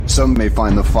Some may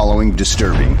find the following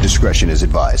disturbing. Discretion is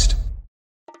advised.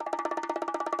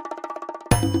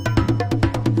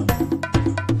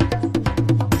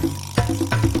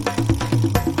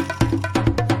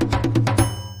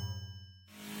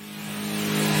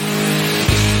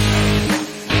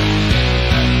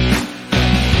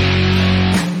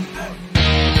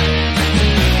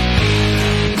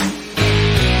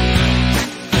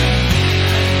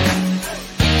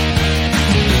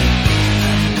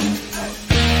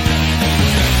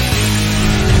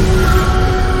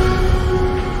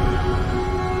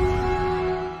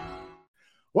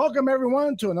 Welcome,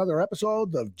 everyone, to another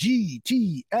episode of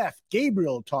GTF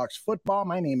Gabriel Talks Football.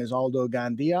 My name is Aldo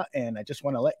Gandia, and I just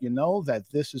want to let you know that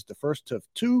this is the first of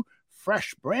two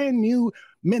fresh, brand new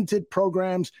minted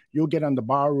programs you'll get on the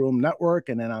Barroom Network.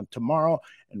 And then on tomorrow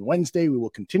and Wednesday, we will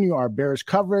continue our Bears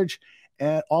coverage,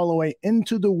 and all the way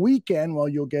into the weekend, well,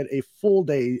 you'll get a full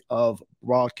day of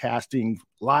broadcasting,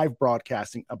 live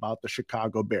broadcasting about the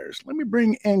Chicago Bears. Let me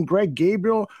bring in Greg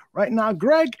Gabriel right now.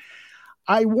 Greg,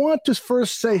 I want to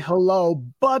first say hello,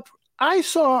 but I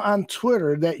saw on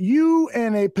Twitter that you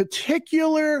and a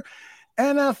particular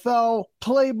NFL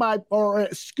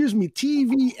TV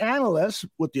analyst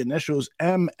with the initials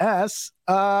MS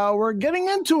were getting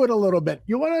into it a little bit.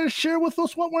 You want to share with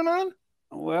us what went on?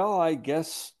 Well, I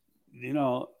guess,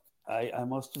 I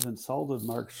must have insulted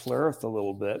Mark Schlereth a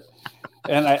little bit.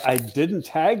 And I didn't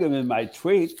tag him in my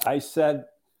tweet. I said,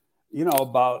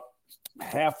 about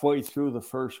halfway through the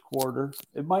first quarter,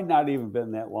 it might not even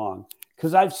been that long,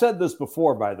 because I've said this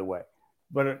before, by the way,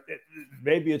 but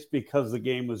maybe it's because the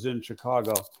game was in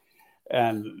Chicago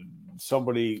and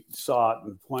somebody saw it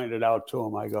and pointed out to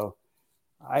him. I go,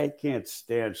 I can't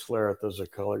stand Schlereth as a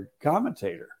colored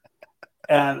commentator.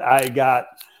 And I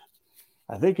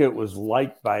think it was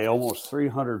liked by almost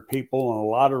 300 people and a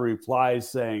lot of replies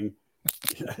saying,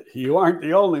 you aren't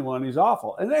the only one, he's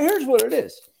awful. And then here's what it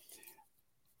is.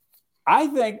 I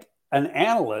think an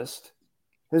analyst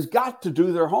has got to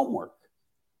do their homework.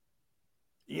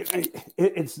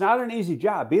 It's not an easy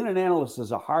job. Being an analyst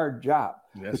is a hard job.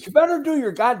 Yes. But you better do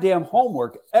your goddamn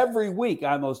homework every week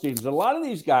on those teams. And a lot of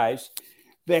these guys,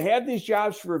 they have these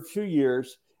jobs for a few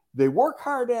years. They work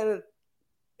hard at it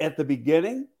at the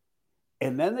beginning,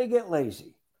 and then they get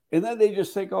lazy. And then they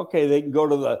just think, okay, they can go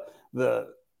to the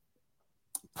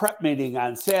prep meeting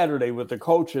on Saturday with the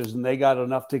coaches, and they got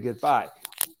enough to get by.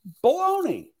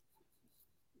 Baloney.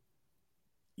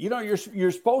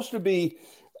 You're supposed to be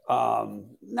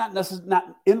not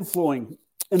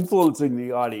influencing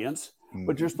the audience,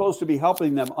 but you're supposed to be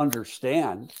helping them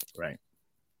understand. Right.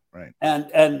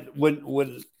 And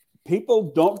when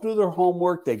people don't do their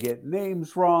homework, they get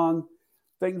names wrong,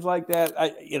 things like that.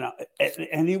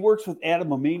 And he works with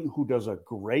Adam Amin, who does a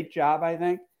great job, I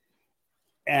think.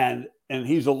 And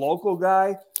he's a local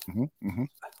guy. Mm-hmm. Mm-hmm.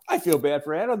 I feel bad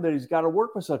for Adam that he's got to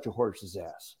work with such a horse's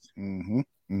ass. Mm-hmm.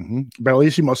 Mm-hmm.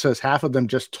 Bellissimo says half of them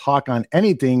just talk on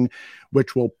anything,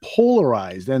 which will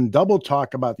polarize, then double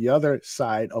talk about the other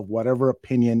side of whatever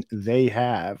opinion they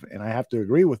have. And I have to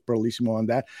agree with Bellissimo on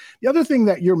that. The other thing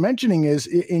that you're mentioning is,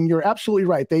 and you're absolutely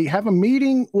right, they have a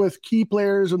meeting with key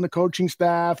players and the coaching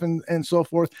staff and so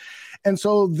forth. And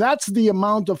so that's the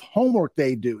amount of homework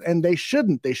they do. And they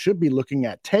shouldn't. They should be looking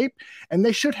at tape, and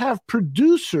they should have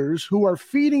producers who are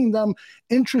feeding them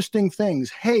interesting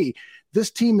things. Hey, this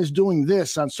team is doing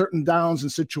this on certain downs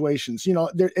and situations.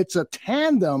 It's a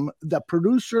tandem. The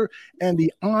producer and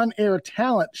the on-air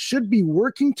talent should be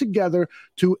working together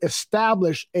to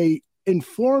establish a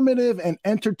informative and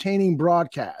entertaining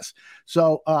broadcast.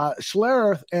 So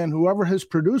Schlereth and whoever his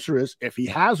producer is, if he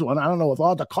has one, I don't know, with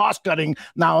all the cost cutting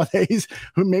nowadays,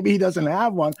 maybe he doesn't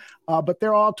have one, but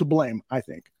they're all to blame, I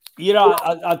think.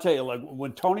 I'll tell you, like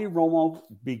when Tony Romo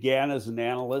began as an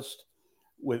analyst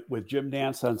with Jim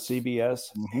Nantz on CBS,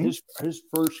 mm-hmm. his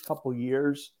first couple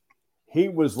years, he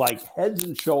was like heads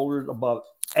and shoulders above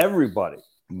everybody.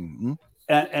 Mm-hmm.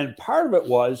 And part of it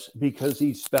was because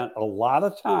he spent a lot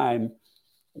of time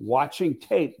watching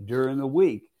tape during the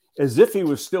week as if he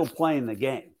was still playing the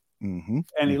game. Mm-hmm.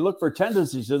 And he looked for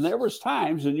tendencies. And there was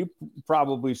times, and you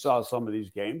probably saw some of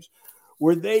these games,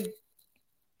 where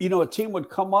a team would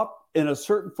come up in a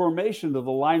certain formation to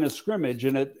the line of scrimmage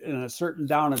in a certain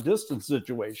down and distance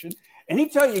situation, and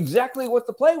he'd tell you exactly what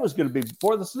the play was going to be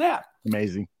before the snap.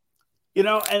 Amazing.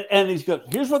 And he's going,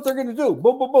 here's what they're going to do.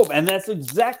 Boom, boom, boom. And that's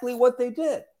exactly what they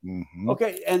did. Mm-hmm.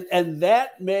 Okay. And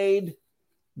that made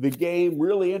the game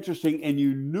really interesting. And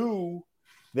you knew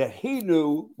that he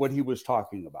knew what he was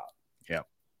talking about. Yeah,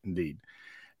 indeed.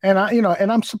 And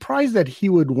I'm surprised that he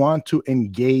would want to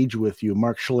engage with you,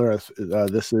 Mark Schlereth.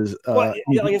 This is like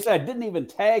I said, I didn't even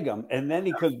tag him, and then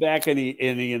he comes back and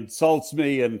he insults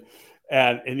me and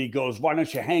he goes, "Why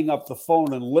don't you hang up the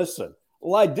phone and listen?"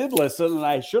 Well, I did listen, and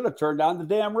I should have turned on the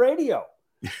damn radio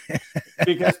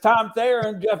because Tom Thayer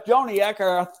and Jeff Joniak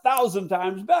are 1,000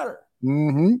 times better.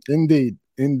 Indeed.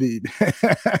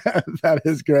 That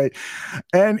is great.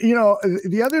 And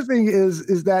the other thing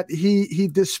is that he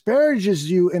disparages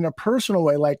you in a personal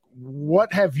way, like,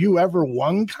 what have you ever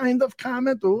won kind of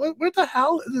comment. Where the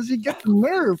hell does he get the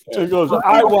nerve? He goes,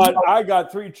 I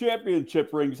got 3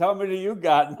 championship rings. How many you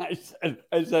got? And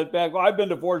I said back, well, I've been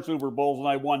to 4 Super Bowls and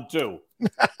I won 2.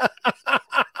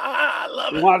 I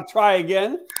love it. You want to try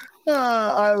again?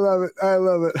 I love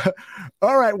it.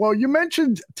 All right. Well, you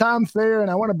mentioned Tom Thayer, and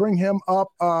I want to bring him up.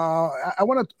 I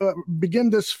want to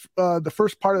begin the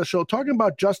first part of the show talking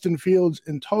about Justin Fields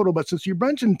in total. But since you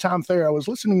mentioned Tom Thayer, I was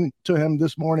listening to him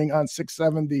this morning on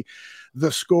 670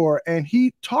 The Score, and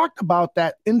he talked about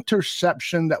that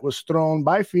interception that was thrown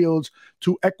by Fields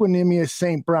to Equanimeous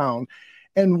St. Brown.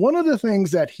 And one of the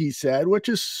things that he said, which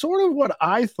is sort of what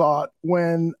I thought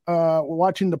when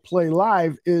watching the play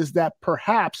live, is that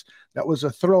perhaps that was a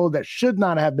throw that should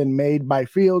not have been made by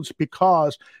Fields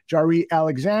because Jaire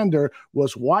Alexander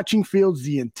was watching Fields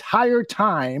the entire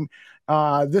time.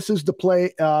 This is the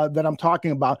play that I'm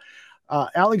talking about.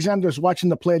 Alexander's watching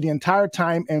the play the entire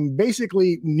time and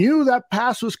basically knew that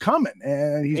pass was coming.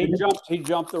 And he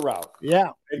jumped the route. Yeah.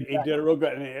 He did it real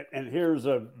good. And here's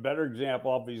a better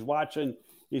example of he's watching,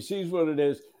 he sees what it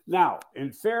is. Now,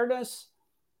 in fairness,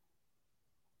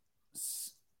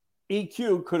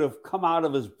 EQ could have come out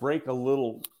of his break a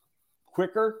little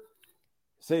quicker.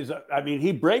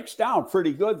 He breaks down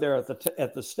pretty good there at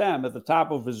the stem, at the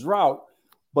top of his route.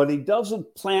 But he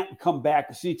doesn't plant and come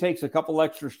back. See, he takes a couple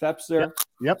extra steps there.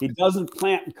 Yep. He doesn't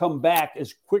plant and come back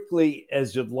as quickly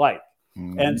as you'd like.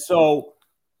 And so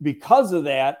because of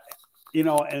that,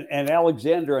 and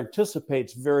Alexander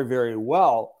anticipates very, very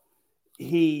well,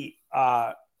 he's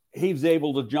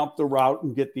able to jump the route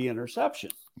and get the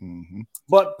interception.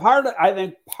 But I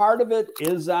think part of it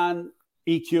is on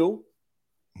EQ,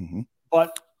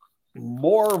 but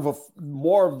more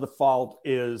of the fault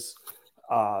is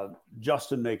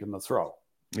Justin making the throw.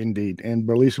 Indeed. And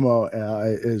Bellissimo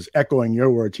is echoing your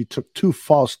words. He took 2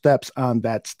 false steps on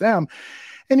that stem.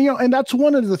 And that's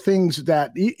one of the things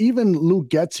that even Luke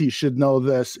Getsy should know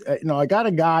this. I got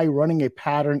a guy running a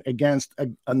pattern against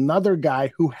another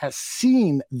guy who has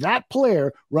seen that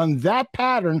player run that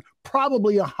pattern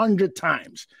probably 100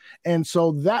 times. And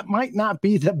so that might not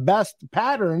be the best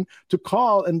pattern to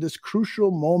call in this crucial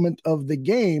moment of the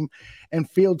game. And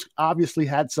Fields obviously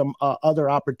had some other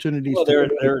opportunities. Well,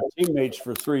 they're teammates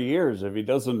for 3 years if he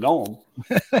doesn't know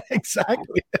them.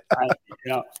 Exactly.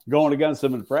 Going against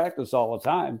him in practice all the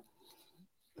time.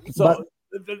 So,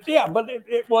 but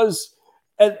it was,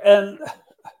 and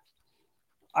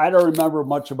I don't remember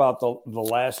much about the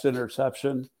last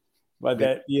interception, but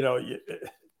that,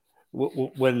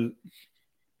 when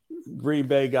Green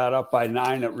Bay got up by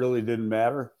 9, it really didn't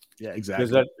matter. Yeah, exactly.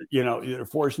 Because you're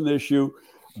forcing the issue.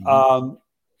 In all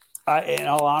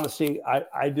honesty,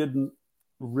 I didn't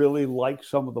really like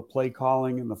some of the play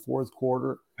calling in the fourth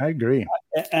quarter. I agree.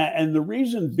 And the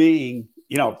reason being,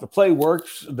 if the play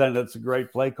works, then it's a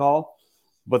great play call,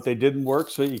 but they didn't work,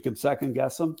 so you can second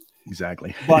guess them.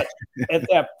 Exactly. But at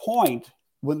that point,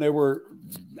 when they were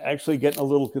actually getting a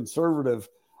little conservative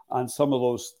on some of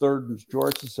those third and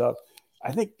shorts and stuff,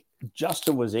 I think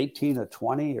Justin was 18 of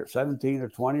 20 or 17 or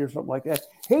 20 or something like that.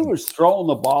 He was throwing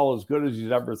the ball as good as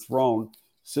he's ever thrown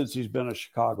since he's been a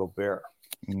Chicago Bear.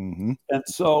 And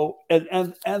so,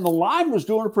 and the line was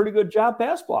doing a pretty good job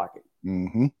pass blocking.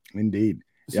 Indeed.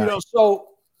 Yeah.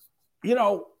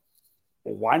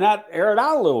 Why not air it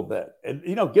out a little bit and,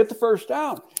 get the first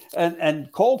down?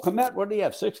 And Cole Kmet, what did he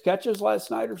have? 6 catches last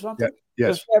night or something?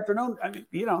 Yes. This afternoon.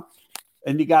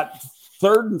 And you got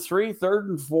 3rd and 3, 3rd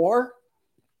and 4.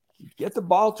 Get the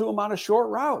ball to him on a short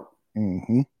route.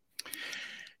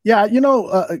 Yeah.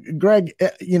 Greg,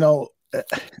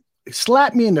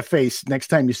 slap me in the face next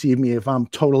time you see me if I'm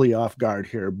totally off guard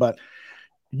here, but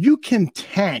you can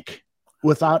tank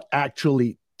without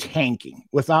actually tanking,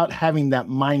 without having that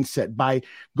mindset by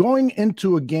going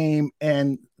into a game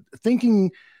and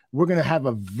thinking we're going to have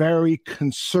a very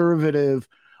conservative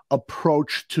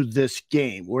approach to this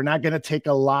game. We're not going to take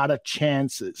a lot of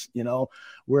chances.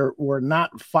 We're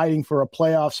not fighting for a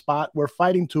playoff spot. We're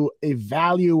fighting to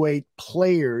evaluate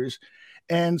players.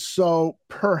 And so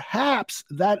perhaps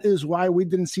that is why we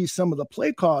didn't see some of the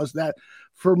play calls that,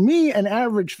 for me, an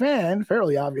average fan,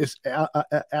 fairly obvious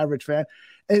average fan,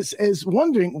 is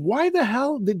wondering, why the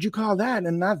hell did you call that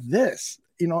and not this?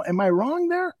 Am I wrong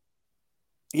there?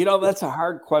 That's a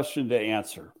hard question to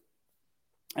answer.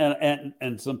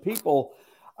 And some people,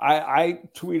 I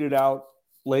tweeted out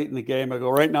late in the game, I go,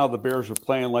 right now the Bears are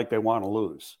playing like they want to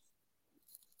lose.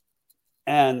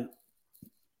 And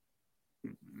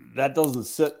that doesn't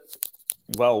sit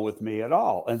well with me at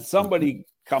all. And somebody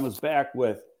comes back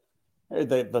with, hey,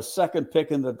 the second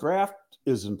pick in the draft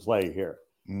is in play here.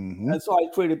 Mm-hmm. And so I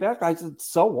tweeted back, I said,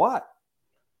 so what?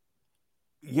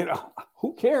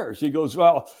 Who cares? He goes,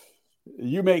 well,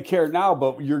 you may care now,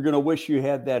 but you're going to wish you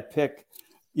had that pick,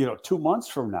 2 months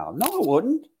from now. No, I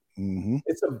wouldn't. Mm-hmm.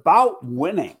 It's about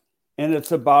winning. And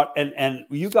it's about, and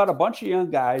you got a bunch of young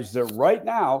guys that right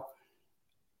now,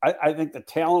 I think the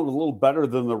talent is a little better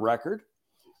than the record,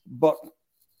 but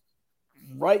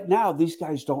right now, these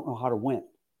guys don't know how to win.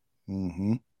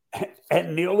 Mm-hmm.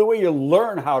 And the only way you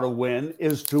learn how to win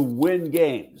is to win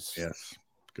games. Yes.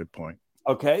 Good point.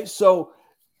 Okay. So,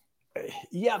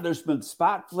 yeah, there's been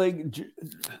spot fling.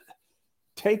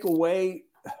 Take away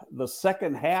the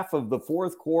second half of the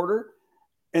fourth quarter,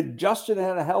 and Justin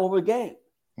had a hell of a game.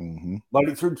 Mm-hmm. But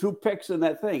he threw 2 picks in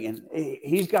that thing, and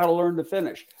he's got to learn to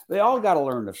finish. They all got to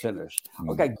learn to finish. Mm-hmm.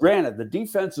 Okay, granted, the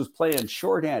defense is playing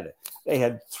shorthanded. They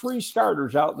had 3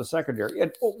 starters out in the secondary.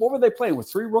 And what were they playing with?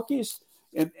 3 rookies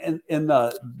in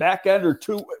the back end, or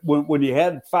 2 when you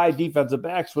had 5 defensive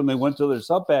backs when they went to their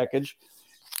sub package.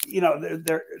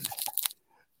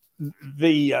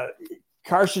 The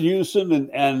Carson Houston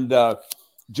and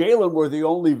Jalen were the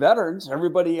only veterans.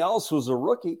 Everybody else was a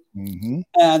rookie. Mm-hmm.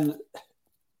 And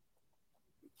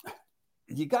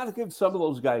you got to give some of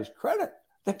those guys credit.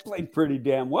 They played pretty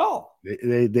damn well.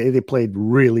 They played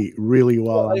really, really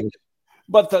well.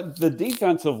 But the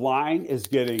defensive line is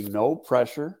getting no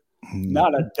pressure. Mm-hmm.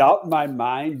 Not a doubt in my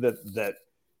mind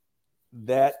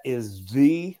that is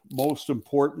the most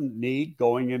important need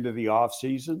going into the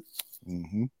offseason,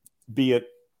 mm-hmm. be it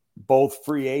both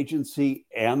free agency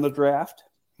and the draft.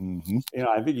 Mm-hmm.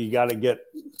 I think you got to get,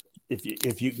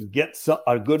 if you can get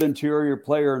a good interior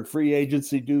player in free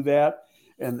agency, do that,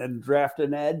 and then draft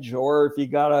an edge, or if you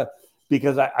got to,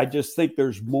 because I just think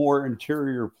there's more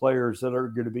interior players that are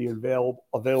going to be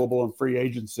available in free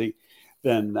agency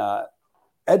than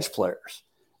edge players.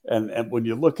 And when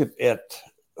you look at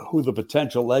who the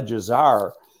potential edges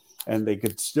are, and they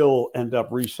could still end up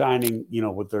re-signing,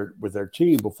 with their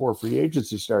team before free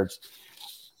agency starts.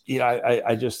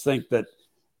 I just think that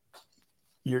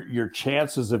your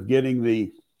chances of getting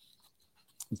the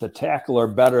tackle are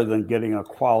better than getting a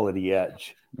quality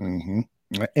edge. Mm-hmm.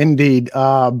 Indeed.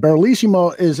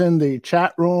 Barlissimo is in the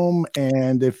chat room.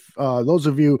 And if those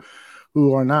of you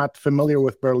who are not familiar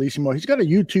with Barlissimo, he's got a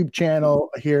YouTube channel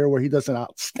here where he does an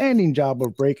outstanding job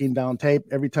of breaking down tape.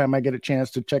 Every time I get a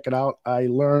chance to check it out, I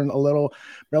learn a little.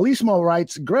 Barlissimo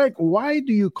writes, Greg, why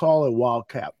do you call a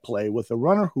wildcat play with a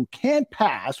runner who can't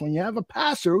pass when you have a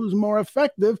passer who's more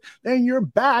effective than your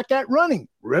back at running?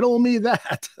 Riddle me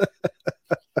that.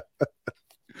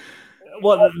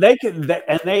 Well, they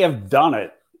have done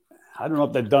it. I don't know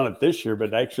if they've done it this year,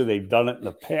 but actually they've done it in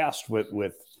the past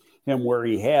with him, where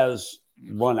he has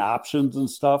run options and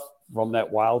stuff from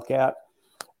that wildcat.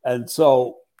 And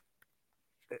so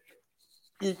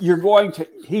he's going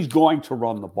to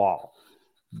run the ball.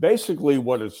 Basically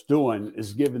what it's doing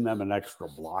is giving them an extra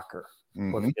blocker,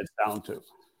 mm-hmm. what it gets down to,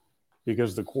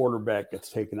 because the quarterback gets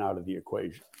taken out of the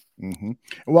equation. Mm-hmm.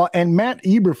 Well, and Matt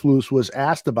Eberflus was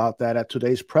asked about that at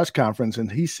today's press conference,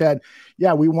 and he said,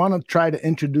 yeah, we want to try to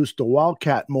introduce the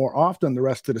wildcat more often the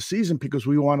rest of the season because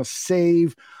we want to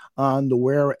save on the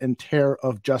wear and tear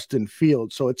of Justin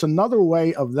Fields. So it's another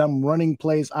way of them running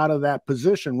plays out of that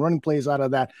position, running plays out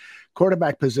of that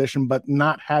quarterback position, but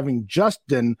not having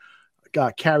Justin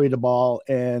carry the ball.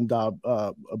 And but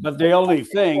the only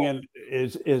thing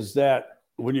is that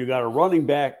when you got a running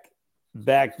back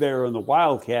there in the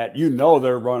wildcat,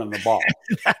 they're running the ball.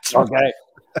 That's okay. Right.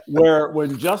 Where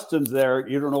when Justin's there,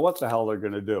 you don't know what the hell they're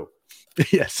going to do.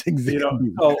 Yes,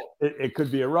 exactly. So it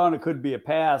could be a run, it could be a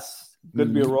pass, could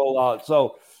mm-hmm. be a rollout.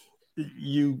 So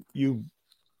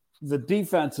the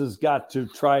defense has got to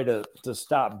try to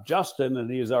stop Justin,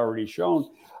 and he has already shown.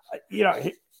 He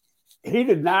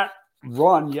did not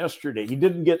run yesterday. He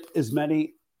didn't get as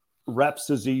many reps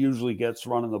as he usually gets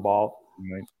running the ball.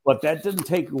 Right. But that didn't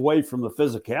take away from the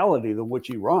physicality in which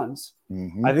he runs.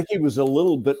 Mm-hmm. I think he was a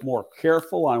little bit more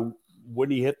careful on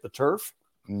when he hit the turf,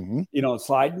 mm-hmm.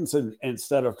 Sliding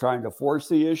instead of trying to force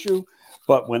the issue.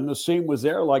 But when the seam was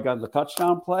there, like on the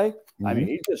touchdown play, mm-hmm. I mean,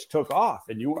 he just took off,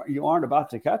 and you aren't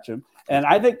about to catch him. And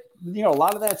I think, a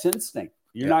lot of that's instinct.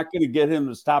 You're not going to get him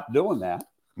to stop doing that.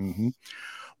 Mm-hmm.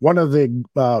 one of the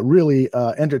really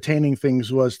entertaining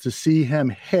things was to see him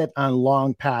hit on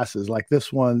long passes like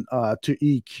this one to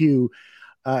EQ.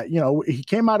 He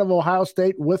came out of Ohio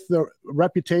State with the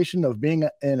reputation of being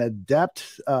an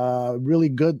adept, really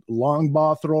good long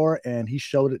ball thrower, and he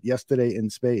showed it yesterday in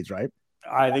spades, right?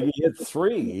 I think he hit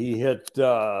 3. He hit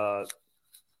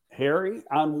Harry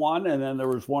on one, and then there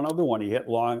was one other one he hit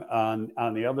long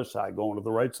on the other side, going to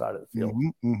the right side of the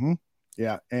field.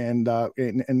 Yeah, and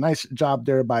nice job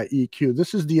there by EQ.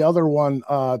 This is the other one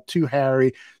to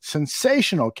Harry.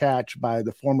 Sensational catch by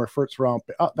the former first round.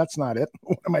 Oh, that's not it.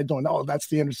 What am I doing? Oh, that's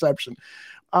the interception.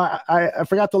 I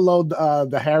forgot to load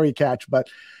the Harry catch, but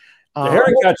the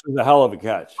Harry catch was a hell of a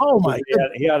catch. Oh my!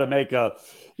 He had to make a,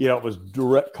 it was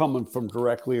direct coming from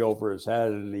directly over his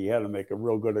head, and he had to make a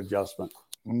real good adjustment.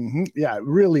 Yeah,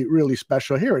 really, really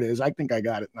special. Here it is. I think I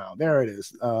got it now. There it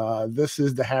is. This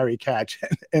is the Harry catch,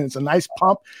 and it's a nice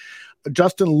pump.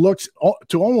 Justin looks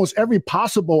to almost every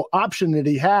possible option that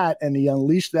he had, and he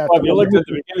unleashed that. Well, if you looked at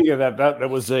the beginning of that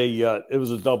was it was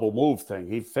a double move thing.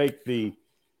 He faked he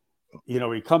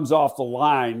comes off the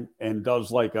line and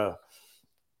does like a,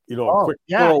 quick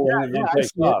throw and then takes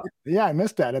off. Yeah, I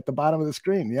missed that at the bottom of the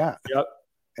screen. Yeah. Yep.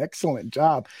 Excellent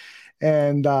job.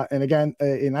 And again,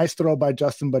 a nice throw by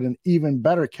Justin, but an even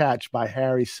better catch by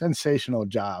Harry. Sensational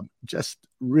job. Just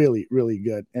really, really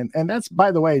good. And that's,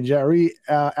 by the way, Jaire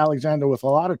Alexander, with a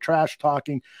lot of trash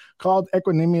talking, called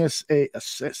Equanimeous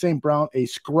St. Brown a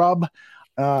scrub.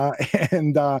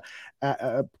 And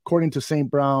according to St.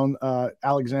 Brown,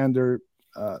 Alexander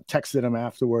texted him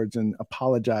afterwards and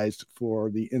apologized for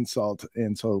the insult.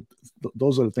 And so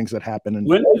those are the things that happen. And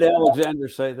when did Alexander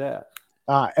say that?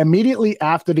 Immediately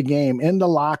after the game in the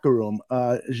locker room,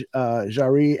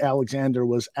 Jaire Alexander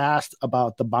was asked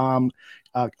about the bomb.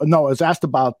 Was asked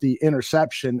about the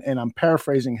interception, and I'm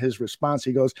paraphrasing his response.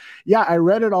 He goes, "Yeah, I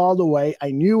read it all the way.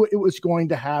 I knew it was going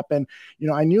to happen.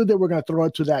 I knew they were going to throw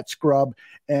it to that scrub,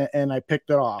 and I picked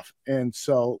it off." And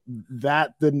so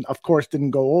that of course,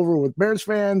 didn't go over with Bears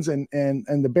fans and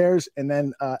the Bears. And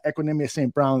then Equanimeous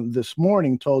St. Brown this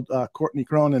morning told Courtney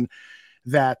Cronin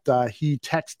that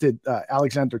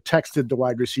Alexander texted the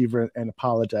wide receiver and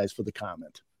apologized for the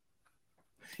comment.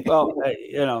 Well,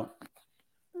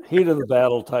 heat of the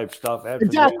battle type stuff. After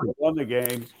exactly. They won the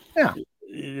game. Yeah.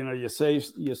 You say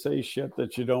shit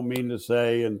that you don't mean to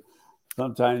say, and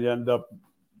sometimes you end up,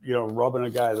 rubbing a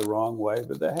guy the wrong way.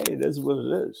 But hey, it is what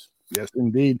it is. Yes,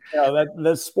 indeed.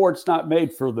 That sport's not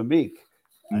made for the meek.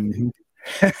 Mm-hmm.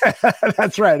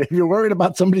 That's right. If you're worried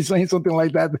about somebody saying something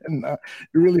like that, then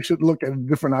you really should look at a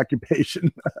different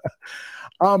occupation.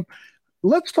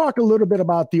 Let's talk a little bit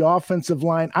about the offensive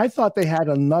line. I thought they had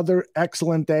another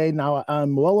excellent day. Now,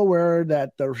 I'm well aware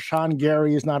that Rashawn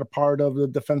Gary is not a part of the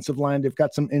defensive line. They've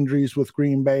got some injuries with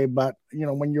Green Bay, but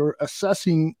when you're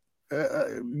assessing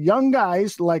young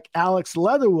guys like Alex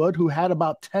Leatherwood, who had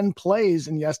about 10 plays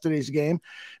in yesterday's game,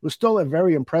 it was still a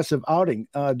very impressive outing.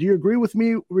 Do you agree with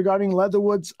me regarding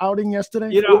Leatherwood's outing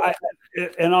yesterday?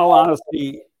 In all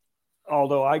honesty,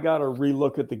 although I got to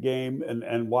relook at the game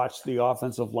and watch the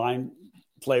offensive line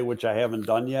play, which I haven't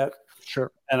done yet.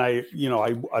 Sure. And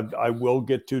I will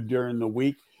get to during the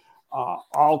week.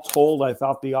 All told, I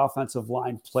thought the offensive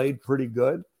line played pretty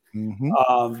good.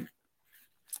 Mm-hmm.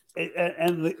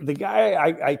 And the guy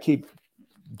I keep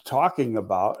talking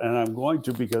about, and I'm going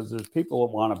to because there's people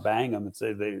that want to bang him and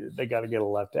say they got to get a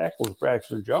left tackle, is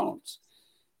Braxton Jones.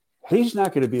 He's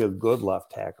not going to be a good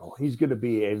left tackle. He's going to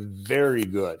be a very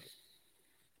good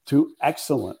to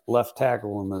excellent left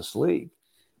tackle in this league.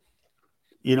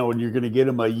 And you're going to get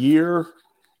him a year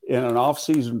in an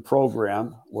off-season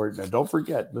program where, now don't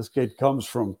forget, this kid comes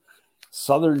from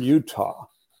Southern Utah.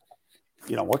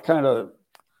 What kind of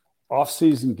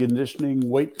off-season conditioning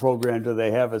weight program do they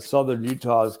have at Southern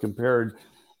Utah as compared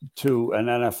to an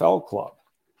NFL club?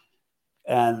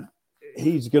 And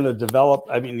he's going to develop.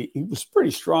 I mean, he was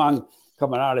pretty strong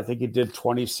coming out. I think he did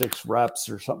 26 reps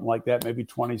or something like that, maybe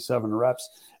 27 reps.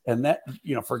 And that,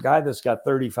 for a guy that's got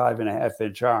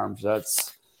 35.5-inch arms,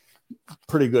 that's a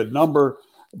pretty good number.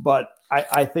 But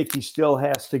I think he still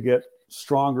has to get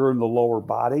stronger in the lower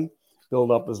body,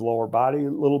 build up his lower body a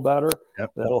little better.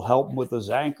 Yep. That'll help him with his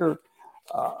anchor.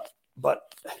 But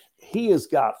he has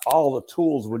got all the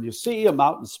tools. When you see him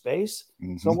out in space,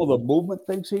 mm-hmm. some of the movement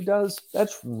things he does,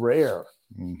 that's rare.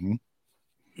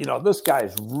 Mm-hmm. This guy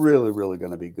is really, really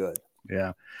going to be good.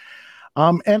 Yeah.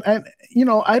 And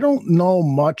I don't know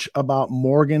much about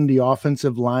Morgan, the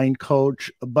offensive line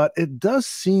coach, but it does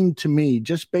seem to me,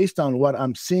 just based on what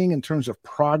I'm seeing in terms of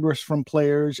progress from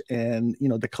players and,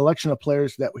 the collection of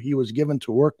players that he was given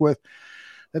to work with,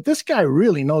 that this guy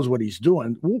really knows what he's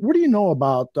doing. What do you know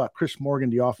about Chris Morgan,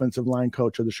 the offensive line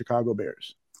coach of the Chicago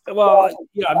Bears? Well,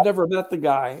 I've never met the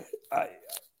guy.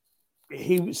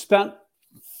 He spent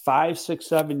 5, 6,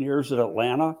 7 years at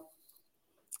Atlanta.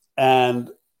 And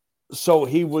so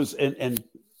he was, and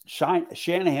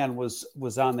Shanahan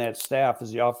was on that staff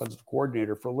as the offensive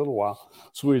coordinator for a little while.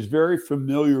 So he was very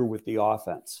familiar with the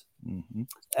offense. Mm-hmm.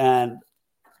 And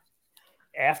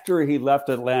after he left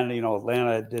Atlanta,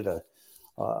 Atlanta did a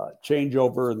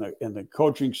changeover in the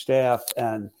coaching staff.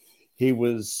 And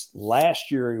last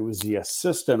year, he was the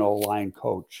assistant O-line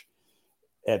coach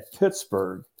at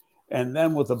Pittsburgh. And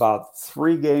then with about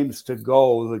 3 games to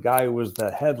go, the guy who was the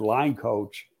head line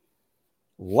coach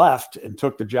left and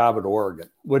took the job at Oregon,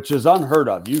 which is unheard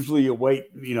of. Usually you wait,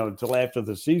 until after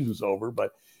the season's over,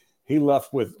 but he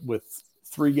left with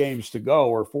 3 games to go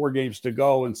or 4 games to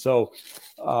go. And so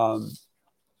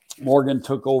Morgan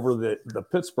took over the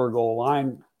Pittsburgh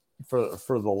O-line for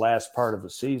the last part of the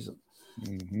season.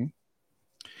 Mm-hmm.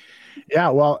 Yeah,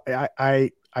 well,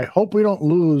 I hope we don't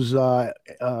lose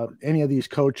any of these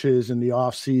coaches in the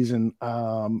offseason.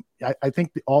 I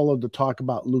think all of the talk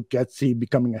about Luke Getsy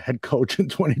becoming a head coach in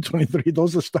 2023,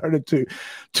 those have started to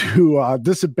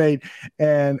dissipate,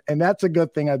 and that's a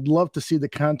good thing. I'd love to see the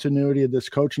continuity of this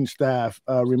coaching staff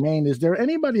remain. Is there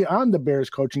anybody on the Bears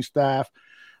coaching staff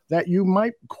that you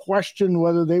might question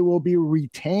whether they will be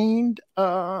retained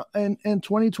in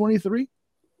 2023?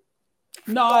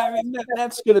 No, I mean,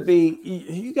 that's going to be,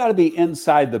 you got to be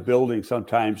inside the building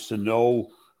sometimes to know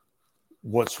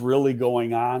what's really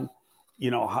going on,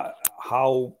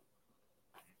 how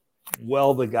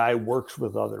well the guy works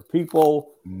with other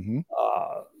people, mm-hmm.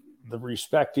 The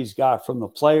respect he's got from the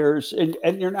players.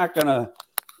 And you're not going to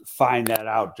find that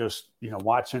out just,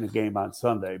 watching a game on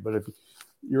Sunday. But if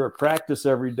you're at practice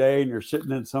every day and you're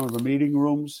sitting in some of the meeting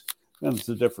rooms, then it's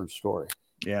a different story.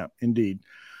 Yeah, indeed.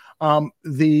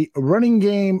 The running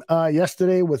game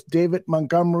yesterday with David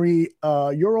Montgomery,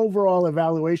 your overall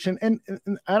evaluation, and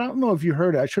I don't know if you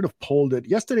heard it, I should have polled it.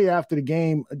 Yesterday after the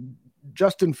game,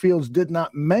 Justin Fields did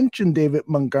not mention David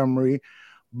Montgomery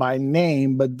by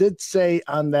name, but did say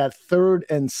on that 3rd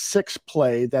and 6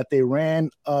 play that they ran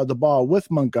the ball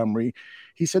with Montgomery.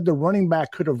 He said the running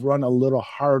back could have run a little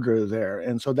harder there.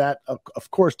 And so that, of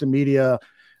course, the media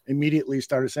immediately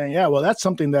started saying, yeah, well, that's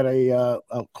something that a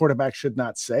quarterback should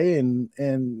not say. And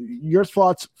your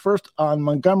thoughts first on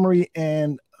Montgomery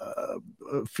and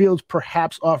Fields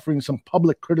perhaps offering some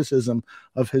public criticism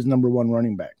of his number 1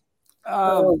 running back.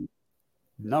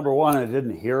 Number one, I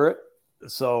didn't hear it.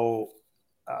 So,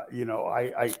 I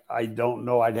don't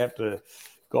know. I'd have to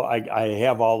go. I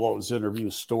have all those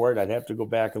interviews stored. I'd have to go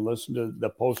back and listen to the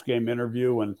post-game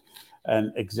interview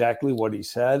and exactly what he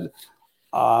said.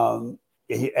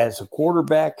 As a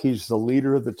quarterback, he's the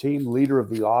leader of the team, leader of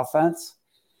the offense.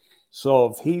 So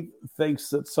if he thinks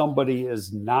that somebody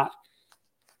is not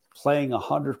playing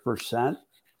 100%,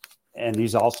 and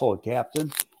he's also a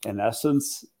captain, in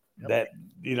essence, that,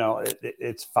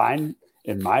 it's fine,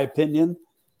 in my opinion,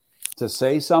 to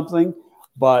say something,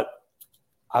 but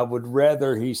I would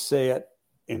rather he say it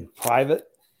in private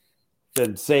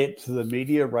than say it to the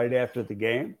media right after the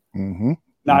game. Mm-hmm.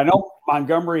 Now, I know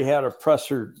Montgomery had a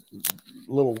presser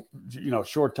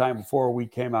short time before we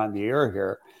came on the air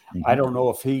here. Mm-hmm. I don't know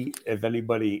if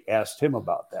anybody asked him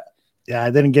about that. Yeah,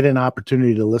 I didn't get an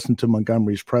opportunity to listen to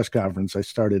Montgomery's press conference. I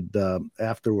started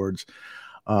afterwards.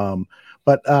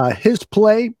 But his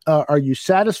play, are you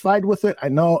satisfied with it? I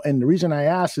know, and the reason I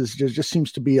ask is there just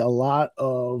seems to be a lot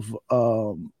of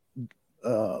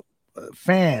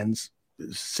fans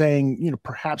saying,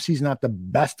 perhaps he's not the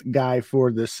best guy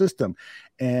for this system.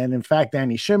 And in fact,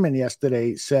 Danny Sherman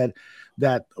yesterday said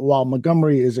that while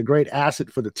Montgomery is a great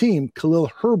asset for the team, Khalil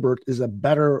Herbert is a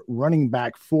better running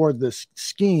back for this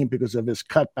scheme because of his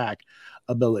cutback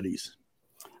abilities.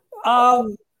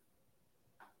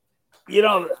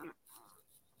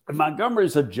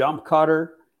 Montgomery's a jump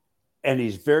cutter, and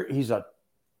he's a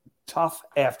tough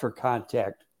after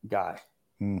contact guy.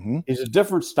 Mm-hmm. He's a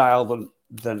different style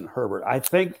than Herbert. I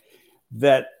think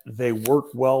that they work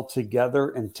well together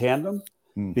in tandem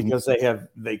because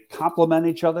they complement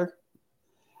each other.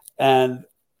 And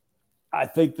I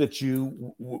think that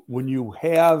when you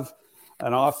have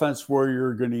an offense where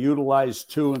you're going to utilize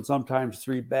 2 and sometimes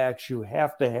 3 backs, you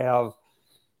have to have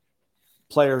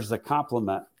players that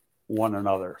complement one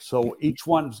another. So each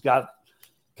one's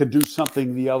can do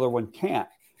something the other one can't.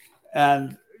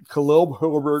 And Khalil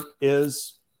Herbert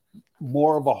is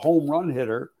more of a home run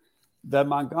hitter than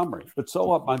Montgomery. But so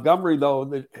what? Montgomery, though,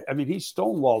 he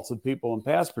stonewalled some people in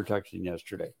pass protection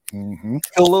yesterday. Mm-hmm.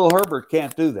 Khalil Herbert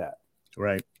can't do that.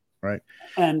 Right. Right.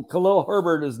 And Khalil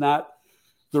Herbert is not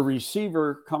the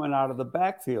receiver coming out of the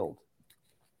backfield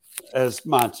as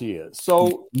Monty is.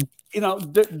 So,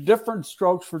 different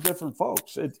strokes for different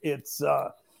folks.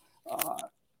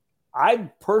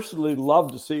 I'd personally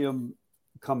love to see him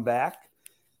come back,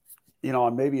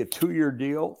 on maybe a 2-year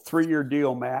deal, 3-year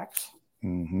deal max.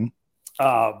 Mm-hmm.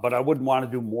 But I wouldn't want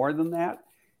to do more than that.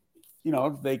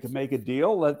 They could make a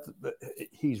deal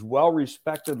he's well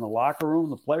respected in the locker room.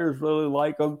 The players really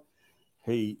like him.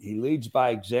 He leads by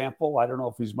example. I don't know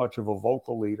if he's much of a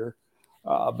vocal leader,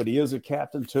 but he is a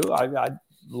captain too. I'd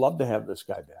love to have this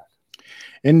guy back.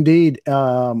 Indeed.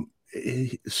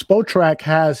 Spotrac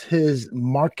has his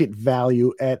market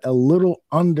value at a little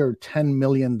under $10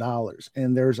 million.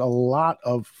 And there's a lot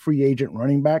of free agent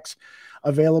running backs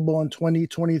available in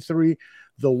 2023.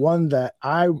 The one that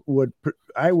I would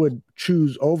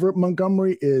choose over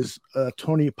Montgomery is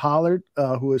Tony Pollard,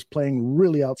 who is playing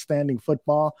really outstanding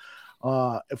football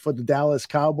for the Dallas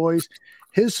Cowboys.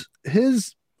 His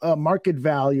market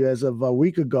value as of a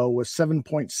week ago was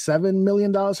 $7.7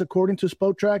 million, according to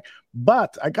Spotrac.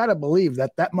 But I got to believe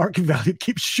that market value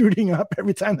keeps shooting up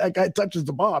every time that guy touches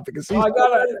the ball, because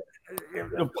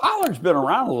Pollard's been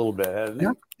around a little bit, hasn't he?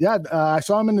 Yeah. I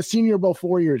saw him in the Senior Bowl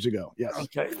 4 years ago. Yes.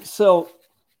 Okay. So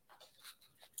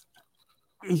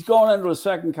he's going into a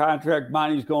second contract.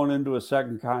 Monty's going into a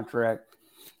second contract.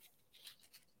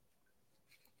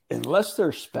 Unless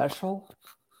they're special,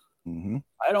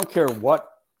 I don't care what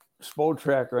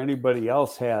Spotrac or anybody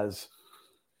else has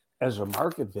as a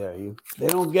market value. They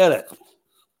don't get it.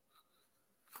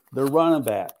 They're running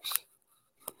backs.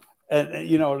 And,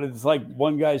 it's like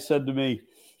one guy said to me,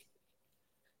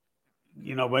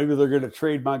 maybe they're going to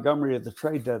trade Montgomery at the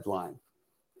trade deadline.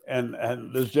 And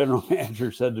this general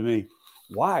manager said to me,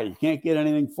 why? You can't get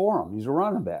anything for him. He's a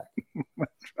running back.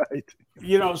 That's right.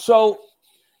 So,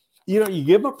 you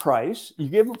give him a price. You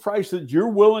give him a price that you're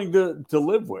willing to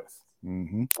live with.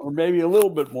 Or maybe a little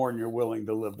bit more than you're willing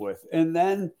to live with. And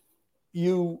then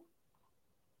you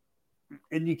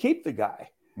keep the guy.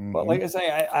 But like I say,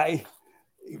 I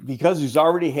because he's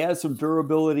already had some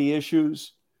durability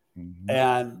issues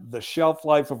and the shelf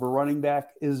life of a running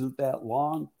back isn't that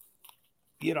long,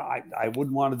 I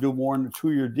wouldn't want to do more than a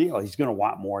 2-year deal. He's going to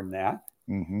want more than that.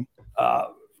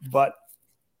 But,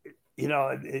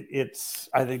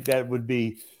 I think that would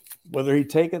be, whether he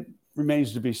take it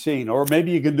remains to be seen. Or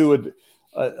maybe you can do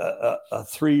a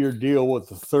 3-year deal with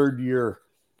the 3rd year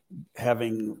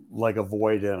having like a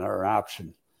void in or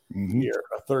option year,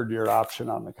 a 3rd year option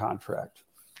on the contract.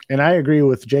 And I agree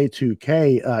with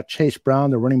J2K. Chase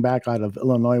Brown, the running back out of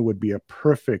Illinois, would be a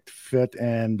perfect fit.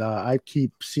 And I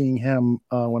keep seeing him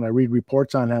when I read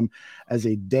reports on him as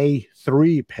a day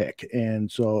 3 pick.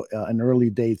 And so an early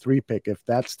day 3 pick, if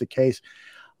that's the case,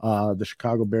 the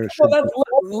Chicago Bears.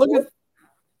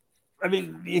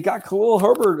 You got Khalil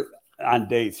Herbert on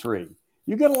day 3.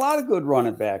 You get a lot of good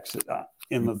running backs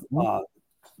in the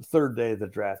 3rd day of the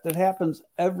draft. It happens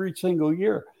every single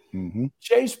year.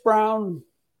 Chase Brown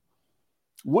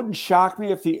wouldn't shock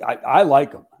me if I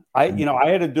like him. I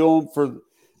had to do him for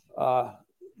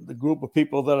the group of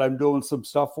people that I'm doing some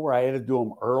stuff for. I had to do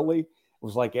him early. It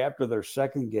was like after their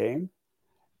 2nd game.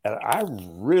 And I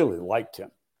really liked him.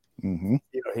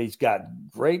 He's got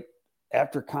great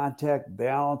after contact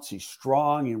balance. He's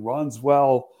strong. He runs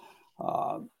well,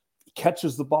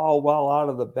 catches the ball well out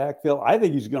of the backfield. I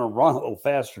think he's going to run a little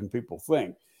faster than people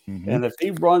think. And if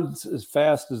he runs as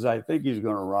fast as I think he's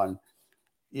going to run,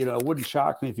 it wouldn't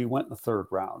shock me if he went in the 3rd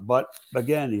round. But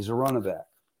again, he's a running back.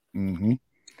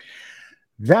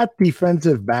 That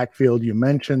defensive backfield you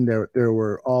mentioned, there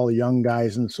were all young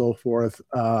guys and so forth.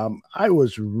 I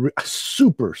was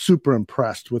super, super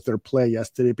impressed with their play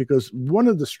yesterday, because one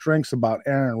of the strengths about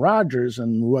Aaron Rodgers,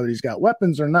 and whether he's got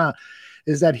weapons or not,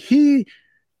 is that he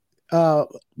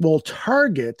will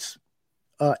target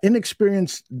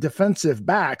inexperienced defensive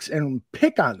backs and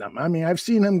pick on them. I mean, I've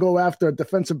seen him go after a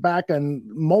defensive back on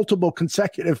multiple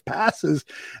consecutive passes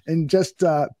and just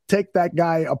take that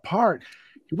guy apart.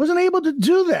 He wasn't able to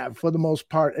do that for the most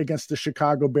part against the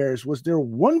Chicago Bears. Was there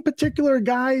one particular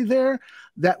guy there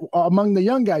that among the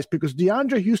young guys? Because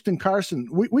DeAndre Houston Carson,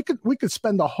 we could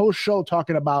spend the whole show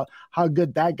talking about how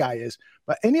good that guy is.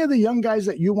 But any of the young guys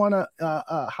that you want to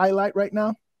highlight right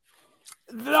now?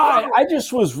 No, I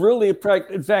just was really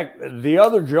impressed. In fact, the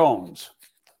other Jones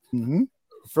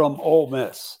from Ole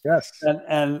Miss. Yes.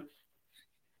 And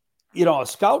a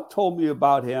scout told me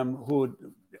about him who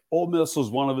Ole Miss was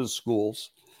one of his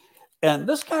schools. And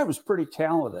this guy was pretty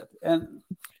talented. And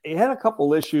he had a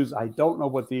couple issues. I don't know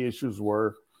what the issues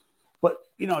were. But,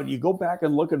 you go back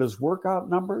and look at his workout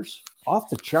numbers, off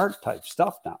the chart type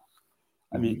stuff now.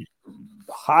 I mean,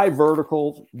 high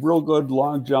vertical, real good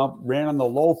long jump, ran on the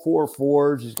low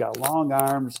 4.4s. He's got long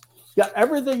arms. He's got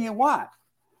everything you want.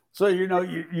 So, you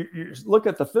look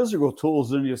at the physical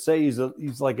tools and you say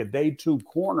he's like a day 2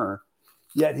 corner,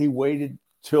 yet he waited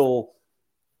till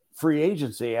free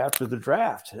agency after the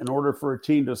draft in order for a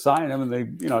team to sign him,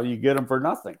 and you get him for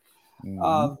nothing.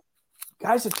 Mm-hmm.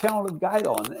 Guy's a talented guy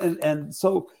though, and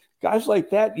so guys like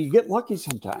that, you get lucky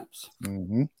sometimes.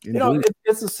 Mm-hmm.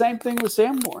 It's the same thing with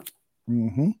Sanborn.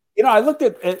 Mm-hmm. I looked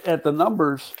at the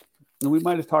numbers, and we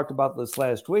might have talked about this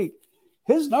last week.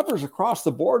 His numbers across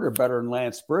the board are better than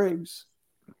Lance Briggs.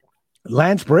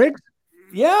 Lance Briggs?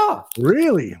 Yeah,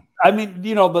 really. I mean,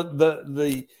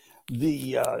 the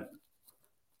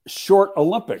short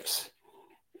Olympics.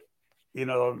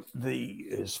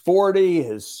 His 40,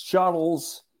 his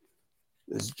shuttles,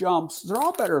 his jumps, they're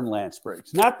all better than Lance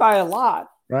Briggs. Not by a lot.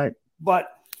 Right.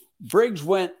 But Briggs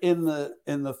went in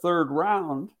the third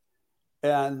round,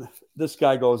 and this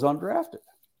guy goes undrafted.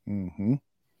 Mm-hmm.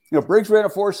 Briggs ran a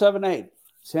 4.78.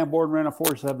 Sanborn ran a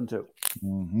 4.72.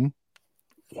 Mm-hmm.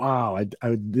 Wow,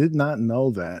 I did not know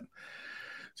that.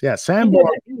 So yeah, Sanborn.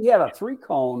 He had a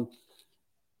 3-cone,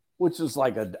 which is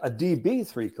like a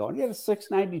DB 3-cone. He had a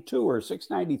 6.92 or a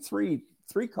 6.93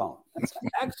 3-cone. That's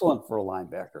excellent for a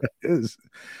linebacker. It is.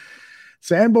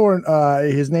 Sanborn,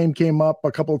 his name came up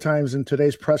a couple of times in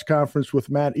today's press conference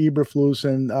with Matt Eberflus,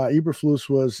 and Eberflus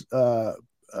was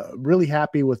really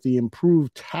happy with the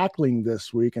improved tackling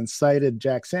this week and cited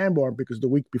Jack Sanborn because the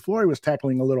week before he was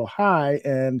tackling a little high,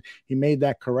 and he made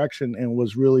that correction and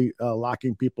was really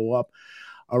locking people up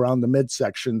around the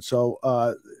midsection. So,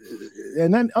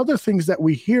 and then other things that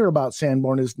we hear about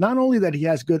Sanborn is not only that he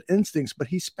has good instincts, but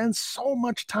he spends so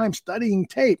much time studying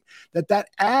tape that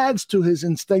adds to his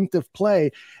instinctive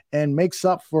play and makes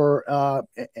up for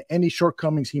any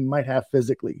shortcomings he might have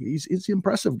physically. He's an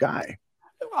impressive guy.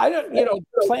 I don't,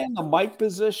 playing the Mike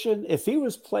position, if he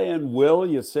was playing Will,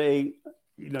 you say,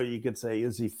 you could say,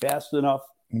 is he fast enough?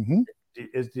 Mm-hmm.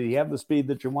 Does he have the speed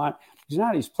that you want? He's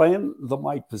not. He's playing the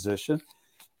Mike position.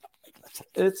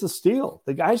 It's a steal.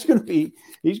 The guy's going to be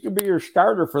your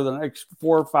starter for the next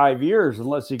 4 or 5 years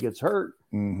unless he gets hurt,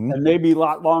 mm-hmm. and maybe a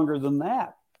lot longer than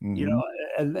that.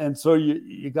 Mm-hmm. And so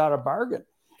you got a bargain.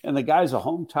 And the guy's a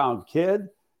hometown kid,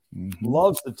 mm-hmm.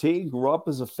 loves the team, grew up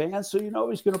as a fan, so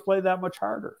he's going to play that much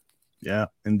harder. Yeah,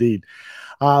 indeed.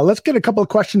 Let's get a couple of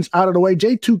questions out of the way.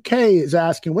 J2K is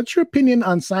asking, what's your opinion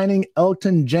on signing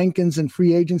Elgton Jenkins in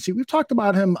free agency? We've talked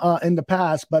about him in the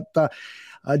past, but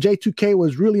J2K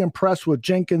was really impressed with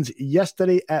Jenkins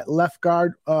yesterday at left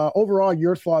guard. Overall,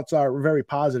 your thoughts are very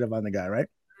positive on the guy, right?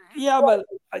 Yeah, but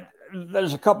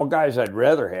there's a couple guys I'd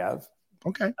rather have.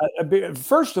 Okay.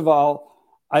 First of all,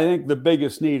 I think the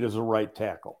biggest need is a right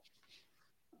tackle.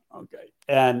 Okay.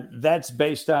 And that's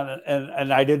based on,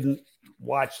 and I didn't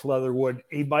watch Leatherwood.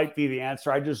 He might be the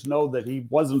answer. I just know that he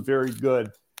wasn't very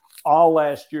good all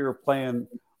last year playing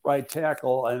right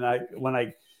tackle. And when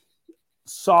I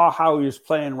saw how he was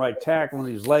playing right tackle when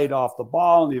he was laid off the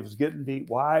ball and he was getting beat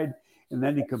wide, and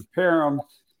then you compare him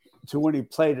to when he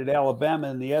played at Alabama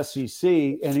in the SEC,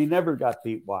 and he never got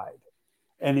beat wide,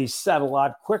 and he set a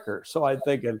lot quicker. So I'm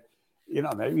thinking,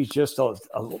 maybe he's just a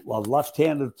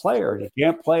left-handed player and he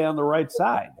can't play on the right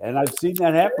side. And I've seen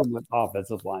that happen with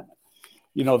offensive linemen.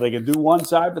 They can do one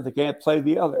side, but they can't play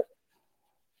the other.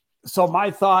 So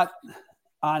my thought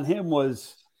on him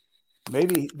was,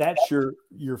 maybe that's your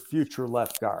future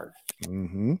left guard.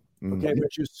 Mm-hmm. Mm-hmm. Okay,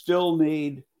 but you still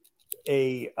need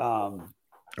a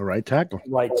right tackle.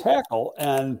 Right tackle,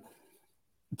 and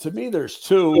to me, there's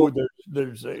two.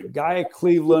 There's a guy at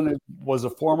Cleveland who was a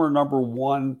former number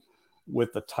 1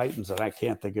 with the Titans, and I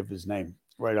can't think of his name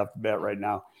right off the bat right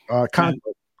now.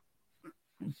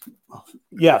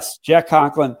 Yes, Jack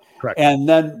Conklin. Correct. And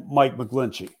then Mike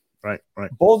McGlinchey. Right.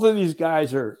 Both of these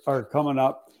guys are coming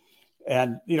up.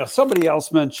 And, somebody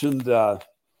else mentioned to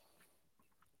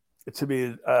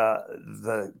me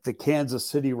the Kansas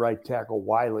City right tackle,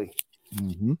 Wiley.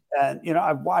 Mm-hmm. And,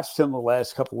 I've watched him the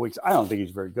last couple of weeks. I don't think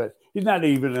he's very good. He's not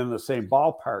even in the same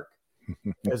ballpark.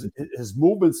 His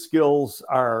movement skills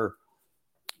are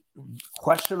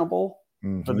questionable,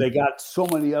 mm-hmm. but they got so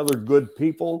many other good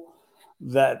people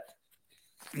that,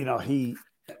 they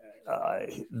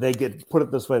get, put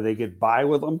it this way, they get by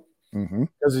with him. Mm-hmm.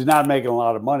 Because he's not making a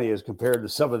lot of money as compared to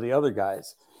some of the other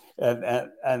guys.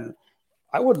 And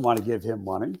I wouldn't want to give him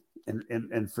money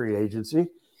in free agency.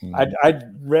 Mm-hmm. I'd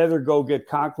rather go get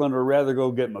Conklin or rather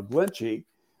go get McGlinchey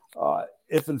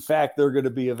if, in fact, they're going to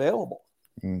be available.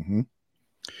 Mm-hmm.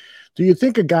 Do you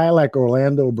think a guy like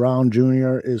Orlando Brown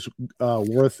Jr. is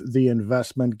worth the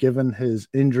investment given his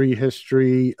injury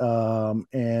history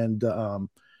and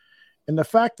the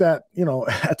fact that,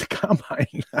 at the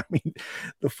combine, I mean,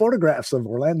 the photographs of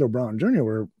Orlando Brown Jr.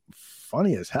 were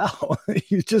funny as hell.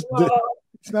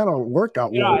 It's not a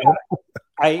workout.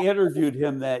 I interviewed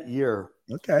him that year.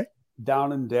 Okay.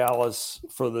 Down in Dallas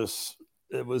for this.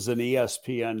 It was an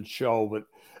ESPN show, but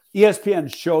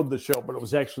ESPN showed the show, but it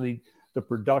was actually the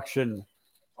production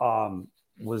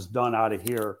was done out of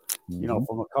here,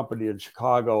 from a company in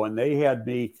Chicago. And they had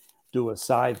me do a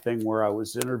side thing where I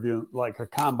was interviewing, like a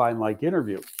combine-like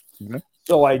interview. Mm-hmm.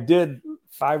 So I did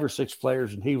 5 or 6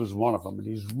 players, and he was one of them. And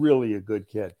he's really a good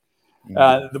kid.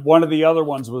 Mm-hmm. One of the other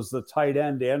ones was the tight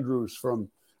end Andrews from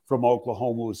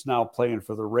Oklahoma, who's now playing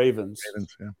for the Ravens.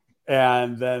 Yeah.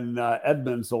 And then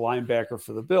Edmonds, the linebacker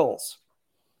for the Bills.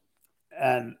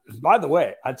 And by the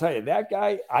way, I tell you, that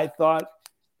guy, I thought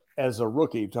as a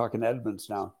rookie, talking Edmonds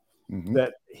now,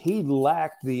 that he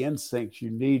lacked the instincts you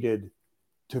needed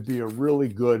to be a really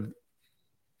good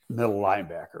middle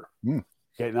linebacker.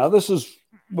 Okay, now this is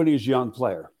when he's a young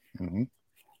player.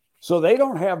 So they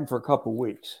don't have him for a couple of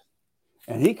weeks.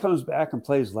 And he comes back and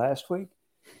plays last week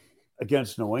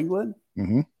against New England.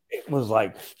 It was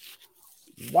like,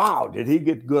 wow, did he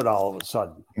get good all of a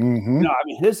sudden?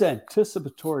 His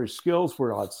anticipatory skills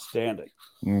were outstanding.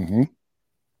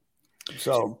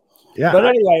 So, yeah. But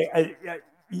anyway,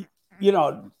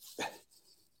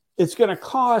 it's going to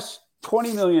cost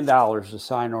 $20 million to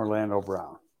sign Orlando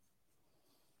Brown.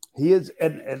 He is,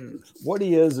 and what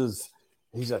he is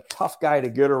he's a tough guy to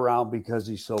get around because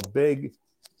he's so big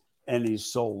and he's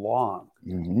so long.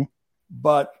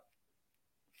 But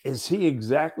is he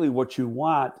exactly what you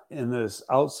want in this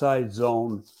outside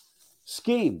zone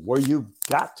scheme where you've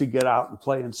got to get out and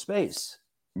play in space?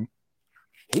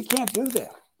 He can't do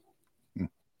that.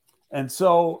 And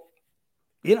so,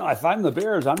 if I'm the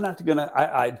Bears, I'm not going to,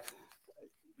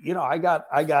 I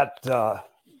got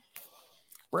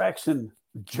Braxton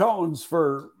Jones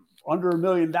for under $1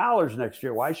 million next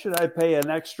year. Why should I pay an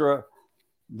extra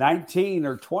 19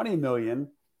 or 20 million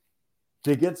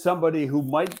to get somebody who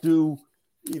might do,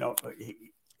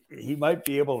 he might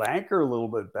be able to anchor a little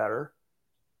bit better,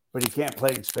 but he can't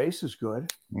play in space as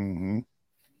good.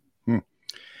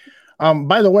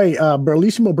 By the way,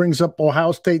 Bellissimo brings up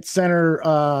Ohio State center.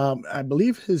 I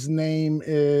believe his name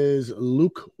is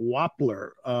Luke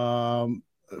Wappler.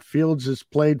 Fields has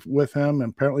played with him,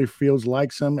 and apparently Fields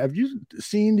likes him. Have you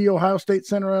seen the Ohio State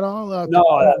center at all?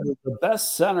 No, the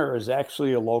best center is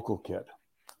actually a local kid.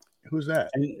 Who's that?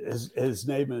 And his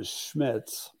name is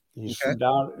Schmitz. He's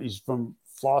he's from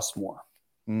Flossmoor.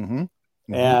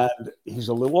 And he's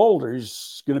a little older.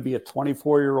 He's going to be a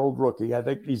 24-year-old rookie. I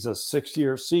think he's a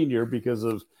 6-year senior because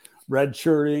of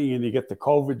redshirting, and you get the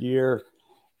COVID year.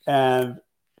 And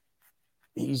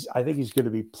I think he's going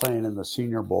to be playing in the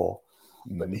Senior Bowl.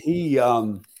 But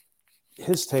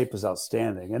his tape is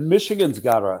outstanding. And Michigan's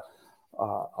got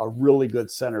a really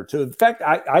good center too. In fact,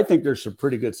 I think there's some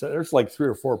pretty good centers. There's like 3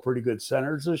 or 4 pretty good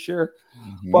centers this year.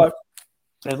 But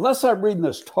unless I'm reading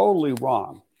this totally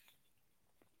wrong,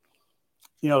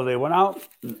 they went out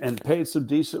and paid some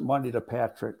decent money to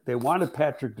Patrick. They wanted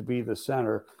Patrick to be the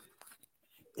center.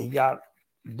 He got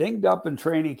dinged up in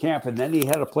training camp, and then he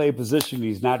had to play a position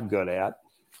he's not good at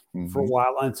for a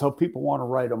while until people want to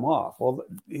write him off. Well,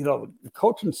 the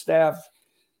coaching staff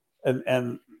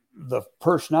and the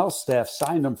personnel staff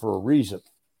signed him for a reason.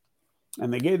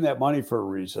 And they gave him that money for a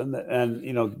reason. And,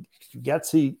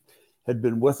 Getsy had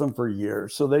been with them for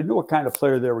years, so they knew what kind of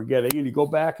player they were getting. And you go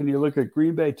back and you look at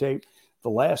Green Bay tape the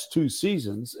last 2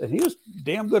 seasons, and he was a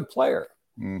damn good player.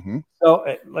 So,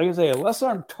 like I say, unless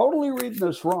I'm totally reading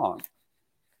this wrong,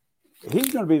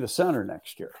 he's going to be the center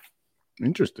next year.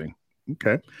 Interesting.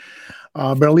 Okay.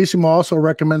 Bellissimo also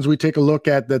recommends we take a look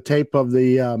at the tape of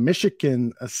the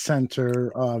Michigan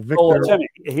center, Victor.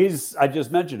 I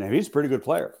just mentioned him. He's a pretty good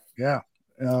player. Yeah.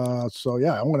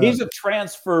 He's a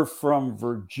transfer from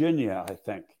Virginia, I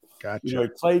think. Gotcha. He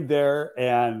played there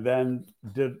and then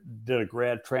did a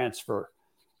grad transfer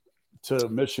to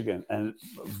Michigan, and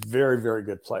very, very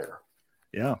good player.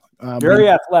 Yeah. Very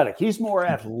athletic. He's more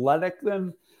athletic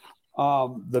than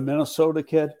the Minnesota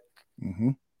kid,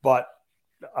 but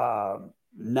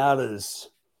not as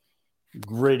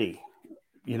gritty.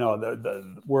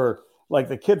 Where like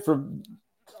the kid from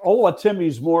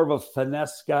Timmy's more of a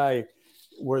finesse guy,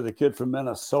 where the kid from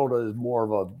Minnesota is more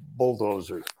of a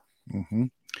bulldozer.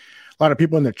 A lot of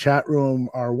people in the chat room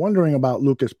are wondering about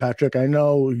Lucas Patrick. I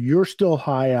know you're still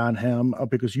high on him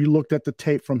because you looked at the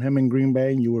tape from him in Green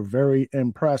Bay and you were very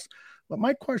impressed. But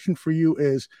my question for you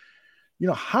is,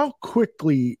 how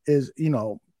quickly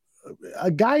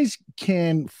guys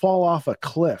can fall off a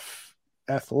cliff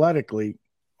athletically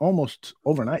almost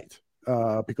overnight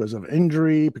because of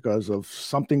injury, because of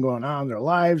something going on in their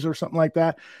lives or something like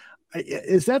that.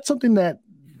 Is that something that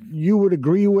you would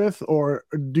agree with, or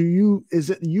is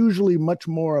it usually much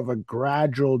more of a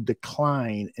gradual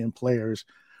decline in players?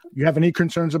 You have any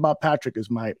concerns about Patrick? Is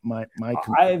my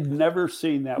concern. I've never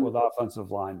seen that with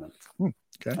offensive linemen.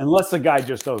 Okay. Unless the guy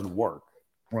just doesn't work.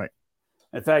 Right.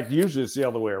 In fact, usually it's the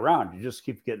other way around. You just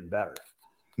keep getting better.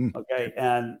 Okay.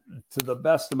 And to the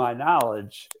best of my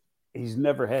knowledge, he's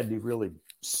never had any really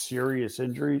serious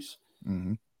injuries.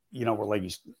 Where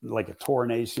he's like a torn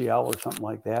ACL or something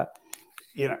like that.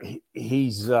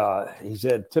 He's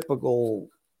had typical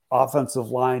offensive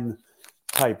line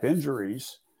type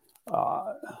injuries.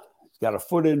 He's got a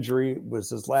foot injury, was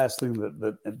his last thing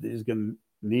that he's going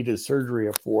to need his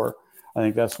surgery for. I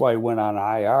think that's why he went on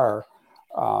IR.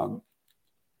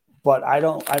 But I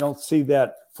don't see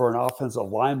that for an offensive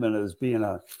lineman as being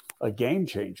a game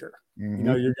changer.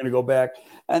 You're going to go back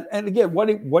and again, what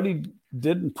he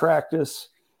did in practice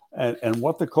and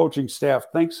what the coaching staff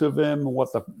thinks of him and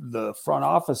what the front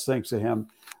office thinks of him,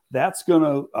 that's going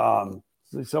to,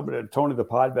 somebody, Tony the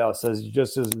Podval says he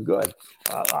just isn't good.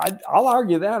 I'll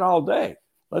argue that all day.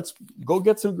 Let's go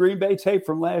get some Green Bay tape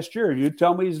from last year. You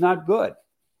tell me he's not good,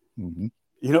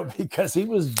 because he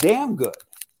was damn good.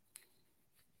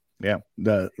 Yeah,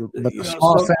 but the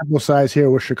small sample size here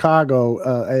with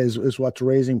Chicago is what's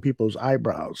raising people's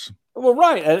eyebrows. Well,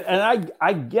 right, and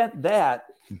I get that,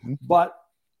 but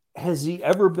has he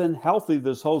ever been healthy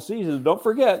this whole season? Don't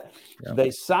forget,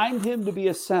 they signed him to be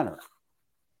a center.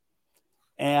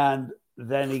 And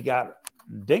then he got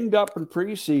dinged up in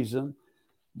preseason.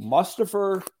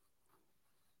 Mustipher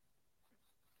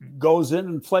goes in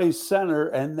and plays center.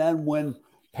 And then when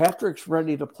Patrick's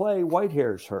ready to play,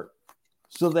 Whitehair's hurt.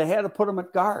 So they had to put him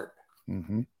at guard.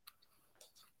 Yeah.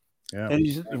 And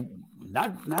he's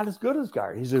not as good as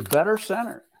guard. He's a better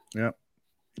center. Yeah.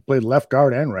 He played left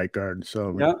guard and right guard.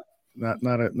 So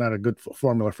not a good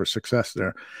formula for success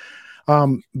there.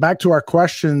 Back to our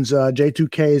questions.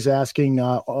 J2K is asking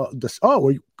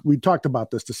we talked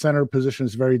about this. The center position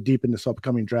is very deep in this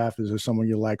upcoming draft. Is there someone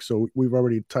you like? So we've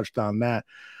already touched on that.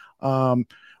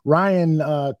 Ryan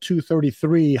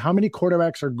 233, how many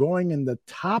quarterbacks are going in the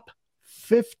top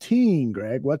 15,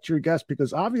 Greg? What's your guess?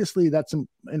 Because obviously that's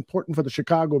important for the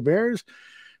Chicago Bears.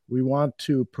 We want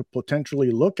to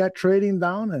potentially look at trading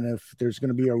down, and if there's going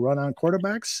to be a run on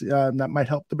quarterbacks, that might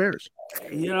help the Bears.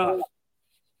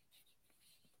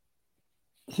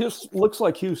 Looks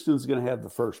like Houston's going to have the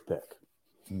first pick.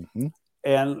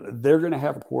 And they're going to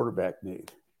have a quarterback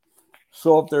need.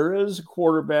 So if there is a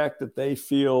quarterback that they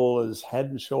feel is head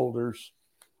and shoulders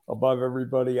above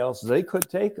everybody else, they could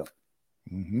take him.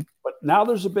 But now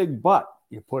there's a big but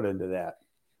you put into that.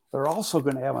 They're also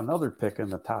going to have another pick in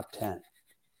the top 10.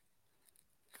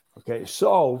 Okay,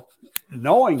 so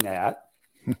knowing that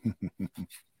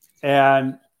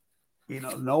and,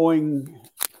 knowing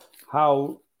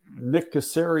how Nick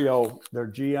Caserio, their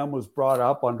GM, was brought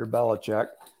up under Belichick,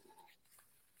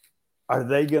 are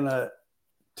they going to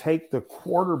take the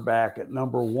quarterback at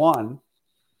number one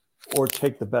or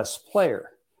take the best player?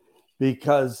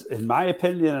 Because in my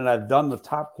opinion, and I've done the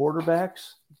top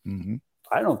quarterbacks,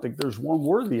 I don't think there's one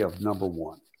worthy of number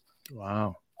one.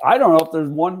 Wow. I don't know if there's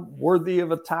one worthy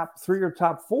of a top 3 or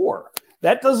top 4.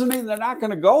 That doesn't mean they're not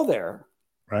going to go there.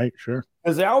 Right, sure.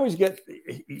 Because they always get,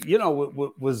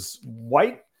 was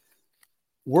White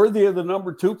worthy of the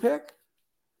number 2 pick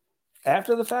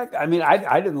after the fact? I mean,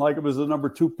 I didn't like him as the number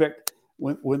 2 pick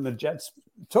when the Jets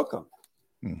took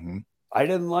him. I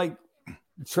didn't like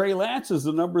Trey Lance as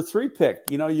the number 3 pick.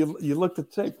 You looked at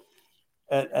the tape,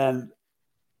 and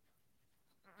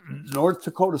North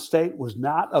Dakota State was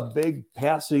not a big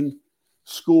passing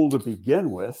school to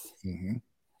begin with.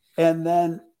 And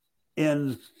then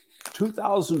in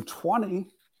 2020,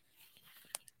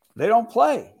 they don't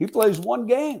play. He plays one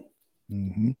game.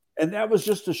 And that was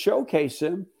just to showcase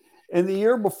him. And the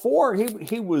year before,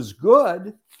 he was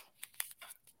good,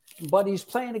 but he's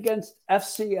playing against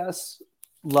FCS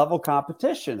level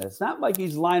competition. It's not like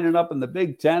he's lining up in the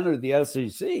Big Ten or the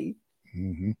SEC.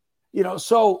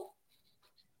 So,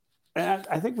 and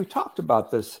I think we talked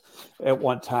about this at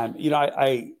one time.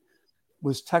 I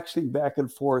was texting back and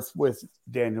forth with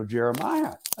Daniel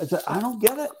Jeremiah. I said, I don't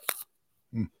get it.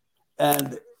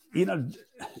 And,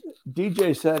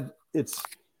 DJ said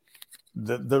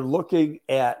they're looking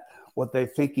at what they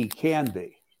think he can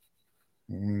be.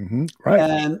 Right.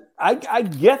 And I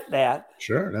get that.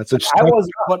 Sure. That's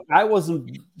I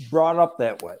wasn't brought up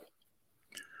that way.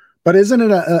 But isn't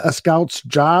it a scout's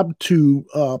job to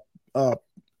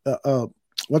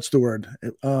what's the word?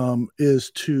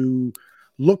 Is to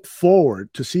look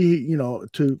forward, to see,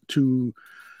 to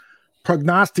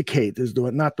prognosticate is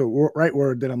not the right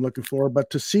word that I'm looking for, but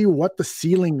to see what the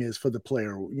ceiling is for the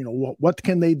player. What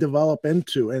can they develop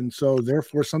into, and so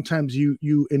therefore sometimes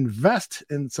you invest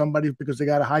in somebody because they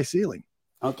got a high ceiling.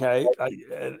 Okay,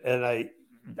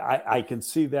 I can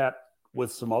see that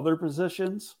with some other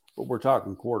positions, but we're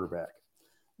talking quarterback,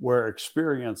 where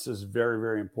experience is very,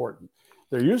 very important.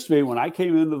 There used to be, when I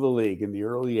came into the league in the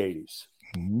early 80s,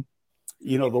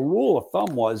 the rule of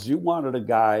thumb was you wanted a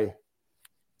guy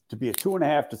to be a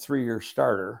 2.5 to 3 year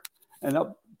starter. And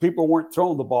people weren't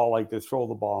throwing the ball like they throw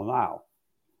the ball now.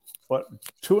 But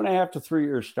 2.5 to 3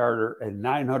 year starter and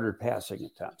 900 passing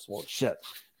attempts. Well, shit.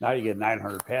 Now you get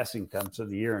 900 passing attempts in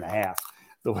a year and a half,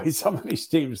 the way some of these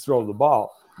teams throw the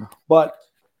ball. But,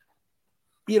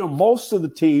 most of the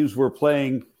teams were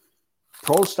playing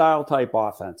pro-style type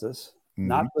offenses,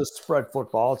 not the spread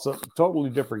football. It's a totally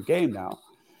different game now.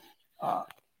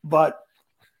 But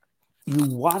you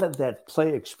wanted that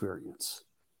play experience,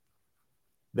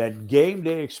 that game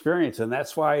day experience. And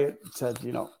that's why it said,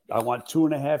 I want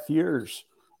 2.5 years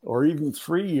or even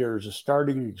 3 years of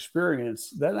starting experience.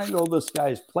 Then I know this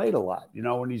guy's played a lot,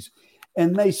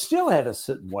 and they still had to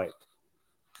sit and wait.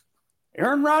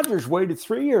 Aaron Rodgers waited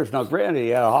 3 years. Now, granted, he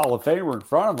had a Hall of Famer in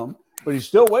front of him, but he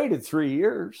still waited 3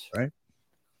 years. Right.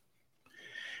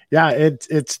 Yeah,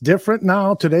 it's different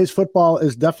now. Today's football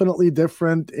is definitely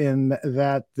different in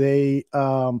that the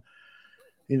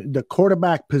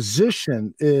quarterback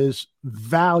position is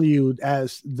valued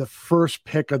as the first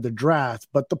pick of the draft,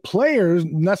 but the players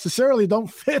necessarily don't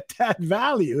fit that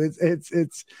value. It's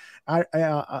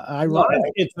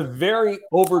a very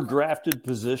overdrafted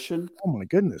position. Oh my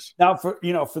goodness! Now, for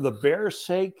the Bears'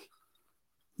 sake,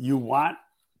 you want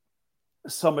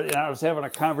somebody. And I was having a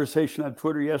conversation on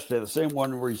Twitter yesterday, the same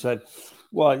one where he said,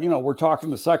 "Well, we're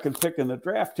talking the second pick in the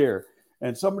draft here,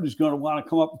 and somebody's going to want to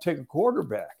come up and take a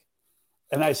quarterback."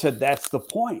 And I said, "That's the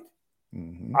point.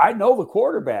 I know the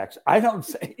quarterbacks. I don't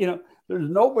say, there's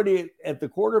nobody at the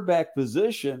quarterback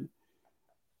position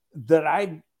that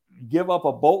I give up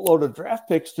a boatload of draft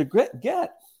picks to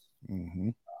get.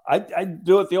 I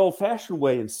do it the old-fashioned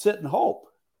way and sit and hope.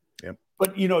 Yep.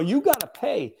 But you got to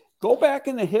pay. Go back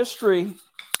in the history.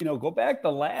 Go back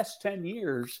the last 10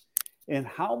 years, and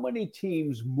how many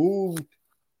teams moved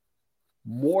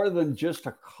more than just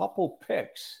a couple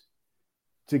picks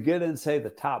to get in, say, the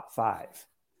top 5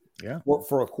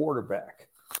 for a quarterback.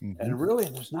 And really,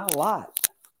 there's not a lot.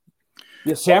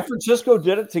 Yeah, San Francisco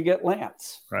did it to get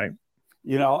Lance. Right.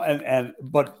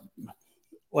 But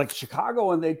like Chicago,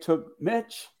 when they took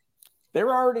Mitch, they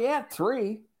were already at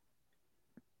 3.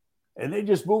 And they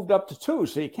just moved up to 2.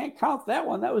 So you can't count that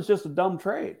one. That was just a dumb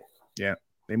trade. Yeah.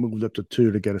 They moved up to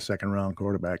 2 to get a second-round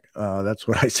quarterback. That's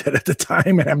what I said at the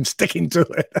time, and I'm sticking to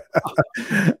it.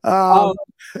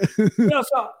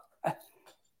 So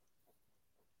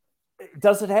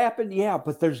does it happen? Yeah,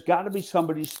 but there's got to be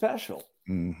somebody special.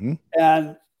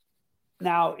 And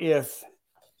now, if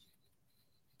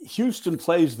Houston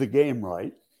plays the game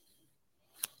right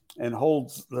and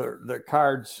holds their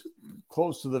cards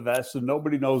close to the vest and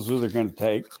nobody knows who they're going to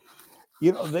take,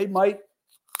 they might.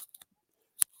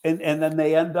 And then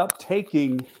they end up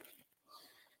taking,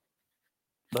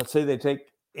 let's say they take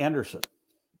Anderson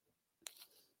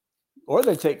or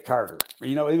they take Carter,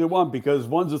 either one, because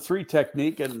one's a 3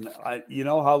 technique. And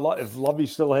if Lovey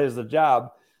still has the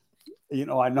job,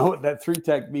 I know what that 3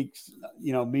 technique,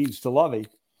 means to Lovey.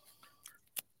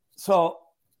 So,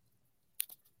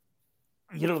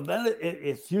 then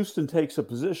if Houston takes a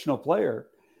positional player,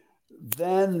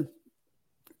 then,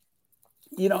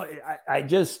 I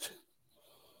just,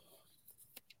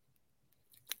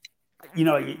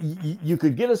 you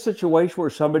could get a situation where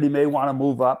somebody may want to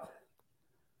move up,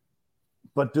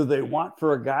 but do they want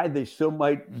for a guy they still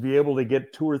might be able to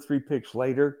get 2 or 3 picks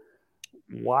later?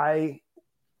 Why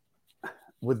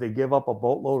would they give up a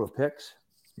boatload of picks?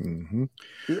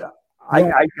 Yeah.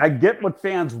 I get what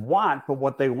fans want, but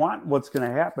what they want, what's going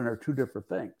to happen are 2 different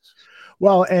things.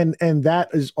 Well, and that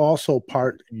is also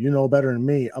part, better than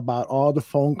me, about all the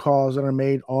phone calls that are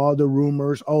made, all the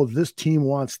rumors. Oh, this team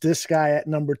wants this guy at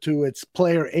number 2. It's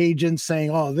player agents saying,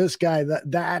 oh, this guy,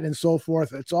 that, and so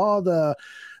forth. It's all the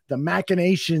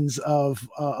machinations of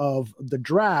the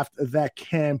draft that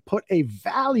can put a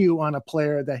value on a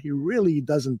player that he really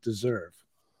doesn't deserve.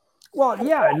 Well,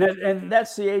 yeah, and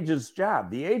that's the agent's job.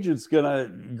 The agent's going to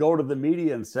go to the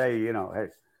media and say, hey,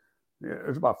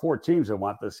 there's about 4 teams that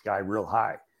want this guy real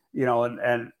high,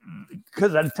 and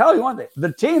because I tell you one thing,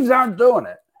 the teams aren't doing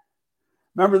it.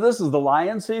 Remember, this is the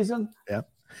Lion season. Yeah.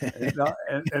 and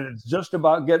it's just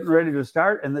about getting ready to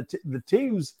start. And the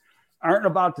teams aren't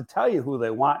about to tell you who they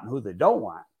want and who they don't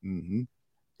want. Mm-hmm.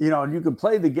 And you can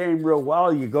play the game real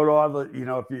well. You go to all the,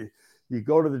 if you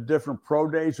go to the different pro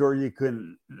days, or you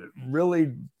can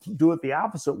really do it the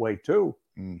opposite way too.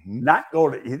 Mm-hmm. Not go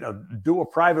to, do a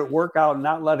private workout and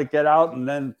not let it get out. And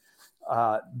then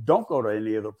don't go to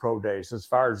any of the pro days as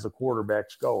far as the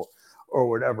quarterbacks go or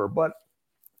whatever. But,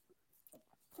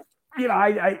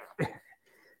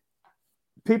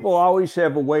 people always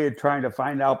have a way of trying to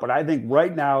find out. But I think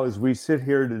right now, as we sit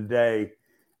here today,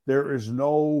 there is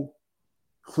no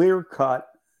clear-cut,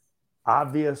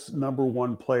 obvious number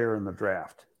one player in the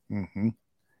draft. Mm-hmm.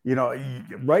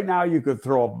 Right now you could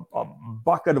throw a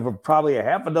bucket of probably a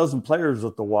half a dozen players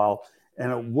at the wall,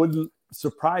 and it wouldn't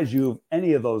surprise you if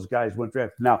any of those guys went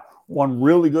drafted. Now, one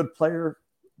really good player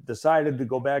decided to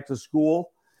go back to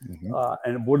school, mm-hmm.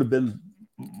 And it would have been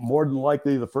more than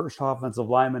likely the first offensive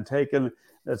lineman taken.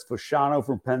 That's Fasciano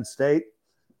from Penn State,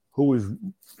 who was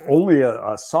only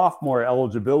a sophomore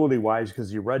eligibility-wise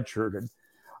because he redshirted.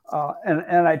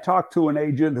 And I talked to an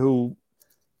agent who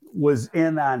was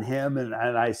in on him, and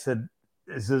I said,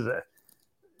 is it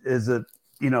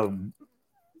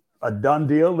a done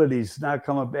deal that he's not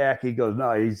coming back? He goes,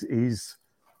 no, he's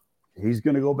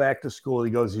going to go back to school.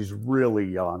 He goes, he's really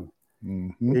young.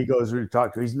 Mm-hmm. He goes, we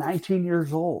talked to him, he's 19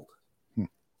 years old.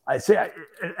 I say,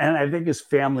 and I think his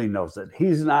family knows it.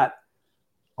 He's not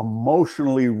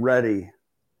emotionally ready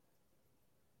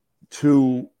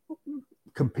to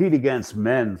compete against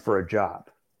men for a job.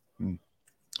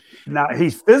 Now,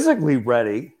 he's physically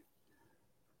ready,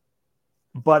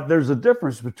 but there's a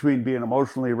difference between being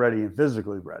emotionally ready and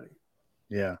physically ready.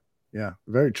 Yeah,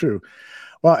 very true.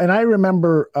 Well, and I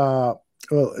remember,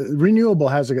 Renewable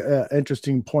has an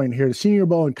interesting point here. The Senior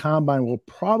Bowl and Combine will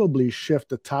probably shift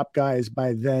the top guys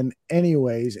by then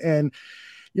anyways. And,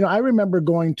 I remember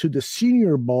going to the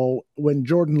Senior Bowl when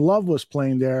Jordan Love was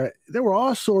playing there. There were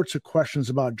all sorts of questions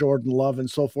about Jordan Love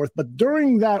and so forth. But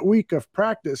during that week of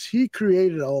practice, he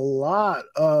created a lot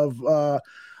of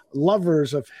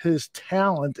lovers of his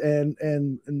talent.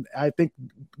 And I think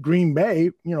Green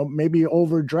Bay, maybe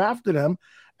overdrafted him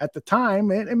at the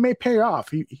time, and it may pay off.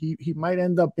 He might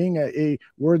end up being a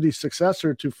worthy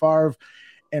successor to Favre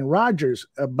and Rodgers.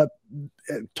 But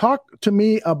talk to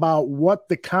me about what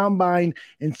the Combine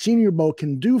and Senior Bowl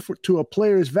can do to a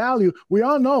player's value. We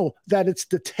all know that it's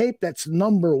the tape that's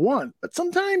number one, but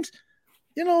sometimes,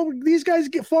 these guys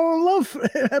fall in love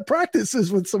at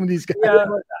practices with some of these guys. Yeah,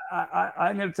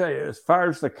 I'm going to tell you, as far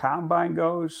as the Combine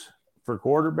goes for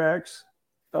quarterbacks,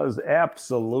 does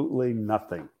absolutely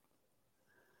nothing.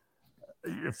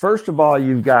 First of all,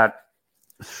 you've got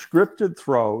scripted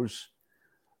throws,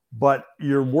 but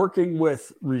you're working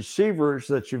with receivers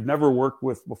that you've never worked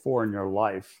with before in your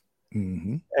life.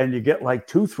 Mm-hmm. And you get like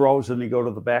two throws and you go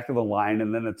to the back of the line,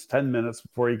 and then it's 10 minutes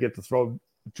before you get to throw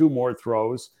two more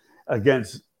throws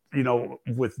against,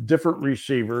 with different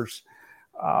receivers.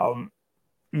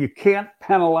 You can't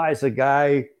penalize a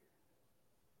guy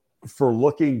for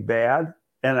looking bad.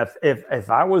 And if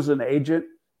I was an agent,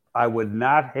 I would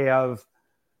not have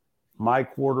my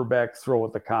quarterback throw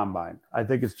at the Combine. I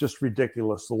think it's just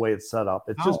ridiculous the way it's set up.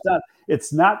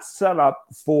 It's not set up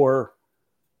for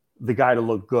the guy to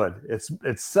look good.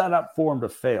 It's set up for him to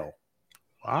fail.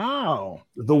 Wow.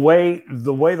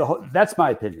 That's my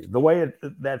opinion. The way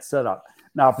that's set up.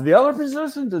 Now, for the other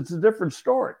positions, it's a different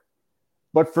story.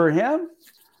 But for him,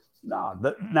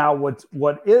 no. Now,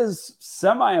 what is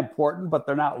semi-important, but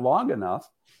they're not long enough,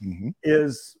 mm-hmm.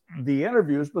 is the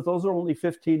interviews, but those are only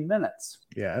 15 minutes.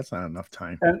 Yeah, that's not enough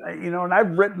time. And, and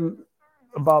I've written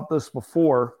about this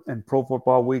before in Pro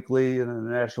Football Weekly and in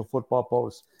the National Football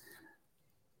Post.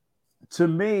 To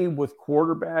me, with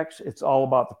quarterbacks, it's all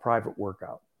about the private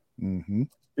workout. Mm-hmm.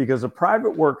 Because a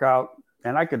private workout,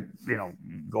 and I could,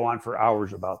 go on for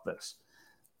hours about this.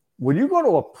 When you go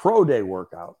to a pro day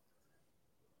workout,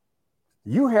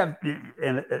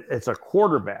 and it's a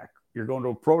quarterback. You're going to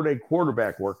a pro day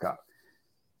quarterback workout.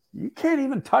 You can't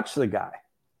even touch the guy.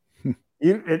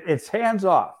 It's hands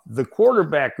off. The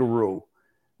quarterback guru,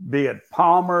 be it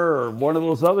Palmer or one of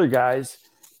those other guys,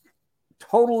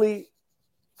 totally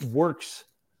works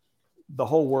the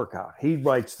whole workout. He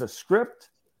writes the script.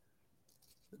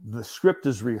 The script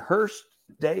is rehearsed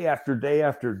day after day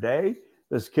after day.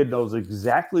 This kid knows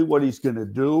exactly what he's going to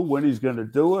do, when he's going to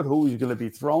do it, who he's going to be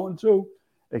throwing to,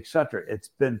 etc. It's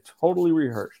been totally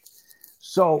rehearsed.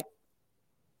 So,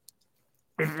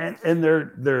 and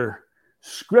they're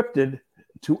scripted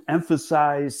to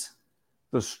emphasize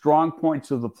the strong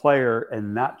points of the player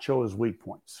and not show his weak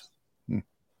points.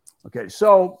 Okay,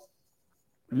 so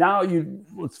now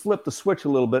let's flip the switch a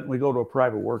little bit and we go to a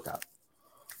private workout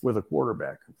with a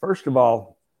quarterback. First of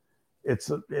all,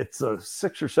 it's a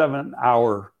 6 or 7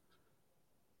 hour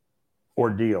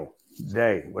ordeal,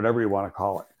 day, whatever you want to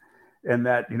call it. And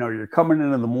that, you're coming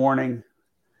in the morning.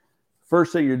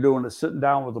 First thing you're doing is sitting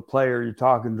down with a player, you're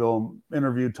talking to them,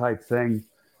 interview type thing,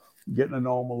 getting to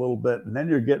know them a little bit, and then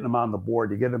you're getting them on the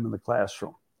board. You get them in the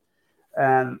classroom.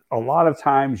 And a lot of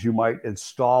times you might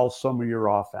install some of your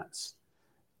offense.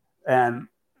 And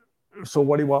so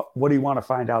what do you want to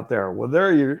find out there? Well,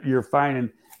 there you're finding,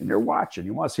 and you're watching.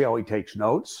 You want to see how he takes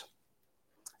notes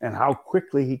and how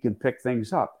quickly he can pick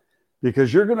things up.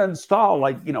 Because you're going to install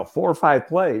 4 or 5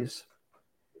 plays,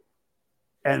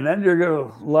 and then you're going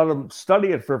to let them study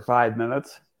it for 5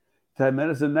 minutes, 10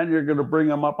 minutes, and then you're going to bring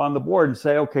them up on the board and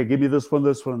say, okay, give me this one,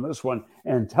 this one, and this one,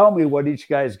 and tell me what each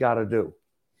guy's got to do.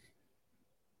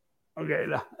 Okay,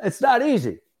 it's not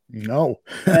easy. No.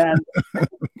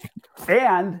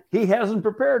 and he hasn't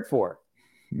prepared for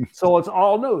it. So it's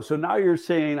all new. So now you're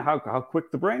seeing how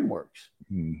quick the brain works,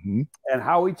 and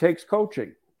how he takes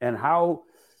coaching, and how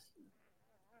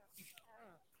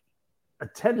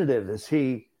attentive is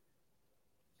he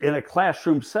in a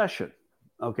classroom session,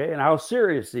 okay, and how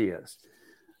serious he is.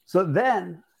 So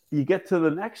then you get to the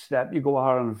next step, you go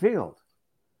out on the field.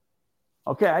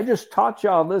 Okay, I just taught you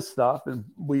all this stuff, and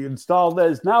we installed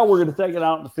this. Now we're going to take it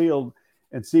out in the field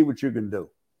and see what you can do.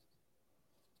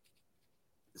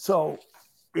 So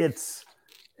it's,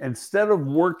 instead of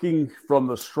working from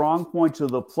the strong points of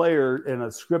the player in a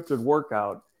scripted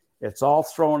workout, it's all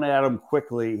thrown at him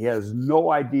quickly. He has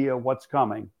no idea what's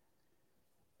coming,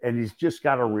 and he's just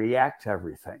got to react to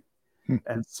everything.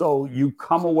 And so you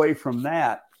come away from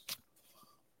that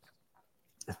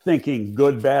thinking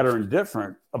good, bad, or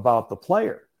indifferent about the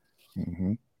player.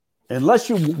 Unless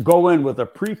you go in with a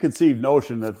preconceived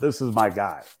notion that this is my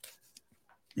guy.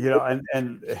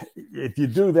 And if you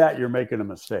do that, you're making a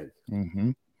mistake.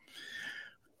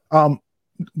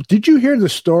 Did you hear the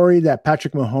story that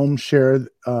Patrick Mahomes shared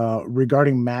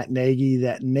regarding Matt Nagy?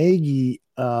 That Nagy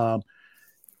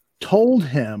told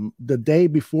him the day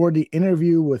before the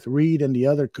interview with Reid and the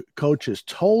other coaches,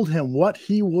 told him what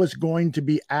he was going to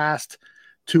be asked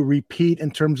to repeat in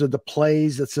terms of the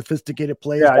plays, the sophisticated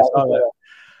plays. Yeah, I saw that.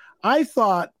 I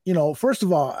thought, first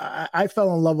of all, I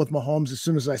fell in love with Mahomes as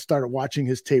soon as I started watching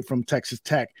his tape from Texas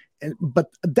Tech. But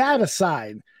that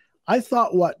aside, I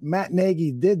thought what Matt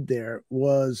Nagy did there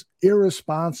was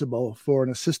irresponsible for an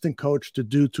assistant coach to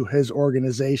do to his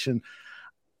organization.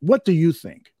 What do you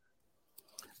think?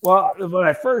 Well, when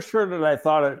I first heard it, I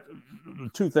thought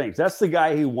 2 things. That's the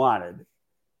guy he wanted,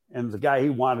 and the guy he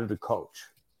wanted to coach.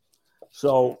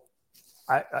 So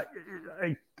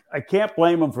I can't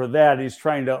blame him for that. He's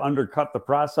trying to undercut the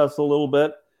process a little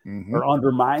bit, or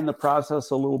undermine the process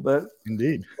a little bit.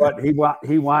 Indeed. But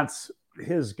he wants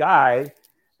his guy,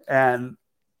 and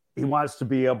he wants to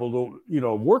be able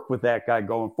to, work with that guy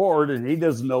going forward. And he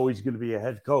doesn't know he's going to be a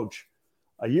head coach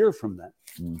a year from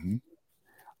then.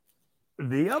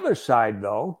 The other side,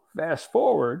 though, fast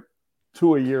forward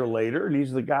to a year later, and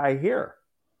he's the guy here.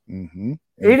 He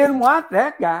didn't want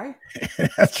that guy.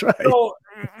 That's right. So,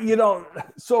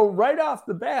 so right off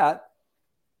the bat,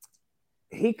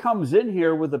 he comes in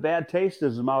here with a bad taste in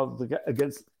his mouth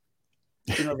against,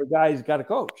 the guy he's got to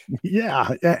coach. Yeah.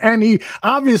 And he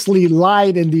obviously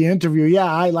lied in the interview. Yeah,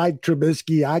 I like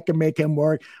Trubisky. I can make him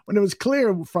work. When it was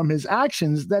clear from his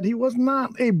actions that he was not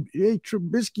a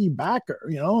Trubisky backer.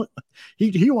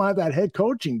 He wanted that head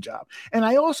coaching job. And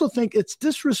I also think it's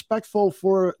disrespectful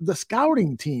for the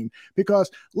scouting team,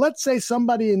 because let's say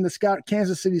somebody in the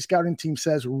Kansas City scouting team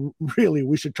says, really,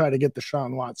 we should try to get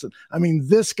Deshaun Watson. I mean,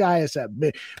 this guy has had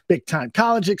big time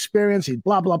college experience. He's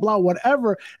blah, blah, blah,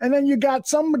 whatever. And then you got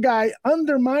some guy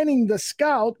undermining the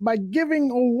scout by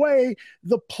giving away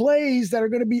the plays that are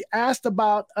going to be asked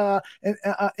about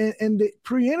in the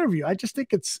pre-interview. I just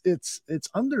think it's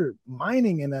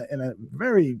undermining in a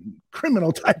very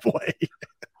criminal type way.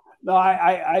 No,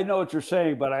 I know what you're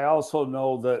saying, but I also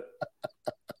know that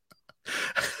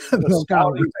the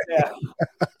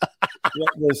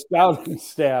scouting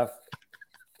staff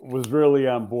was really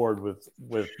on board with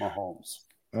Mahomes.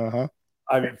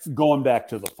 I mean, going back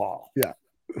to the fall. Yeah.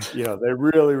 They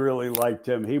really, really liked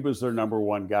him. He was their number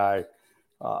 1 guy.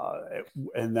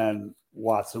 And then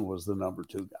Watson was the number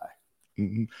 2 guy.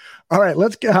 Mm-hmm. All right,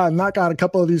 let's knock out a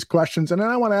couple of these questions, and then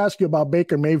I want to ask you about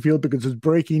Baker Mayfield because it's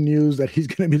breaking news that he's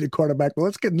going to be the quarterback. But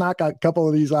let's knock out a couple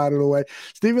of these out of the way.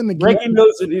 Stephen, the breaking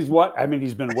news that he's what? I mean,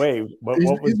 he's been waived. But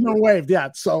he's been waived, yeah.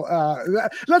 So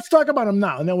let's talk about him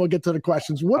now, and then we'll get to the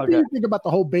questions. What do you think about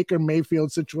the whole Baker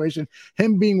Mayfield situation?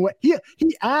 Him being he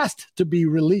asked to be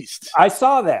released. I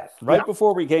saw that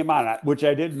before we came on, which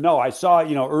I didn't know. I saw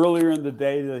earlier in the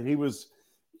day that he was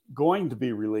going to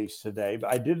be released today,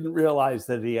 but I didn't realize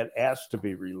that he had asked to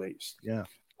be released. Yeah.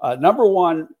 Number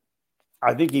one,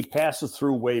 I think he passes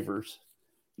through waivers.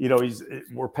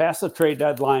 We're past the trade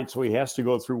deadline, so he has to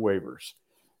go through waivers.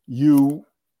 You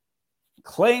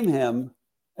claim him,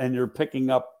 and you're picking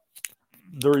up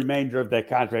the remainder of that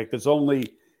contract. It's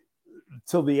only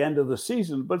till the end of the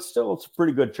season, but still, it's a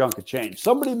pretty good chunk of change.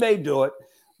 Somebody may do it,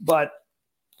 but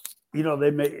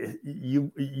they may.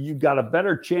 You got a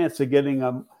better chance of getting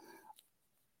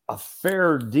a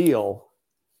fair deal,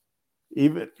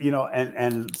 even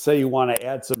and say you want to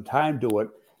add some time to it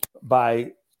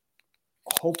by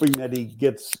hoping that he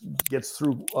gets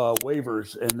through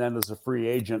waivers and then is a free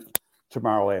agent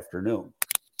tomorrow afternoon.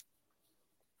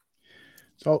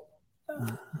 So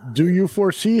do you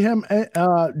foresee him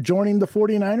joining the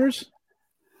 49ers?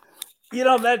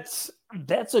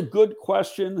 That's a good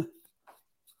question.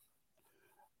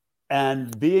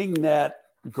 And being that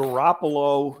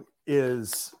Garoppolo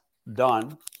is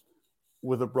done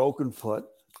with a broken foot,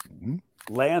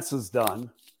 Lance is done,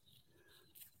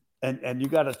 and you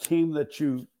got a team that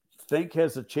you think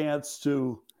has a chance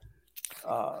to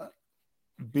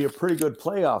be a pretty good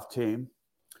playoff team,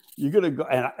 you're going to go.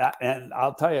 And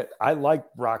I'll tell you, I like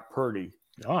Brock Purdy.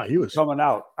 Oh, he was coming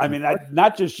out. I mean,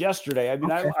 not just yesterday. I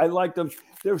mean, okay. I liked him.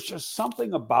 There was just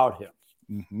something about him.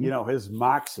 His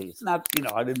moxie. It's not,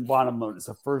 I didn't want him as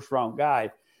a first-round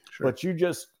guy, but you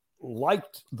just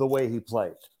liked the way he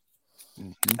played.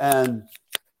 And,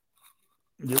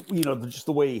 just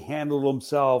the way he handled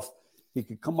himself. He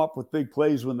could come up with big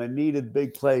plays when they needed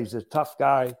big plays. He's a tough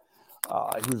guy.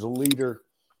 He was a leader.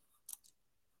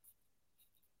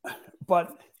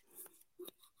 But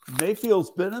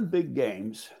Mayfield's been in big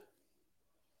games.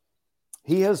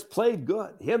 He has played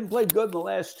good. He hasn't played good in the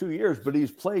last 2 years, but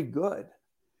he's played good.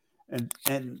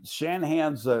 And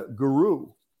Shanahan's a guru.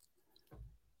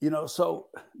 So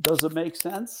does it make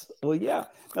sense? Well, yeah.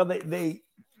 Now they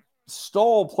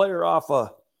stole a player off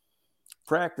a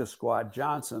practice squad,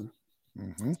 Johnson,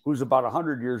 who's about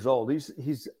 100 years old.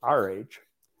 He's our age.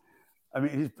 I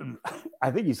mean,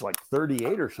 I think he's like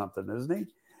 38 or something, isn't he?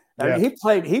 I mean, he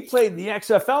played in the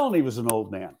XFL and he was an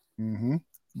old man.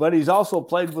 But he's also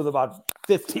played with about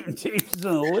 15 teams in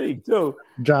the league too.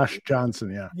 Josh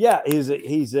Johnson, yeah. Yeah,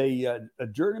 he's a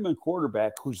journeyman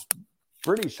quarterback who's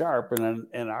pretty sharp. And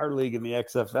in our league in the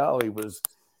XFL,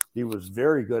 he was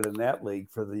very good in that league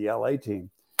for the LA team.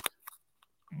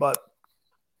 But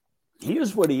he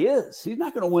is what he is. He's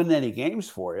not going to win any games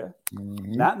for you.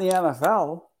 Not in the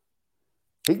NFL.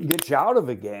 He can get you out of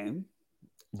a game,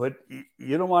 but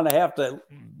you don't want to have to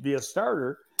be a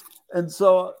starter. And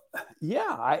so,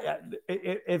 yeah,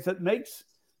 if it makes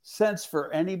sense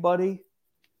for anybody,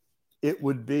 it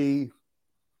would be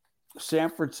San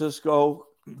Francisco.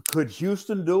 Could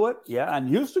Houston do it? Yeah, and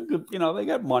Houston could, they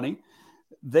got money.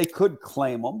 They could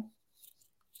claim them.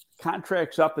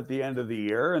 Contracts up at the end of the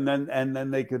year, and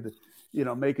then they could,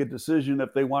 make a decision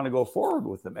if they want to go forward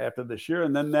with them after this year.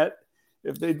 And then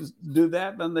if they do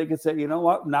that, then they could say, you know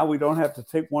what? Now we don't have to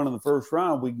take one in the first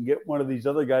round. We can get one of these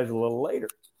other guys a little later.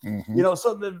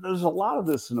 So there's a lot of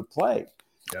this in the play.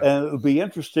 Yeah. And it would be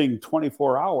interesting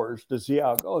 24 hours to see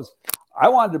how it goes. I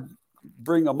wanted to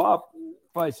bring them up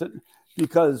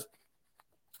because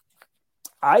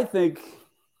I think,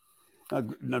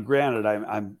 now granted,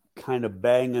 I'm kind of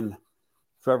banging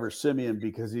Trevor Siemian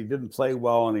because he didn't play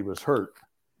well and he was hurt.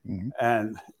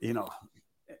 And,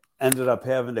 ended up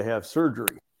having to have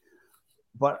surgery.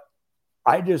 But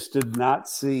I just did not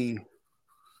see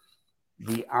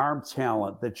the arm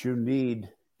talent that you need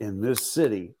in this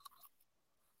city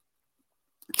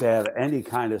to have any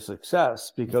kind of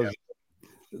success because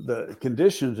the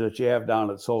conditions that you have down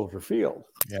at Soldier Field.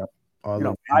 Yeah.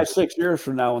 5-6 years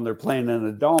from now when they're playing in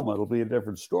a dome, it'll be a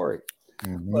different story.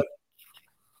 But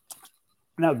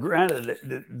now, granted,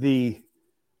 the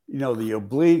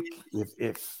oblique,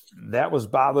 if that was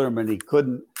bothering him and he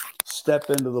couldn't step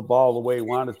into the ball the way he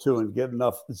wanted to and get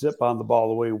enough zip on the ball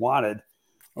the way he wanted,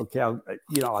 okay, I'll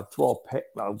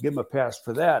give him a pass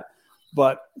for that.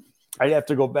 But I'd have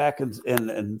to go back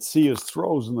and see his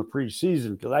throws in the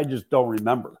preseason because I just don't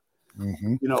remember.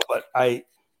 But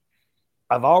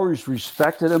I've always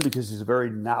respected him because he's a very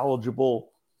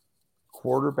knowledgeable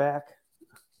quarterback.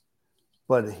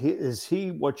 but is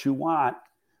he what you want?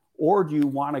 Or do you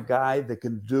want a guy that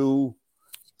can do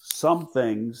some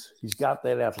things? He's got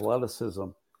that athleticism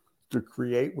to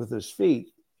create with his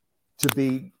feet to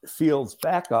be Fields'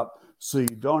 backup, so you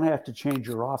don't have to change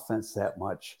your offense that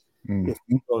much if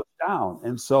he goes down.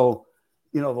 And so,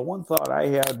 the one thought I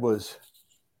had was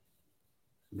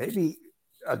maybe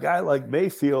a guy like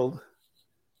Mayfield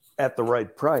at the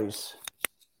right price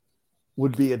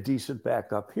would be a decent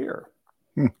backup here.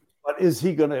 But is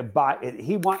he going to buy it?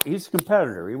 He's a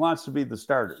competitor. He wants to be the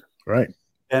starter. Right.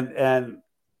 And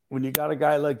when you got a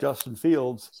guy like Justin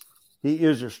Fields, he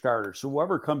is your starter. So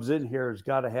whoever comes in here has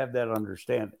got to have that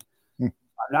understanding. I'm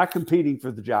not competing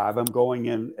for the job. I'm going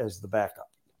in as the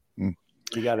backup. You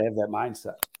got to have that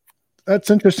mindset. That's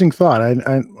interesting thought.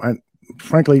 I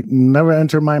frankly never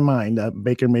entered my mind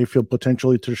Baker Mayfield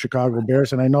potentially to the Chicago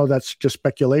Bears, and I know that's just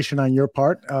speculation on your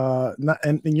part.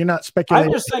 And you're not speculating.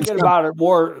 I'm just thinking about it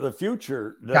more the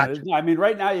future. Gotcha. I mean,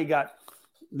 right now you got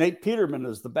Nate Peterman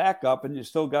as the backup, and you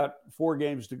still got 4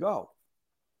 games to go.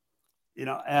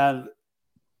 And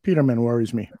Peterman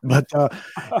worries me. But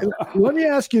let me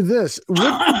ask you this. Would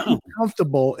you be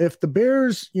comfortable if the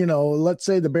Bears, let's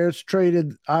say the Bears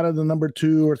traded out of the number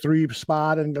 2 or 3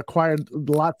 spot and acquired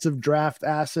lots of draft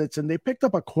assets, and they picked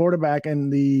up a quarterback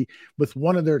with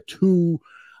one of their 2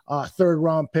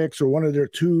 third-round picks or one of their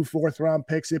 2 fourth-round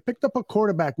picks. They picked up a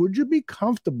quarterback. Would you be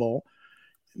comfortable?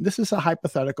 This is a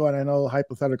hypothetical, and I know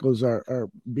hypotheticals are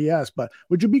BS, but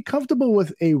would you be comfortable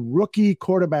with a rookie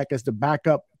quarterback as the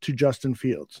backup to Justin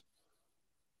Fields?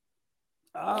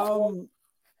 It's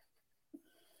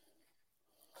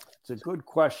a good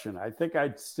question. I think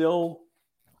I'd still,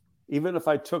 even if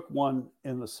I took one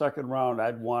in the second round,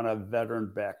 I'd want a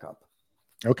veteran backup.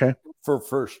 Okay. For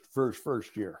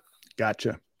first year.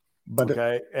 Gotcha. But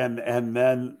okay. And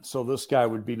then, so this guy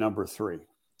would be number 3.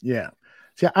 Yeah.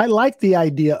 See, I like the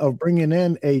idea of bringing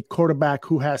in a quarterback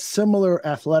who has similar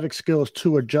athletic skills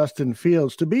to a Justin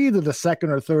Fields to be either the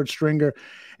second or third stringer.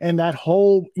 And that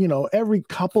whole, every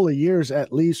couple of years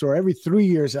at least, or every 3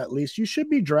 years at least, you should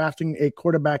be drafting a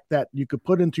quarterback that you could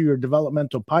put into your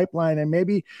developmental pipeline. And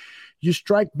maybe you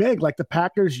strike big like the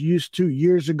Packers used to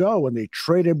years ago when they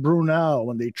traded Brunell,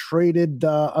 when they traded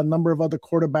a number of other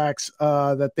quarterbacks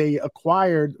that they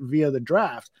acquired via the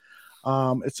draft.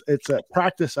 It's a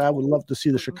practice I would love to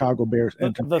see the Chicago Bears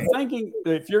enter. The thinking,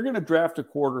 if you're going to draft a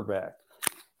quarterback,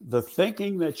 the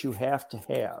thinking that you have to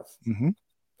have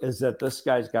is that this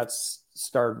guy's got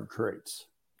starter traits.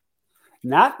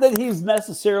 Not that he's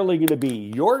necessarily going to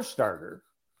be your starter,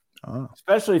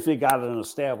 especially if you got an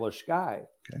established guy,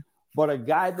 but a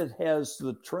guy that has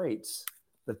the traits,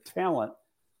 the talent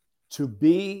to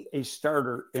be a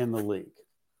starter in the league.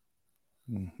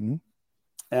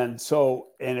 And so,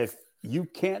 and if you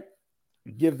can't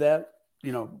give that,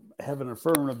 have an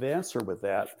affirmative answer with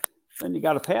that, then you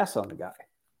got to pass on the guy.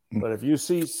 But if you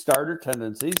see starter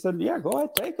tendencies, then yeah, go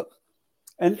ahead, take them.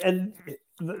 And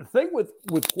the thing with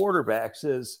quarterbacks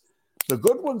is the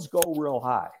good ones go real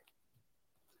high.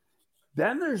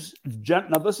 Then there's,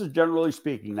 now this is generally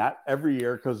speaking, not every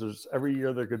year, because every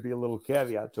year there could be a little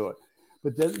caveat to it.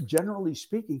 But then generally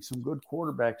speaking, some good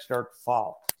quarterbacks start to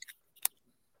fall.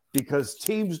 Because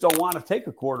teams don't want to take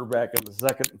a quarterback in the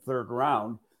second and third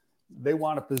round. They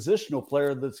want a positional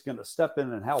player that's going to step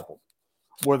in and help them.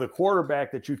 Where the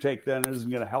quarterback that you take then isn't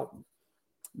going to help them.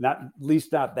 At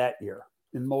least not that year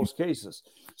in most cases.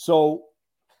 So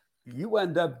you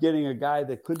end up getting a guy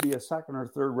that could be a second or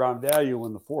third round value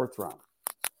in the 4th round.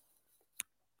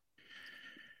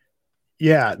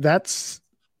 Yeah, that's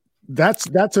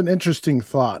an interesting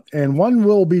thought, and one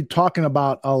we'll be talking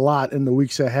about a lot in the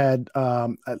weeks ahead.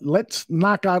 Let's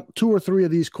knock out 2 or 3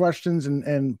 of these questions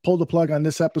and pull the plug on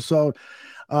this episode.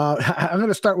 I'm going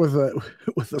to start with a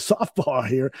softball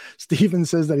here. Steven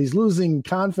says that he's losing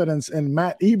confidence in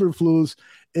Matt Eberflus.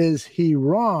 Is he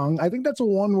wrong? I think that's a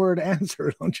one-word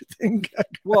answer, don't you think?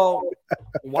 Well,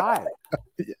 why?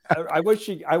 I wish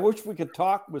we could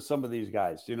talk with some of these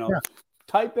guys.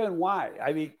 Type in why.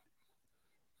 I mean,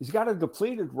 he's got a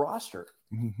depleted roster,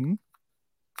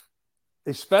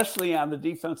 especially on the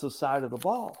defensive side of the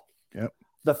ball. Yep.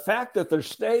 The fact that they're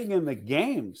staying in the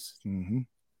games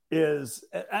is,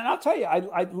 and I'll tell you,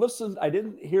 I listened. I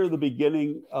didn't hear the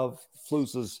beginning of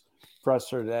Flus's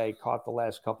presser today. Caught the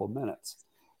last couple of minutes,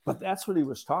 but that's what he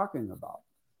was talking about.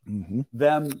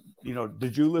 Them,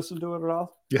 did you listen to it at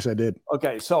all? Yes, I did.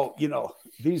 Okay, so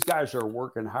these guys are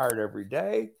working hard every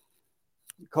day.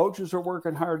 Coaches are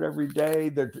working hard every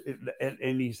day.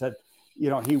 And he said,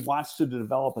 he wants to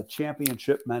develop a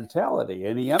championship mentality.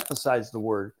 And he emphasized the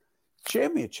word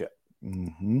championship.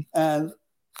 And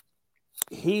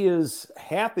he is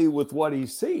happy with what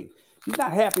he's seen. He's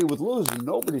not happy with losing.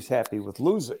 Nobody's happy with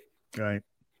losing. Right.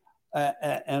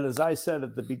 And as I said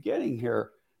at the beginning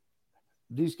here,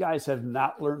 these guys have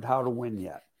not learned how to win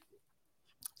yet.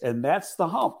 And that's the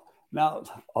hump. Now,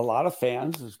 a lot of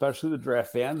fans, especially the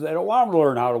draft fans, they don't want them to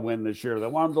learn how to win this year. They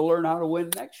want them to learn how to win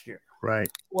next year. Right.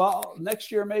 Well,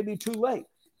 next year may be too late.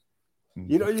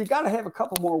 Mm-hmm. You know, you got to have a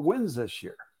couple more wins this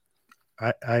year.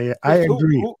 I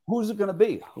agree. Who's it going to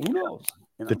be? Who knows?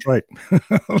 You know? Detroit.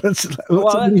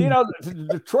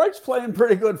 Detroit's playing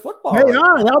pretty good football. They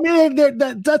are. I mean,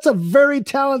 that's a very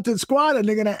talented squad, and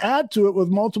they're going to add to it with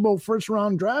multiple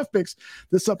first-round draft picks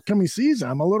this upcoming season.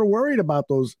 I'm a little worried about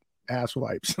those ass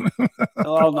wipes.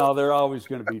 Oh, no, they're always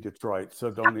going to be Detroit, so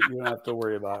you don't have to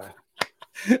worry about it.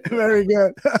 Very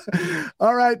good.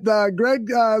 All right. Greg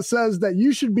says that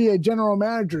you should be a general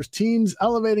manager. Teams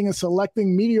elevating and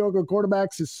selecting mediocre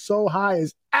quarterbacks is so high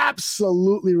is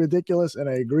absolutely ridiculous. And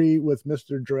I agree with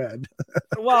Mr. Dredd.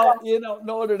 Well, you know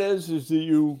what it is that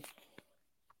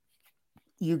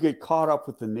you get caught up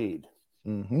with the need.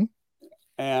 Mm-hmm.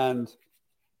 And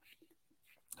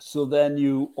so then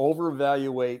you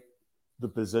overevaluate the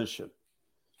position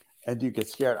and you get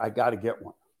scared. I got to get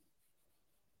one.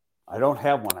 I don't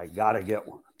have one. I got to get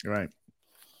one. Right.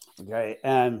 Okay.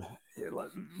 And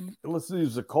let's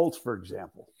use the Colts, for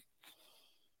example.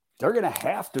 They're going to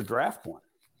have to draft one.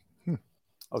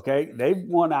 Okay. They've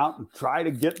won out and try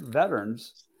to get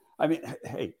veterans. I mean,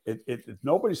 hey, it's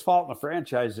nobody's fault in the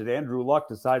franchise that Andrew Luck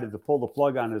decided to pull the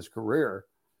plug on his career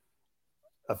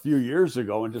a few years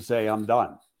ago and just say, I'm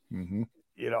done. Mm-hmm.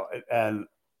 You know, and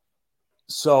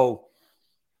so,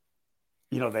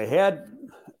 you know, they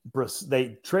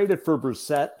traded for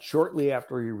Brissett shortly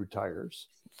after he retires,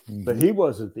 but he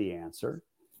wasn't the answer.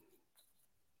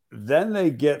 Then they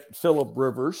get Phillip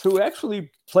Rivers, who actually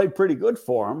played pretty good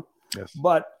for him, yes.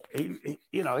 But he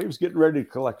was getting ready to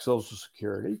collect Social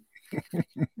Security.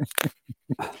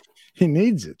 He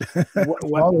needs it.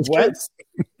 Wentz,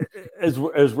 as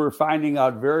we're finding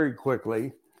out very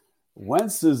quickly,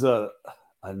 Wentz is a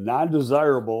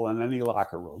non-desirable in any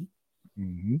locker room.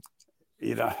 Mm-hmm.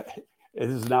 You know, it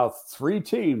is now 3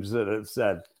 teams that have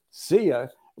said, see ya.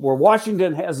 Where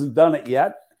Washington hasn't done it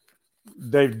yet,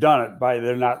 they've done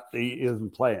it he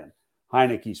isn't playing.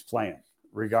 Heineke's playing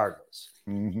regardless.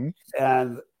 Mm-hmm.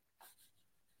 And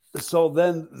so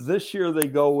then this year they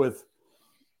go with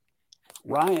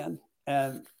Ryan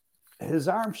and his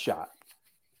arm shot.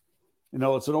 You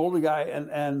know, it's an older guy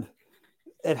and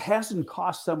it hasn't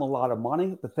cost them a lot of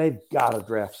money, but they've got to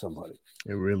draft somebody.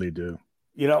 They really do.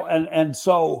 You know, and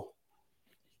so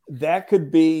that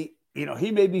could be, you know,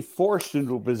 he may be forced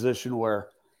into a position where,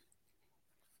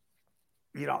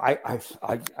 you know,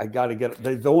 I got to get it.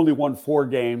 They've only won 4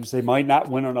 games. They might not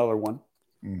win another one,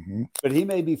 but he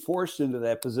may be forced into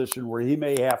that position where he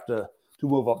may have to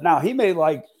move up. Now he may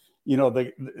and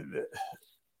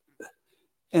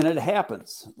it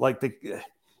happens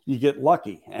you get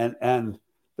lucky and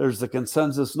there's the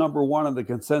consensus number 1 and the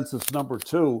consensus number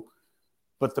 2,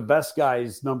 but the best guy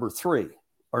is number 3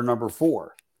 or number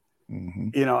 4. Mm-hmm.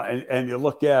 You know, and you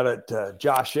look at it,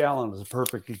 Josh Allen is a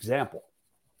perfect example.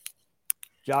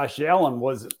 Josh Allen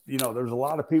was, you know, there's a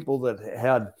lot of people that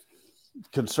had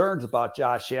concerns about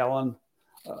Josh Allen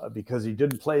because he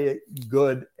didn't play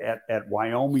good at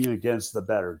Wyoming against the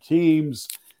better teams,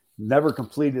 never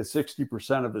completed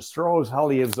 60% of his throws.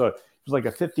 He was like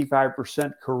a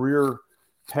 55% career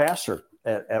passer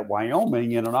at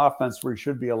Wyoming in an offense where he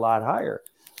should be a lot higher.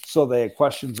 So they had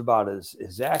questions about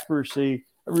his accuracy.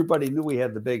 Everybody knew he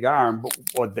had the big arm, but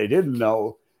what they didn't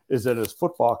know is that his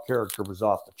football character was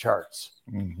off the charts.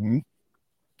 Mm-hmm.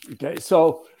 Okay,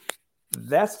 so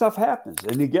that stuff happens,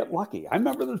 and you get lucky. I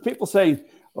remember there's people saying,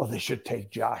 "Oh, they should take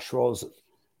Josh Rosen."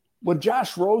 When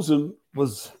Josh Rosen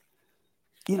was,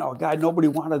 you know, a guy nobody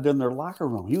wanted in their locker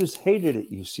room. He was hated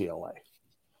at UCLA.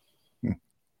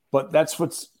 But that's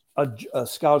what's a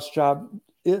scout's job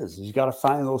is. He's got to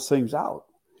find those things out.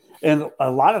 And a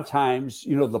lot of times,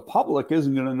 you know, the public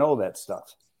isn't going to know that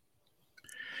stuff.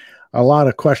 A lot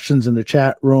of questions in the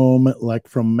chat room, like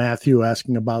from Matthew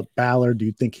asking about Ballard. Do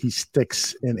you think he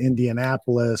sticks in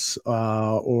Indianapolis?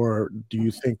 Or do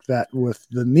you think that with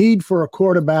the need for a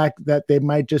quarterback that they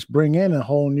might just bring in a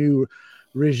whole new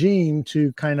regime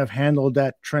to kind of handle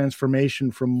that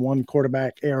transformation from one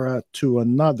quarterback era to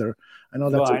another? I know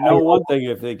that's. Well, I know one thing: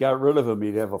 if they got rid of him,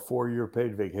 he'd have a 4-year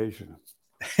paid vacation.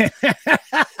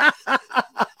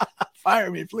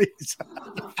 Fire me, please.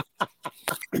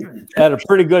 At a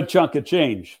pretty good chunk of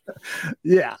change.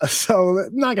 Yeah, so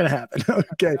not going to happen.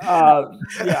 Okay.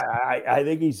 Yeah, I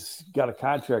think he's got a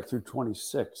contract through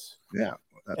 26. Yeah.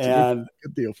 That's a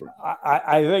good deal for him.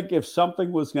 I think if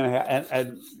something was going to happen,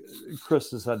 and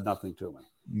Chris has said nothing to me.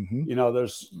 Mm-hmm. You know,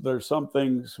 there's some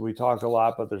things we talk a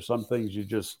lot, but there's some things you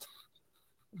just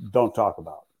don't talk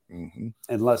about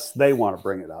unless they want to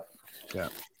bring it up. Yeah.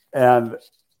 And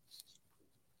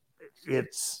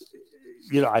it's,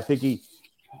 you know, I think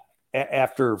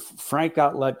after Frank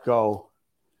got let go,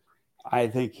 I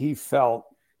think he felt,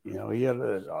 you know, he had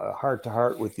a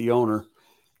heart-to-heart with the owner,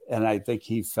 and I think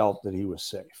he felt that he was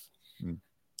safe.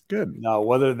 Good. Now,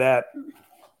 whether that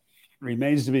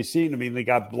remains to be seen. I mean, they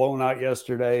got blown out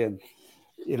yesterday, and,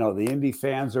 you know, the Indy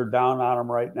fans are down on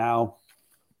him right now.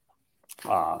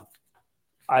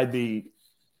 I'd be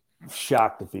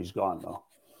shocked if he's gone, though.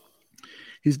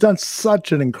 He's done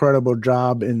such an incredible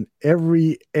job in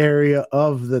every area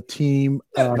of the team,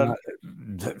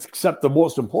 except the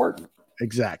most important.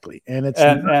 Exactly, and it's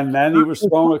and then he was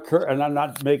throwing a curve. And I'm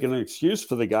not making an excuse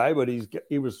for the guy, but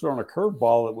he was throwing a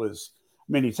curveball. That was,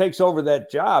 I mean, he takes over that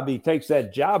job. He takes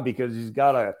that job because he's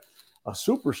got a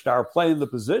superstar playing the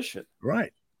position.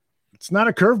 Right. It's not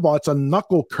a curveball; it's a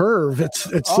knuckle curve. It's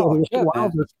the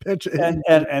wildest pitch. And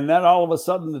then all of a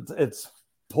sudden, it's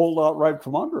pulled out right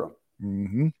from under him.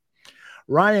 Mm-hmm.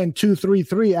 Ryan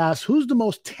 233 asks, "Who's the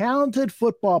most talented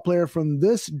football player from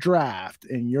this draft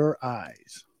in your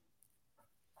eyes?"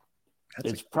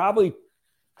 It's probably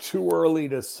too early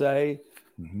to say,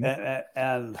 Mm-hmm.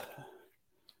 and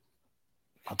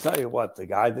I'll tell you what, the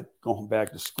guy that going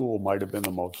back to school might have been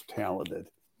the most talented.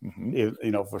 Mm-hmm.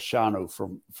 You know, Fashanu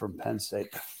from Penn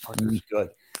State, fucker's good.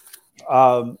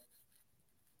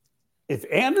 If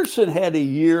Anderson had a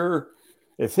year,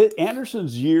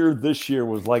 Anderson's year this year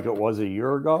was like it was a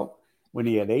year ago when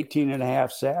he had 18 and a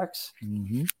half sacks,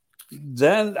 Mm-hmm.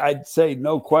 then I'd say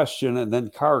no question, and then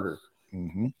Carter.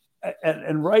 Mm-hmm.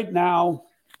 And right now,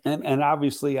 and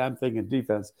obviously I'm thinking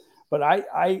defense, but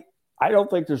I don't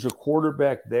think there's a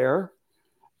quarterback there.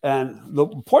 And the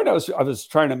point I was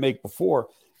trying to make before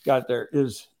got there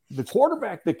is the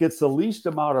quarterback that gets the least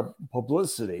amount of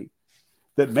publicity,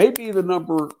 that may be the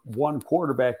number one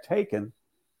quarterback taken,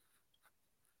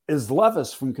 is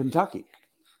Levis from Kentucky.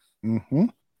 Mm-hmm.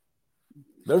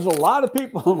 There's a lot of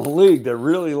people in the league that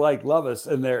really like Levis,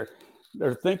 and their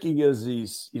thinking is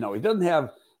he's, you know, he doesn't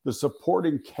have the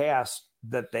supporting cast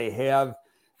that they have,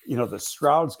 you know, the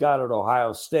Stroud's got at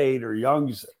Ohio State or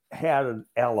Young's had in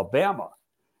Alabama.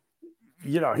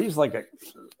 You know, he's like a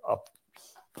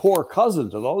poor cousin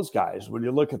to those guys when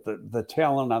you look at the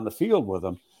talent on the field with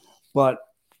him. But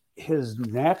his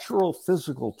natural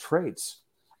physical traits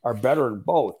are better in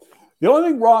both. The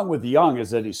only thing wrong with Young is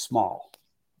that he's small.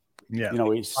 Yeah. You know,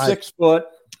 he's 6 foot.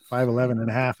 5'11" and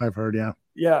a half, I've heard, yeah.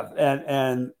 Yeah,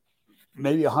 and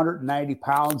maybe 190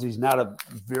 pounds. He's not a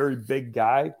very big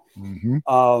guy.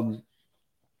 Mm-hmm.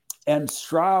 And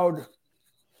Stroud,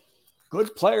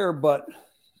 good player, but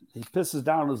he pisses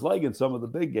down his leg in some of the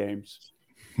big games.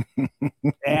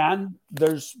 And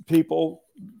there's people,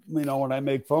 you know, when I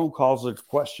make phone calls that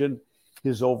question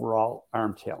his overall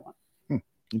arm talent.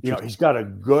 You know, he's got a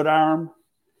good arm,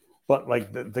 but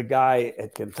like the guy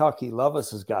at Kentucky,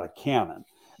 Levis, has got a cannon.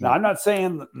 Now, I'm not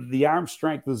saying the arm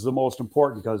strength is the most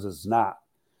important, because it's not.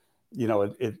 You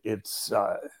know, it's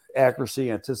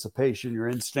accuracy, anticipation, your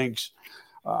instincts,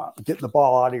 getting the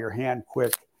ball out of your hand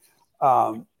quick.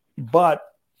 But,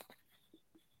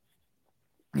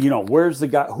 you know, where's the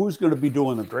guy? Who's going to be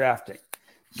doing the drafting?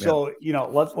 So, you know,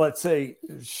 let's say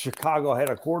Chicago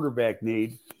had a quarterback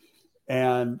need,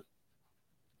 and,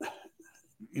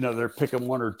 you know, they're picking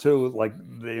one or two, like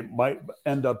they might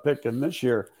end up picking this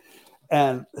year.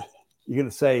 And you're going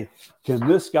to say, can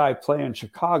this guy play in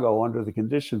Chicago under the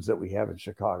conditions that we have in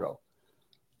Chicago,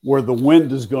 where the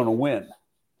wind is going to win?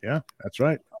 Yeah, that's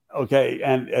right. Okay,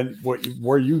 and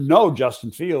where you know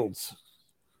Justin Fields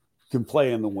can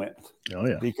play in the wind. Oh,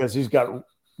 yeah. Because he's got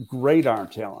great arm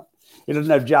talent. He doesn't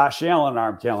have Josh Allen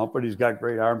arm talent, but he's got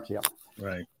great arm talent.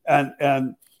 Right.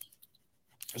 And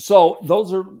so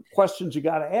those are questions you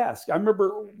got to ask. I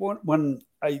remember when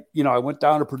I went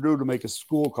down to Purdue to make a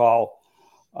school call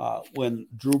when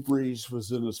Drew Brees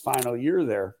was in his final year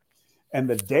there. And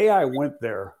the day I went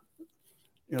there,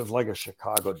 it was like a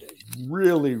Chicago day,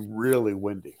 really, really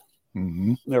windy.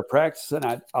 Mm-hmm. They're practicing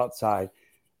outside,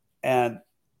 and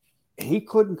he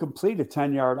couldn't complete a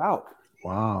 10-yard out.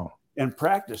 Wow. In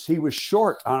practice, he was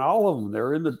short on all of them.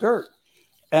 They're in the dirt.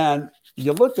 And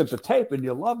you looked at the tape, and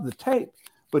you love the tape.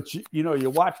 But, you know, you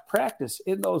watch practice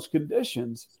in those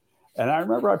conditions. And I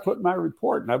remember I put in my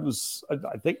report, and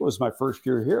I think it was my first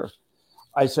year here.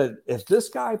 I said, if this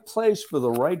guy plays for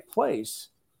the right place,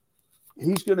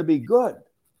 he's going to be good.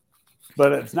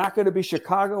 But it's not going to be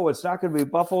Chicago. It's not going to be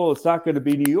Buffalo. It's not going to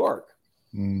be New York.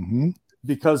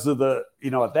 because of the,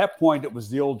 at that point it was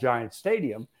the old Giant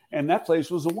Stadium, and that place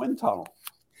was a wind tunnel.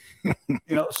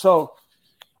 So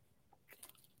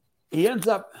he ends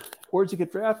up, where'd he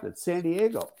get drafted? San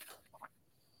Diego.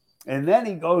 And then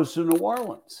he goes to New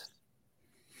Orleans.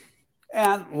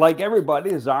 And like everybody,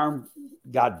 his arm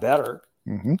got better.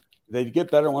 They get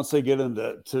better once they get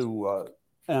into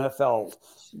NFL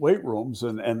weight rooms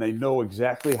and they know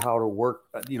exactly how to work,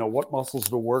 what muscles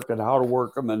to work and how to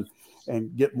work them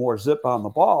and get more zip on the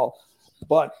ball.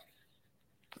 But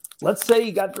let's say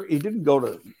he didn't go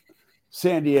to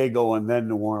San Diego and then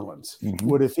New Orleans.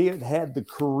 What if he had had the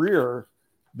career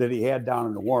that he had down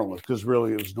in New Orleans? Because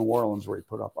really it was New Orleans where he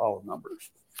put up all the numbers.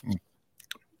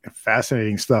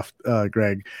 Fascinating stuff,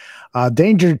 Greg.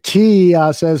 Danger T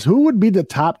says, who would be the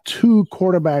top 2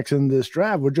 quarterbacks in this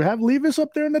draft? Would you have Levis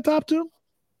up there in the top 2?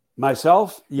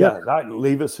 Myself? Yeah.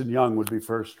 Levis and Young would be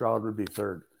first. Stroud would be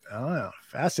third. Oh,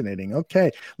 fascinating.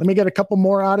 Okay. Let me get a couple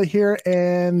more out of here.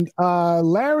 And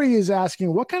Larry is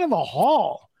asking, what kind of a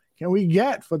haul can we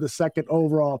get for the second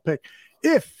overall pick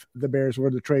if the Bears were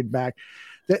to trade back?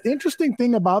 The interesting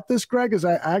thing about this, Greg, is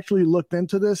I actually looked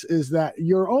into this, is that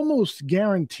you're almost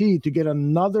guaranteed to get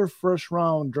another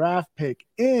first-round draft pick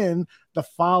in the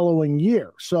following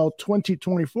year. So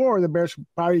 2024, the Bears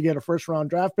probably get a first-round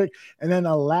draft pick and then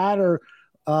a latter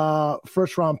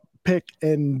first-round pick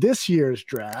in this year's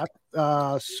draft.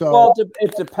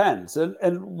 It depends,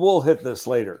 and we'll hit this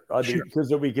later.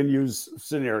 Because we can use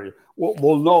scenario.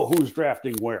 We'll know who's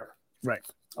drafting where. Right.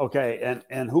 Okay,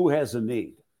 and who has a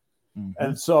need.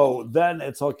 And so then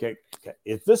it's okay.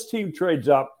 If this team trades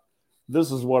up,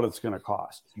 this is what it's going to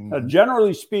cost. Now,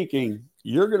 generally speaking,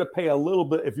 you're going to pay a little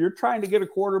bit. If you're trying to get a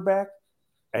quarterback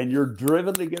and you're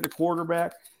driven to get a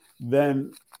quarterback,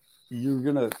 then you're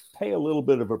going to pay a little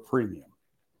bit of a premium.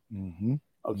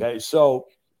 Okay, so,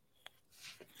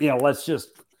 let's just,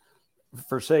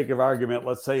 for sake of argument,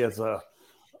 let's say it's a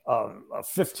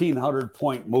 1,500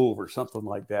 point move or something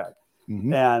like that.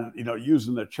 And,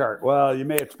 using the chart, well, you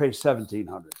may have to pay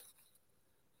 1,700.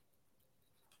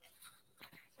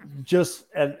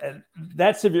 And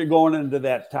that's if you're going into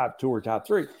that top 2 or top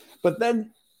 3. But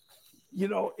then,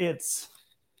 it's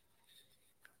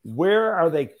where are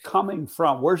they coming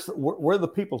from? Where are the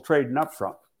people trading up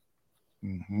from?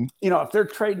 If they're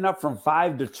trading up from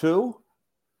 5 to 2,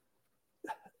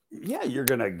 yeah, you're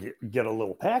going to get a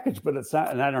little package, but it's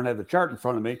not, and I don't have the chart in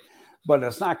front of me, but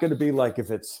it's not going to be like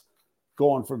if it's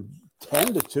going from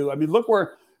 10 to 2. I mean, look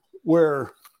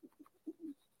where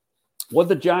what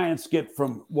the Giants get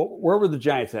from, where were the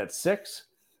Giants at? 6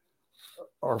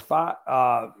 or 5?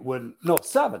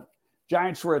 7.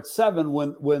 Giants were at 7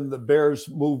 when the Bears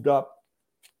moved up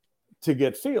to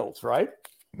get Fields, right?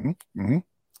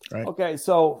 Right. Okay,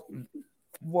 so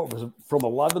what was it, from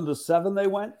 11 to 7 they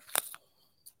went?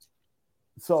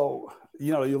 So,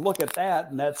 you look at that,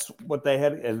 and that's what they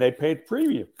had, and they paid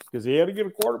premium because he had to get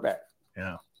a quarterback.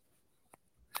 Yeah.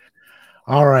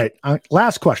 All right.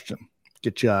 Last question.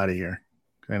 Get you out of here.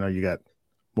 I know you got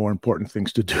more important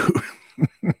things to do.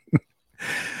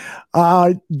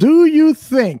 Do you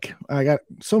think, I got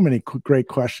so many great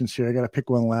questions here. I got to pick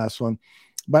one last one,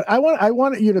 but I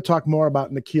want you to talk more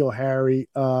about N'Keal Harry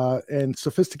and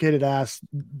Sophisticated asked,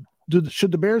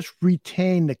 should the Bears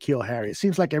retain N'Keal Harry? It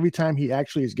seems like every time he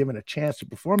actually is given a chance to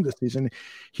perform this season,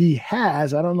 he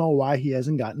has. I don't know why he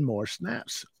hasn't gotten more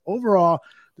snaps. Overall,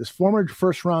 this former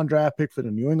first-round draft pick for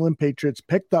the New England Patriots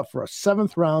picked up for a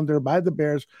 7th rounder by the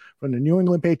Bears from the New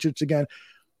England Patriots again.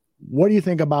 What do you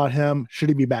think about him? Should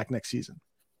he be back next season?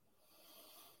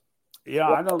 Yeah,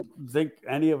 I don't think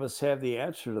any of us have the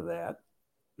answer to that.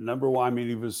 Number one, I mean,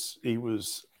 he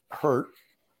was hurt.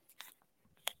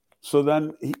 So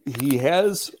then he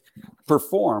has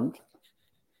performed,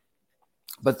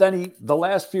 but then the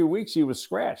last few weeks he was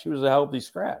scratched. He was a healthy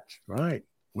scratch. Right.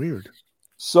 Weird.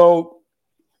 So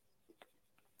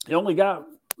he only got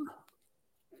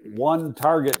one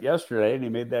target yesterday, and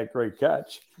he made that great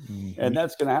catch, and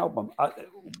that's going to help him.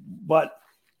 But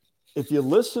if you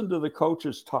listen to the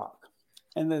coaches talk,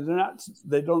 and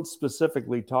they don't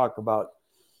specifically talk about,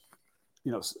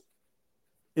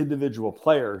 individual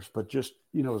players, but just,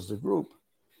 as the group,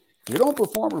 if you don't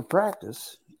perform in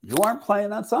practice, you aren't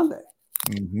playing on Sunday.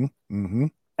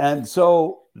 And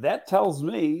so that tells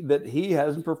me that he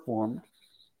hasn't performed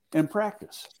in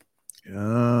practice.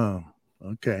 Oh,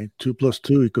 okay. 2 +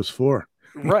 2 = 4.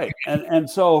 Right. And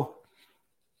so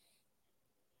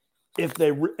if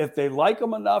they like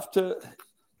him enough to,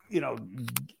 give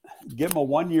him a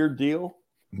 1-year deal,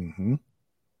 and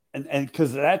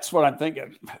because that's what I'm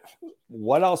thinking.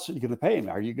 What else are you going to pay him?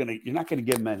 You're not going to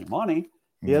give him any money.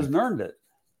 He hasn't earned it.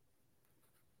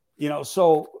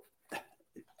 So,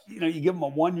 you give him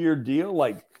a 1-year deal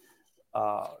like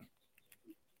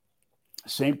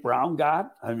St. Brown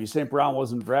got. I mean, St. Brown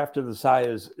wasn't drafted as high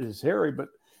as Harry, but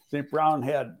St. Brown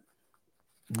had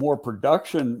more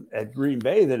production at Green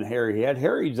Bay than Harry had.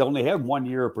 Harry's only had 1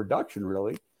 year of production,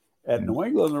 really, at New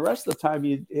England. The rest of the time,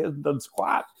 he hasn't done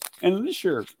squat. And this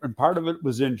year, and part of it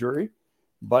was injury,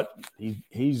 but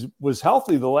he was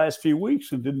healthy the last few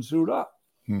weeks and didn't suit up.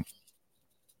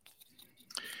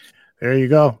 There you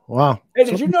go. Wow. Hey,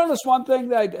 did you notice one thing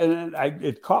that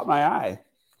it caught my eye?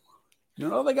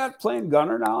 They got playing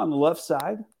gunner now on the left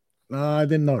side. I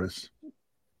didn't notice.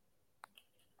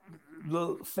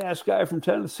 The fast guy from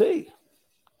Tennessee.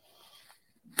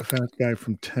 The fast guy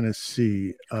from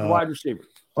Tennessee. Wide receiver.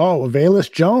 Oh,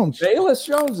 Velus Jones. Velus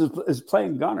Jones is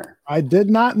playing gunner. I did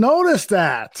not notice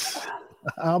that.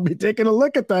 I'll be taking a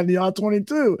look at that in the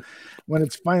R22 when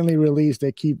it's finally released.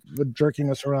 They keep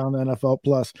jerking us around NFL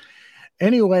Plus.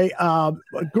 Anyway,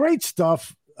 great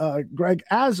stuff. Greg,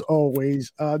 as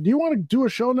always, do you want to do a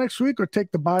show next week or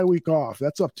take the bye week off?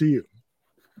 That's up to you.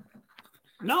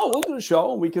 No, we'll do a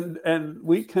show. We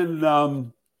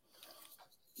can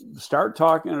start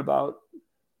talking about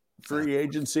free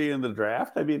agency and the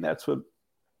draft. I mean, that's what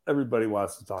everybody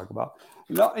wants to talk about.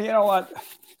 You know what?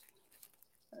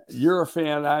 You're a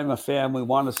fan. I'm a fan. We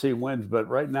want to see wins, but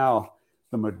right now,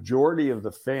 the majority of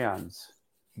the fans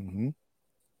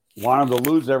want them to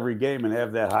lose every game and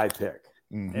have that high pick.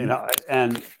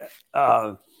 And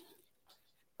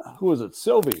who was it?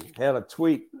 Sylvie had a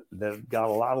tweet that got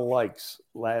a lot of likes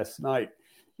last night,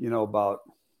 about,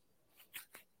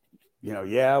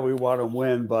 yeah, we want to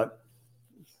win, but,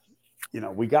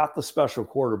 we got the special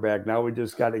quarterback. Now we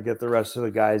just got to get the rest of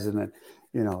the guys in it.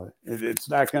 It's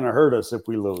not going to hurt us if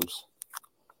we lose.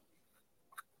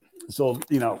 So,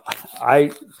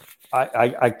 I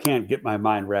can't get my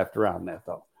mind wrapped around that,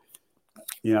 though.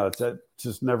 It's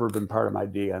just never been part of my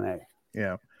DNA.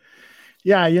 Yeah.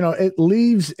 Yeah, it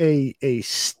leaves a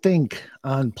stink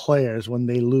on players when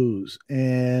they lose.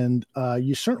 And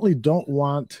you certainly don't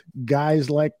want guys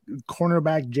like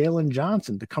cornerback Jalen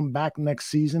Johnson to come back next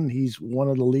season. He's one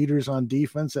of the leaders on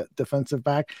defense at defensive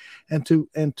back. And to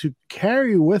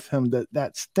carry with him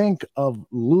that stink of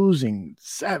losing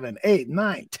 7, 8,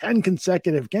 9, 10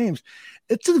 consecutive games,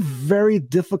 it's a very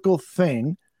difficult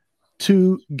thing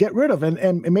to get rid of.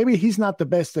 And maybe he's not the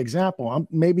best example.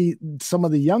 Maybe some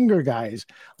of the younger guys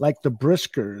like the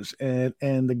Briskers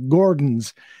and the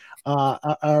Gordons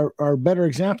are better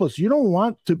examples. You don't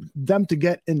want them to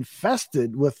get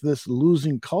infested with this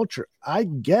losing culture. I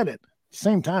get it.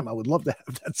 Same time, I would love to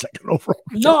have that second overall.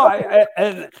 No,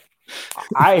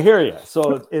 I hear you.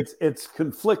 So it's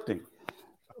conflicting.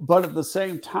 But at the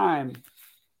same time,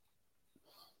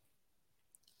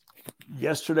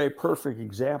 yesterday, perfect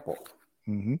example.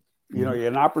 You had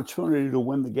an opportunity to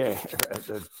win the game.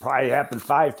 It probably happened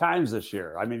 5 times this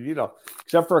year. I mean,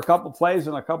 except for a couple plays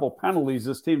and a couple penalties,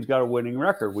 this team's got a winning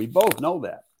record. We both know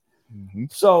that.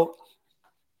 So,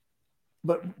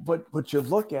 but you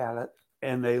look at it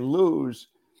and they lose,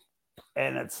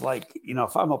 and it's like,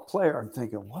 if I'm a player, I'm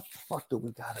thinking, what the fuck do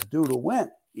we got to do to win?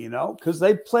 Because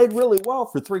they played really well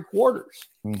for 3 quarters.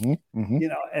 And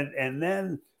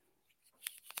then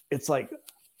it's like,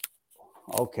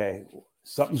 okay,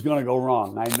 something's going to go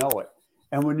wrong. I know it.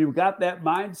 And when you've got that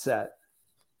mindset,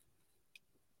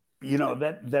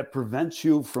 that prevents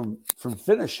you from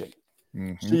finishing.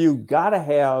 So you got to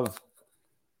have,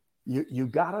 you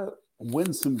got to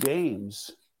win some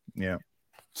games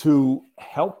to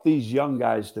help these young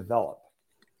guys develop.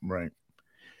 Right.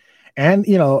 And,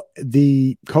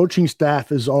 the coaching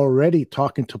staff is already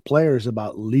talking to players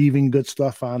about leaving good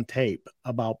stuff on tape,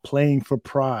 about playing for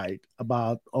pride,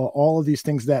 about all of these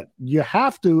things that you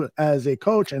have to, as a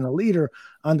coach and a leader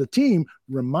on the team,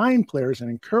 remind players and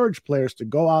encourage players to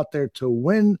go out there to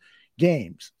win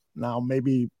games. Now,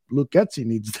 maybe Luke Getsy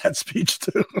needs that speech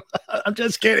too. I'm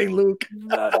just kidding, Luke.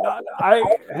 Hey,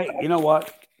 you know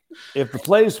what? If the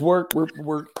plays work,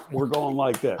 we're going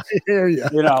like this. I hear you.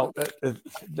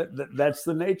 That's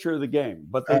the nature of the game.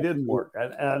 But they didn't work,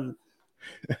 and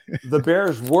the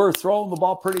Bears were throwing the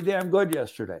ball pretty damn good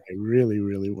yesterday. They really,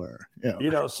 really were.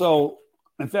 Yeah. So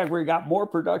in fact, we got more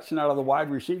production out of the wide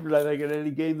receivers, I think, in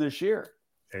any game this year.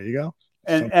 There you go.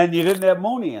 And you didn't have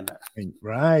Mooney in there.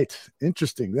 Right.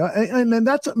 Interesting. And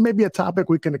that's maybe a topic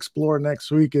we can explore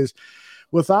next week is,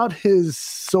 without his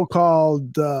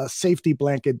so-called safety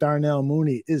blanket, Darnell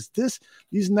Mooney,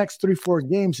 these next 3-4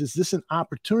 games, is this an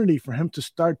opportunity for him to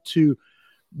start to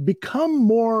become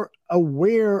more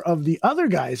aware of the other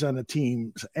guys on the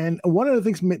teams. And one of the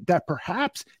things that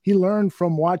perhaps he learned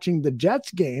from watching the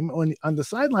Jets game on the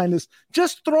sideline is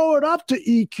just throw it up to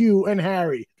EQ and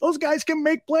Harry. Those guys can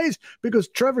make plays, because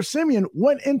Trevor Siemian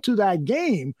went into that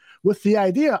game with the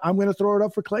idea, I'm going to throw it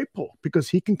up for Claypool because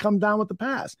he can come down with the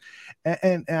pass.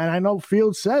 And I know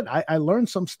Fields said, I learned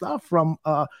some stuff from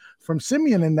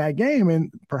Siemian in that game,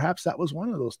 and perhaps that was one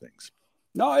of those things.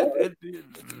 No, it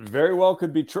very well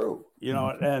could be true,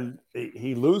 and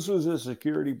he loses his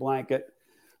security blanket.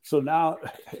 So now,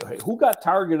 who got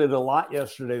targeted a lot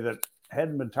yesterday that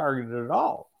hadn't been targeted at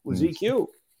all was EQ.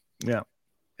 Yeah.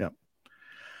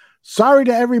 Sorry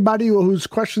to everybody whose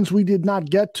questions we did not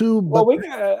get to. But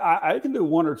I can do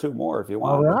one or two more if you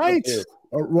want. All right.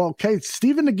 Well, okay,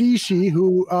 Stephen Nagishi,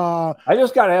 who I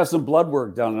just got to have some blood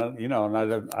work done, and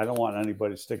I don't want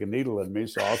anybody to stick a needle in me,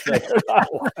 so I'll say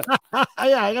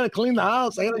yeah, I got to clean the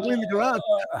house. I got to clean the garage.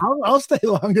 I'll stay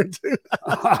longer too.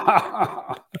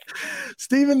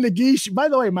 Stephen Nagishi. By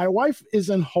the way, my wife is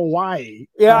in Hawaii.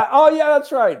 Yeah. Oh, yeah,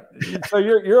 that's right. So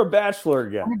you're a bachelor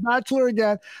again. I'm a bachelor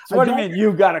again. So what do you mean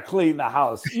you got to clean the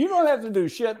house? You don't have to do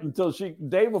shit until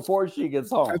day before she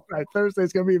gets home. That's right.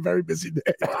 Thursday's gonna be a very busy day.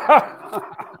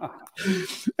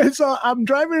 And so I'm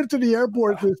driving into the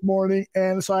airport this morning,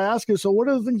 and so I asked her, so what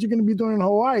are the things you're going to be doing in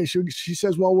Hawaii? She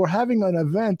says, well, we're having an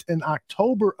event in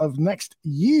October of next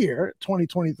year,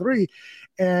 2023,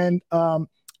 and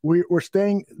we're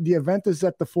staying. The event is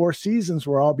at the Four Seasons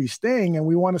where I'll be staying, and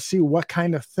we want to see what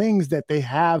kind of things that they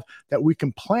have that we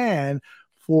can plan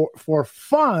for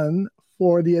fun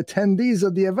for the attendees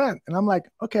of the event. And I'm like,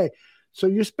 okay, so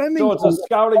you're spending. So it's a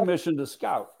scouting mission to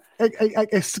scout.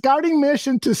 A scouting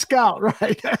mission to scout,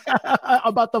 right?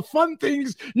 About the fun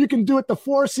things you can do at the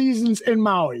Four Seasons in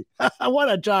Maui.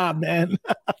 What a job, man.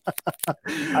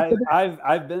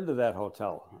 I've been to that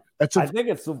hotel. I think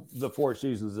it's the Four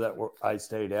Seasons that I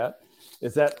stayed at.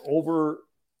 Is that over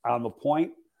on the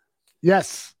point?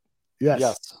 Yes.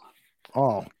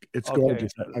 Oh, it's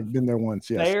gorgeous. I've been there once.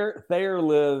 Yes. Thayer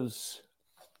lives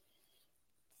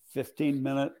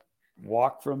 15-minute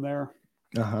walk from there.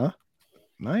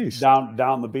 Nice.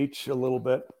 Down the beach a little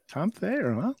bit. Tom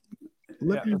Thayer, huh?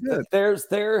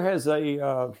 Thayer has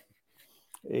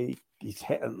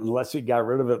unless he got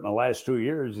rid of it in the last 2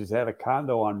 years, he's had a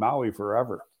condo on Maui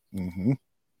forever. Mm-hmm.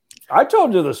 I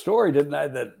told you the story, didn't I?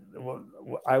 That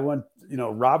I went,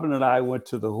 Robin and I went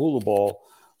to the Hula Bowl.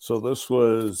 So this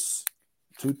was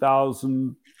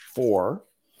 2004,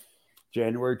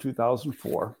 January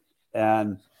 2004.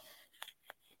 And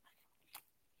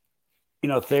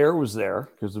Thayer was there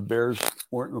because the Bears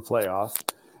weren't in the playoffs.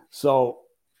 So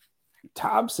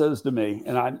Tom says to me,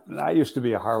 and I used to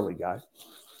be a Harley guy.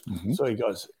 Mm-hmm. So he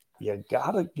goes, you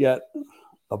got to get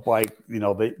a bike.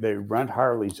 They rent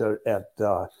Harleys at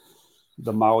the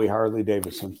Maui Harley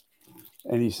Davidson.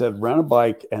 And he said, rent a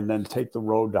bike and then take the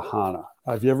road to Hana.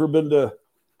 Have you ever been to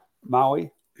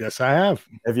Maui? Yes, I have.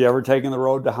 Have you ever taken the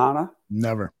road to Hana?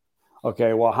 Never.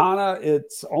 Okay. Well, Hana,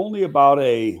 it's only about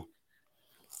a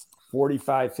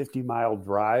 45, 50-mile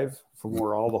drive from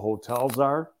where all the hotels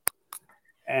are.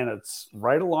 And it's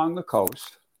right along the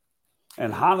coast.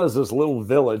 And Hana's this little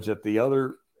village at the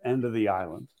other end of the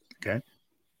island. Okay.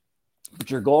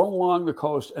 But you're going along the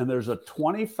coast, and there's a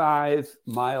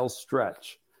 25-mile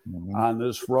stretch on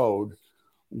this road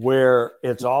where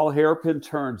it's all hairpin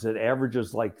turns. It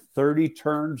averages like 30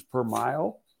 turns per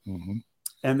mile. Mm-hmm.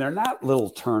 And they're not little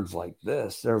turns like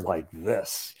this. They're like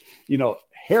this,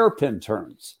 hairpin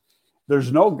turns.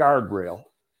 There's no guardrail.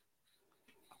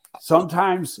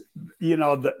 Sometimes,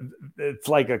 it's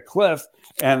like a cliff,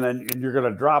 and then you're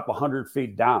going to drop 100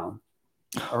 feet down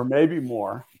or maybe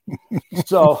more.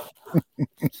 So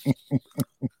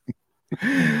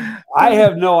I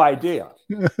have no idea.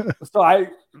 So I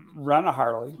run a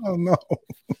Harley. Oh, no.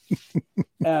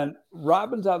 And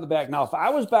Robin's on the back. Now, if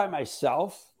I was by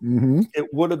myself, it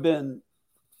would have been,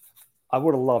 I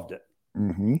would have loved it.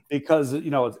 Mm-hmm. Because,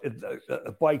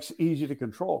 a bike's easy to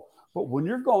control. But when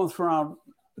you're going through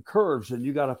the curves and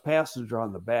you got a passenger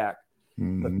on the back,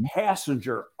 the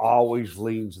passenger always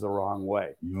leans the wrong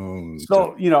way.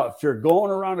 So, if you're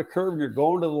going around a curve and you're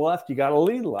going to the left, you got to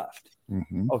lean left.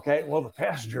 Mm-hmm. Okay. Well, the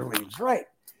passenger leans right,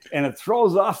 and it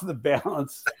throws off the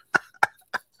balance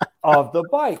of the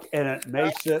bike, and it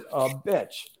makes it a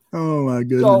bitch. Oh, my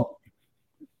goodness. So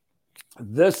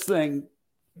this thing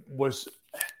was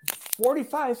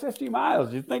 45, 50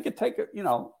 miles. You'd think it'd take,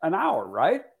 an hour,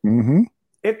 right? Mm-hmm.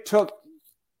 It took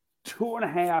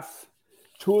 2.5,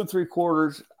 2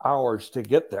 3/4 hours to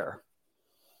get there.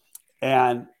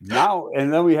 And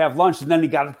then we have lunch, and then you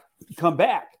got to come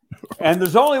back. And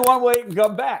there's only one way you can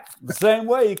come back, the same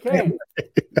way you came,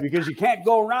 because you can't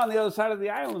go around the other side of the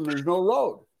island. There's no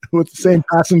road. With the same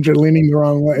passenger leaning the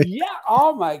wrong way. Yeah.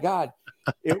 Oh, my God.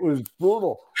 It was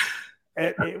brutal.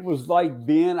 It was like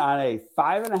being on a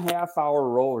 5.5-hour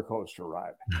roller coaster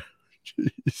ride.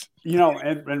 Jeez. You know,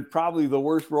 and probably the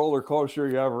worst roller coaster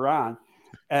you ever on.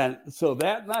 And so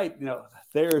that night, you know,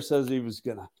 Thayer says he was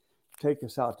going to take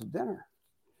us out to dinner.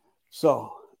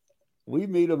 So we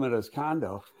meet him at his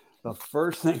condo. The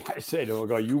first thing I say to him, I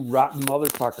go, "You rotten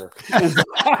motherfucker."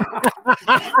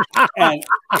 And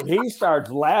he starts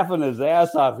laughing his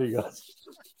ass off. He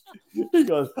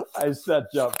goes, "I set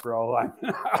you up, bro."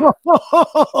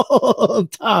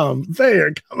 Tom,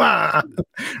 Thayer, come on.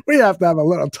 We have to have a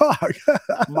little talk.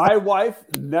 My wife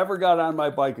never got on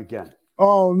my bike again.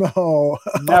 Oh, no.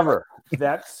 Never.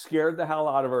 That scared the hell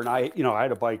out of her. And I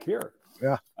had a bike here.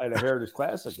 Yeah. I had a Heritage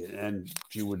Classic, and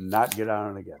she would not get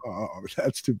on it again. Oh,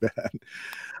 that's too bad.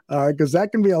 Because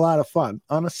that can be a lot of fun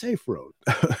on a safe road,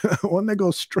 one that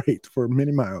goes straight for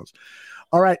many miles.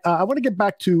 All right. I want to get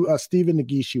back to Stephen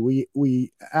Negishi.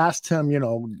 We asked him, you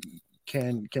know,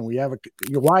 can we have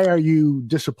why are you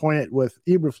disappointed with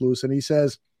Eberflus? And he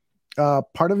says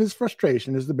part of his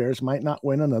frustration is the Bears might not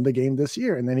win another game this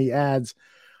year. And then he adds,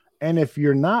 and if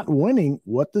you're not winning,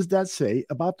 what does that say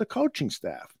about the coaching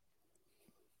staff?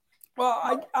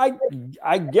 Well,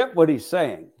 I get what he's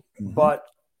saying, but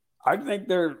I think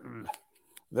they're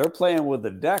playing with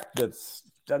a deck that's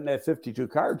doesn't have 52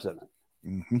 cards in it.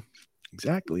 Mm-hmm.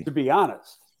 Exactly. To be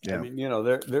honest, yeah. I mean, you know,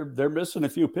 they're missing a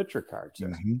few pitcher cards there.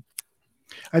 Mm-hmm.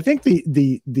 I think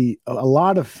a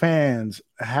lot of fans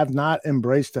have not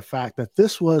embraced the fact that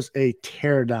this was a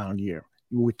tear down year.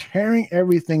 We're tearing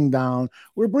everything down.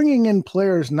 We're bringing in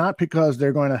players not because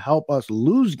they're going to help us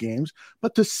lose games,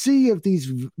 but to see if these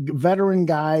veteran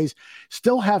guys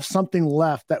still have something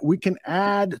left that we can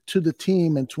add to the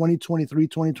team in 2023,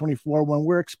 2024, when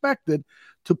we're expected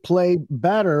to play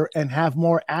better and have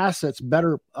more assets,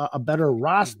 a better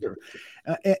roster.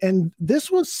 And this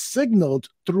was signaled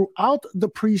throughout the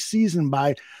preseason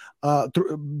by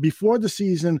before the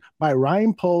season by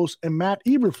Ryan Post and Matt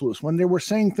Eberflus when they were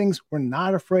saying things, we're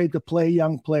not afraid to play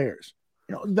young players.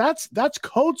 You know, that's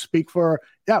code speak for,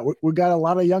 we got a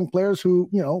lot of young players who,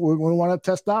 you know, we want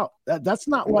to test out. That's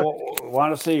not what we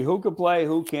want to see who can play,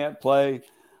 who can't play,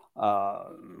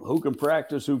 who can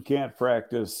practice, who can't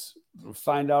practice,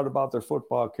 find out about their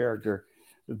football character.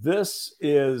 This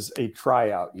is a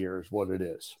tryout year is what it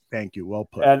is. Thank you. Well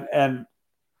put. And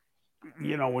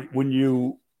you know, when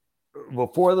you,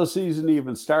 before the season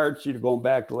even starts, you're going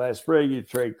back to last spring, you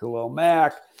trade Khalil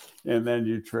Mack, and then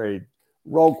you trade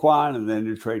Roquan, and then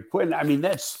you trade Quinn. I mean,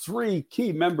 that's three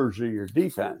key members of your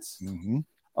defense. Mm-hmm.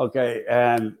 Okay.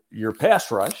 And your pass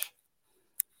rush,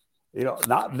 you know,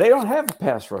 they don't have a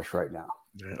pass rush right now.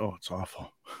 Oh, it's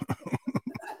awful.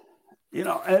 You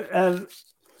know, and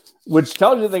which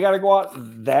tells you they got to go out.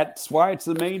 That's why it's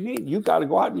the main need. You got to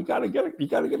go out and you got to get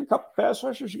a couple pass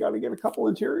rushers. You got to get a couple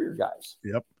interior guys.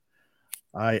 Yep.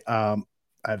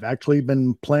 I've actually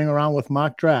been playing around with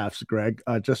mock drafts, Greg,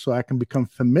 just so I can become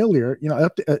familiar. You know,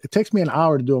 it takes me an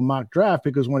hour to do a mock draft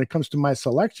because when it comes to my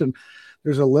selection,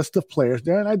 there's a list of players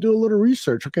there, and I do a little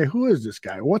research. Okay, who is this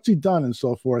guy? What's he done, and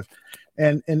so forth.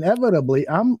 And inevitably,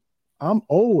 I'm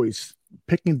always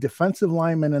picking defensive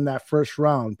linemen in that first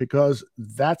round because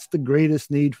that's the greatest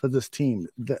need for this team.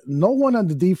 No one on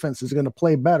the defense is going to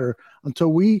play better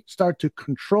until we start to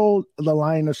control the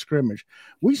line of scrimmage.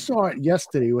 We saw it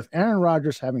yesterday with Aaron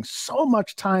Rodgers having so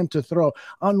much time to throw.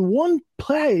 On one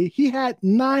play, he had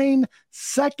 9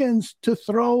 seconds to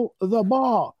throw the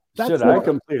ball. I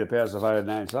complete a pass if I had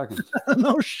 9 seconds.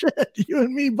 No shit. You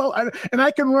and me both. And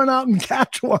I can run out and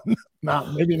catch one. No,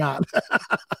 maybe not.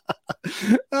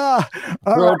 Throw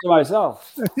it to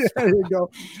myself. Yeah, there you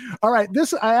go. All right.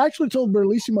 I actually told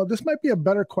Berlissimo this might be a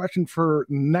better question for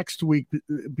next week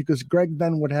because Greg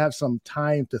then would have some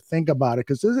time to think about it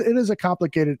because it is a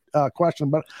complicated question,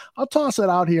 but I'll toss it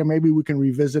out here. Maybe we can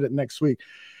revisit it next week.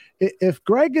 If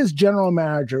Greg is general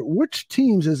manager, which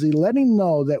teams is he letting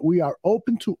know that we are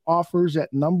open to offers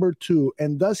at number 2?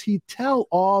 And does he tell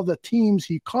all the teams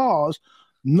he calls,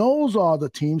 knows all the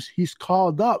teams he's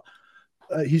called up?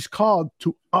 He's called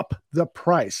to up the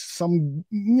price. Some,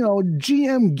 you know,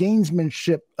 GM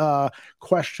gamesmanship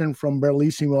question from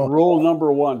Berlissimo. Rule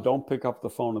number 1, don't pick up the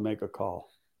phone to make a call.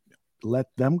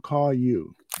 Let them call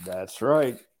you. That's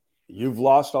right. You've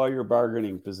lost all your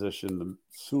bargaining position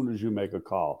as soon as you make a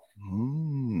call.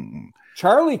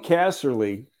 Charlie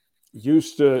Casserly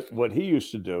what he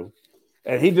used to do,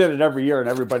 and he did it every year, and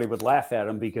everybody would laugh at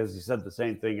him because he said the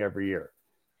same thing every year.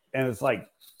 And it's like,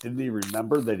 didn't he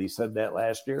remember that he said that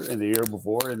last year and the year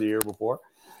before and the year before?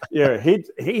 Yeah,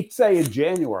 he'd say in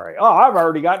January, oh, I've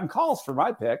already gotten calls for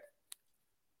my pick.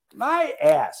 My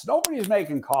ass. Nobody's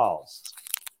making calls.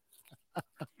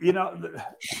 You know,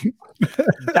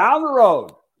 down the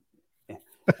road.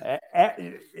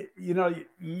 You know,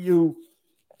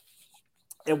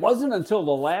 it wasn't until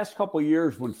the last couple of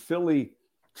years when Philly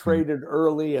traded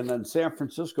early and then San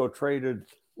Francisco traded,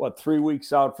 3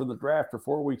 weeks out from the draft or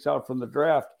 4 weeks out from the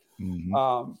draft.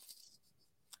 Mm-hmm.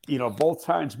 You know, both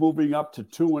times moving up to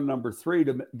 2 and number 3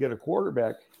 to get a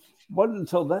quarterback. It wasn't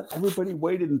until that everybody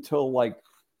waited until like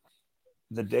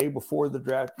the day before the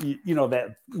draft. You know,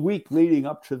 that week leading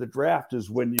up to the draft is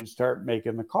when you start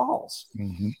making the calls.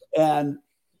 Mm-hmm. And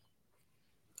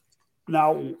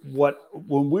now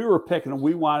when we were picking and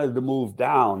we wanted to move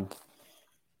down,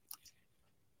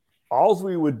 all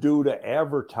we would do to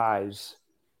advertise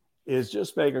is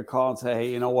just make a call and say,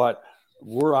 hey, you know what?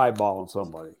 We're eyeballing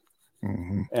somebody.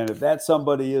 Mm-hmm. And if that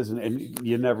somebody isn't, and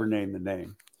you never name the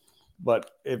name, but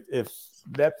if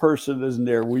that person isn't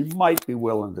there, we might be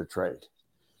willing to trade.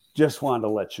 Just wanted to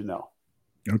let you know.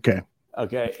 Okay.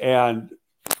 And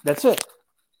that's it.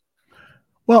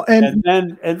 Well, and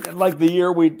like the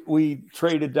year we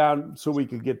traded down so we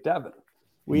could get Devin,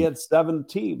 we had 7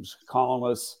 teams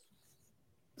calling us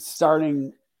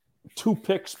starting 2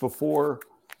 picks before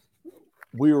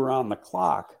we were on the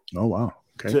clock. Oh, wow.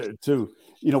 Okay. To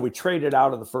you know, we traded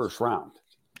out of the first round.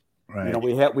 Right. You know,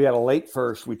 we had a late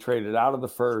first. We traded out of the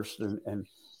first and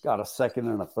got a second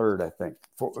and a third, I think,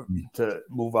 to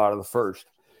move out of the first.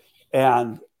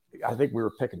 And I think we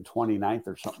were picking 29th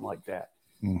or something like that.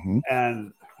 Mm-hmm.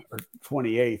 Or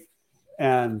 28th.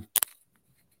 And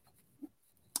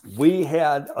we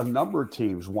had a number of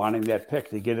teams wanting that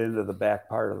pick to get into the back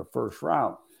part of the first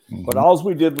round. Mm-hmm. But all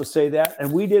we did was say that,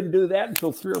 and we didn't do that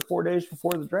until 3 or 4 days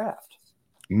before the draft.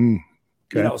 Okay.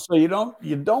 You know, so you're not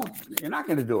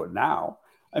going to do it now.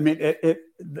 I mean,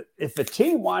 if the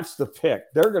team wants the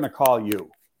pick, they're going to call you,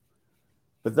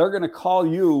 but they're going to call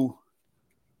you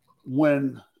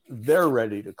when they're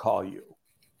ready to call you.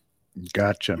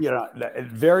 Gotcha. You know,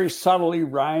 very subtly,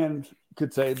 Ryan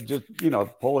could say, just, you know,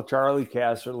 pull a Charlie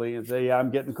Casserly and say, yeah,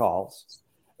 I'm getting calls.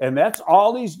 And that's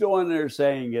all he's doing there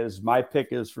saying is my pick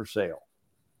is for sale.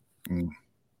 Mm.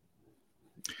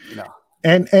 You know.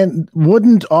 And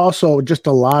wouldn't also just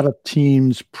a lot of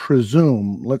teams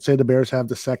presume, let's say the Bears have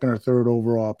the 2nd or 3rd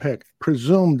overall pick,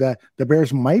 presume that the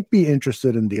Bears might be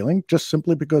interested in dealing just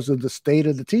simply because of the state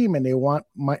of the team, and they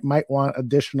might want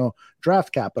additional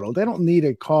draft capital. They don't need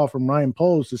a call from Ryan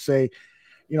Poles to say,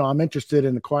 you know, I'm interested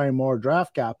in acquiring more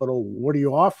draft capital. What are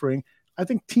you offering? I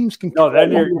think teams can. No,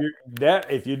 then that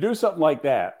if you do something like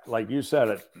that, like you said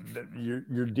it,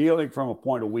 you're dealing from a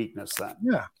point of weakness. Then,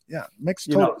 yeah, makes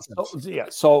total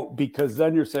sense. So because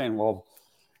then you're saying, well,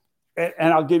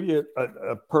 and I'll give you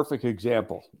a perfect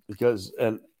example because,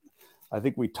 and I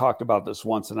think we talked about this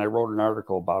once, and I wrote an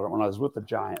article about it when I was with the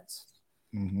Giants,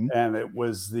 and it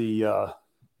was the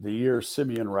year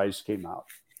Simeon Rice came out,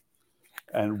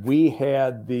 and we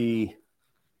had the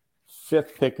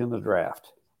 5th pick in the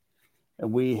draft.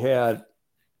 And we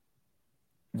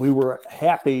were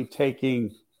happy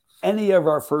taking any of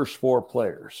our first 4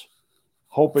 players,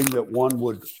 hoping that one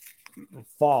would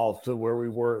fall to where we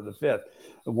were in the 5th.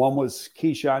 And one was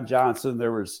Keyshawn Johnson.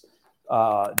 There was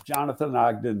Jonathan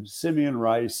Ogden, Simeon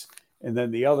Rice, and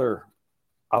then the other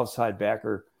outside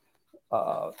backer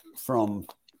from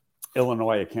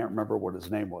Illinois. I can't remember what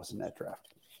his name was in that draft.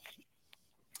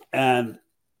 And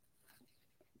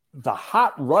the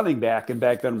hot running back, and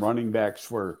back then running backs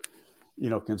were, you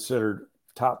know, considered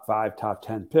top 5, top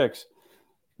 10 picks,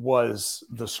 was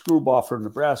the screwball from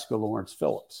Nebraska, Lawrence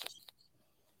Phillips.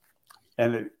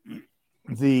 And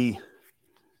we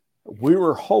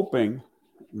were hoping,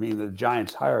 I mean, the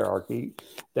Giants hierarchy,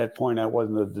 at that point I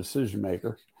wasn't a decision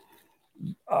maker,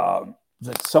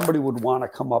 that somebody would want to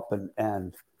come up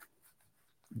and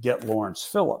get Lawrence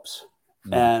Phillips.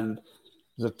 Mm-hmm. And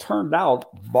as it turned out,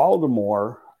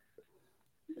 Baltimore,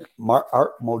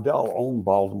 Art Modell owned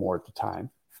Baltimore at the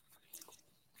time,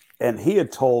 and he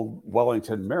had told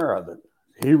Wellington Mara that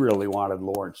he really wanted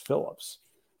Lawrence Phillips.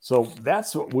 So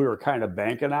that's what we were kind of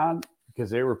banking on because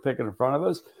they were picking in front of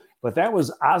us. But that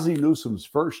was Ozzie Newsome's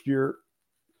first year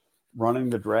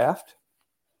running the draft,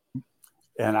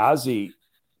 and Ozzie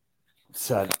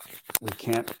said, "We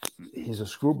can't. He's a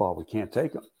screwball. We can't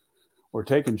take him. We're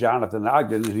taking Jonathan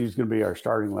Ogden, and he's going to be our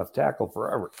starting left tackle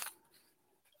forever."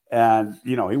 And,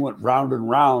 you know, he went round and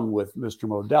round with Mr.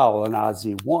 Modell, and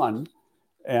Ozzie won.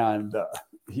 And,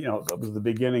 you know, that was the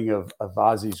beginning of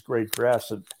Ozzie's great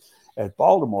drafts at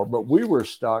Baltimore. But we were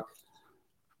stuck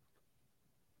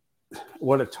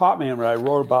what it taught me, and what I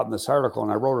wrote about in this article,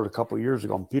 and I wrote it a couple of years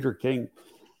ago, and Peter King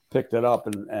picked it up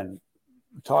and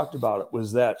talked about it,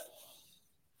 was that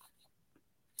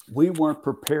we weren't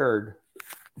prepared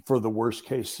for the worst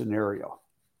case scenario.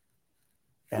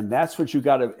 And that's what you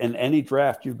got to, in any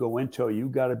draft you go into, you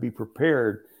got to be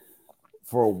prepared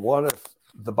for what if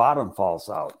the bottom falls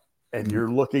out and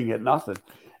you're looking at nothing.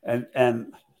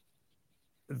 And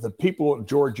the people,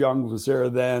 George Young was there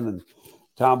then, and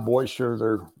Tom Boyster,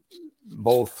 they're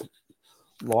both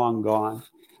long gone.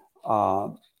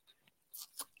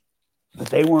 But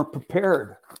they weren't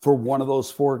prepared for one of those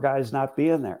four guys not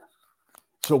being there.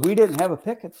 So we didn't have a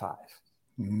pick at 5.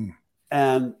 Mm-hmm.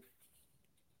 And,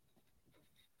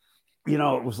 you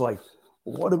know, it was like,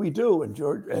 what do we do?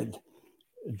 And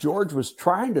George was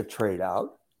trying to trade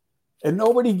out, and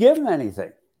nobody gave him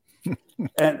anything.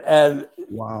 and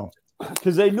wow,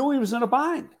 because they knew he was in a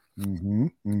bind. Mm-hmm.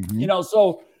 Mm-hmm. You know,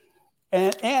 so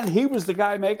and he was the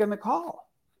guy making the call.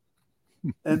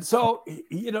 And so,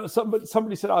 you know,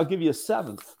 somebody said, I'll give you a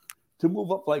 7th to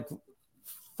move up like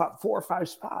 4 or 5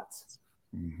 spots.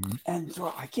 Mm-hmm. And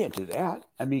so I can't do that.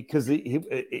 I mean, because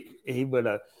he would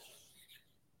have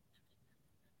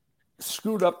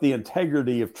screwed up the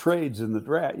integrity of trades in the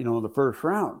draft, you know, in the first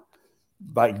round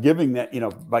by giving that, you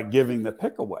know, by giving the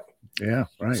pick away. Yeah,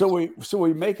 right. So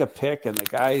we make a pick, and the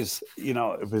guys, you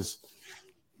know, it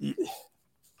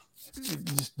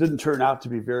just didn't turn out to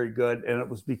be very good, and it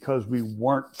was because we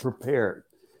weren't prepared.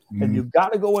 Mm-hmm. And you've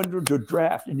got to go into the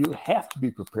draft, and you have to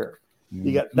be prepared.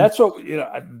 Mm-hmm. That's what, you know,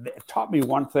 it taught me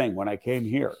one thing when I came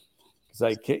here,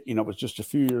 because you know, it was just a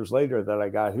few years later that I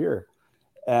got here,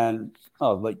 and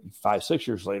like 5-6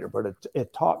 years later. But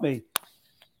it taught me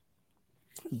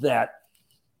that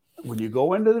when you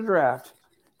go into the draft,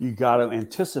 you got to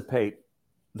anticipate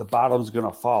the bottom's going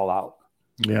to fall out.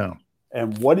 Yeah.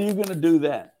 And what are you going to do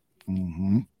then?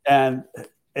 Mm-hmm. And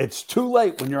it's too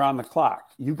late when you're on the clock.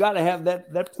 You got to have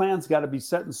that plan's got to be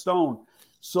set in stone.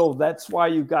 So that's why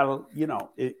you got to, you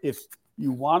know, if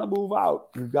you want to move out,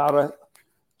 you got to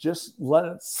just let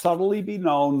it subtly be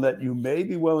known that you may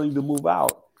be willing to move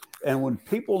out. And when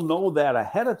people know that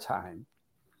ahead of time,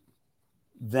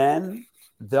 then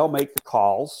they'll make the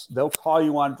calls. They'll call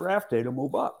you on draft day to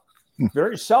move up.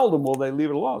 Very seldom will they leave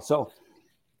it alone. So,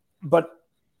 but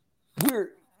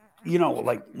we're, you know,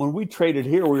 like when we traded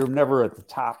here, we were never at the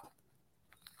top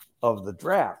of the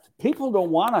draft. People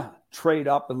don't want to trade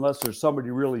up unless there's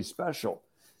somebody really special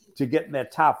to get in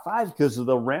that top 5 because of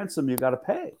the ransom you got to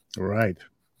pay. Right.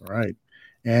 Right.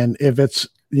 And if it's,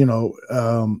 you know,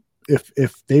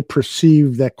 if they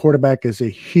perceive that quarterback is a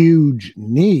huge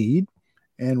need,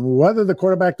 and whether the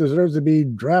quarterback deserves to be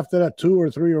drafted at 2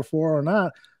 or 3 or 4 or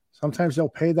not, sometimes they'll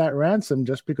pay that ransom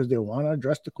just because they want to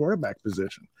address the quarterback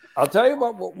position. I'll tell you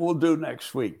what we'll do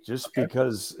next week, just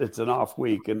because it's an off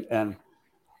week, and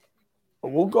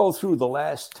we'll go through the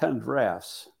last 10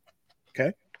 drafts.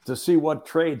 Okay. To see what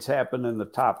trades happen in the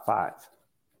top 5.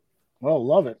 Well,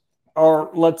 love it.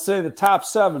 Or let's say the top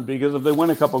 7, because if they win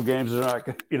a couple of games, they're not,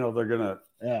 you know, they're going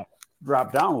to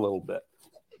drop down a little bit.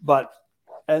 But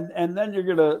and then you're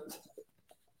going to,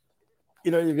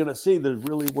 you know, you're going to see there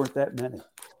really weren't that many.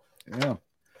 Yeah.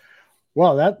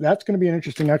 Well, that's going to be an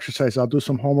interesting exercise. I'll do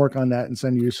some homework on that and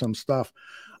send you some stuff.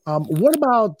 What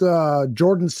about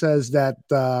Jordan says that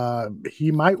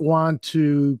he might want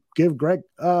to give Chris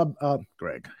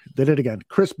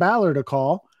Ballard a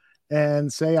call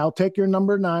and say, I'll take your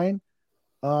number 9,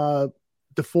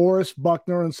 DeForest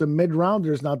Buckner, and some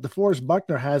mid-rounders. Now, DeForest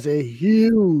Buckner has a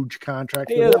huge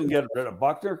contract. He doesn't get rid of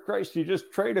Buckner. Christ, you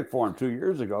just traded for him 2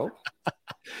 years ago.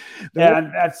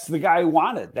 And that's the guy he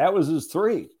wanted. That was his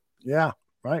 3. Yeah,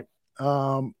 right.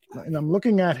 And I'm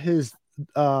looking at his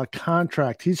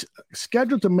contract. He's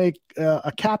scheduled to make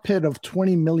a cap hit of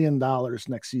 $20 million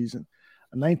next season.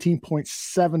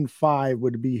 19.75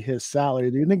 would be his salary.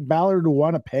 Do you think Ballard will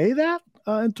want to pay that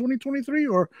in 2023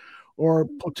 or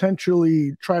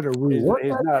potentially try to rework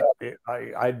that?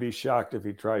 I'd be shocked if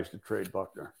he tries to trade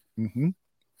Buckner. Mm-hmm.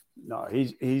 No,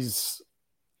 he's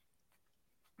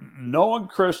knowing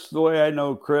Chris the way I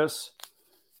know Chris,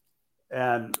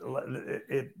 and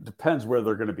it depends where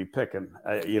they're going to be picking.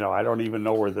 You know, I don't even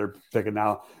know where they're picking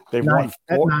now. They've won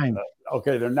 9.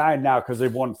 Okay, they're 9 now because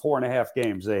they've won 4.5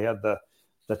 games. They had the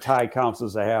tie counts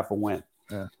as a half a win.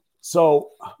 Yeah. So,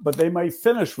 but they might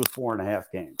finish with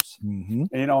 4.5 games. Mm-hmm.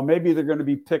 And, you know, maybe they're going to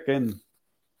be picking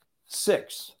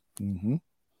 6. Mm-hmm.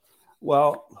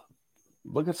 Well,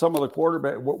 look at some of the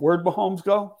quarterback. Where'd Mahomes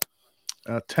go?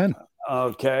 10.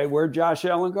 Okay. Where'd Josh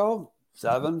Allen go?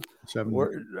 7.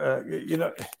 You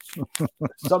know,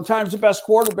 sometimes the best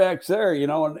quarterback's there, you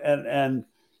know, and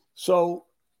so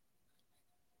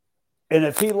And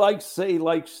if he likes, say,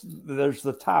 there's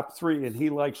the top three, and he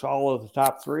likes all of the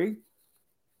top three,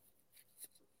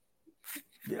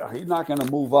 yeah, he's not going to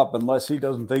move up unless he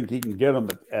doesn't think he can get them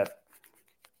at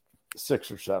 6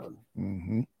 or 7.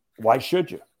 Mm-hmm. Why should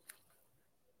you?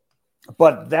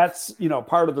 But that's,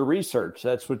 part of the research.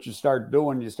 That's what you start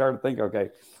doing. You start to think,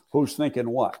 okay, who's thinking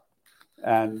what?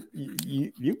 And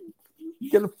you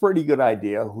get a pretty good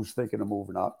idea who's thinking of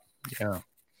moving up. Yeah.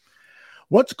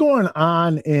 What's going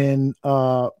on in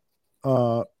at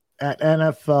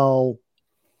NFL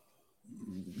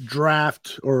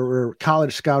draft or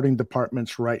college scouting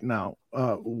departments right now?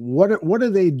 What are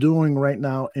they doing right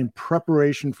now in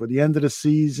preparation for the end of the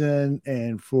season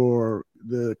and for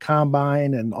the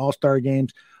combine and all-star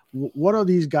games? What are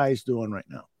these guys doing right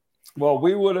now? Well,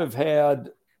 we would have had,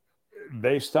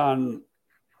 based on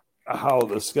how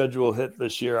the schedule hit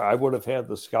this year, I would have had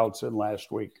the scouts in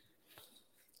last week.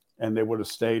 And they would have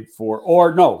stayed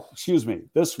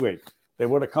this week. They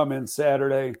would have come in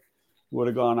Saturday, would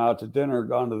have gone out to dinner,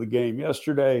 gone to the game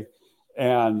yesterday,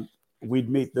 and we'd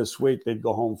meet this week. They'd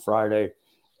go home Friday,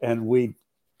 and we'd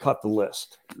cut the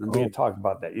list. And we had talked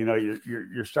about that.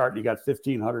 You're starting, you got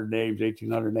 1,500 names,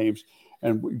 1,800 names,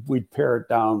 and we'd pare it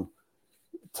down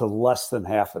to less than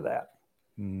half of that.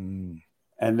 Mm.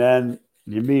 And then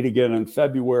you meet again in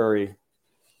February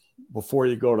before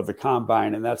you go to the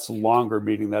combine, and that's a longer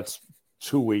meeting. That's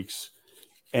 2 weeks.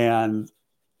 And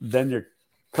then you're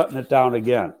cutting it down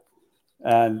again.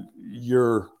 And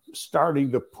you're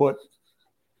starting to put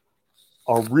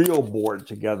a real board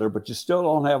together, but you still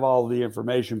don't have all the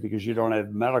information because you don't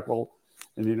have medical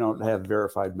and you don't have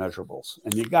verified measurables.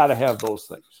 And you got to have those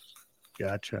things.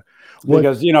 Gotcha.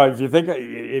 Because, if you think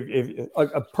if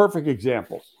a perfect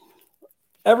example,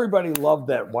 everybody loved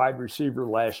that wide receiver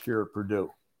last year at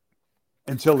Purdue.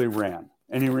 Until he ran,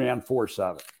 and he ran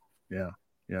 4.7. Yeah.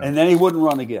 And then he wouldn't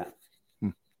run again. Hmm.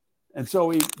 And so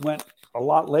he went a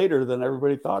lot later than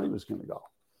everybody thought he was going to go.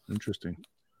 Interesting.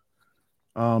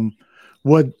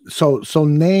 So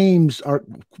names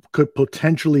could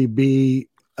potentially be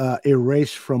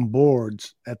erased from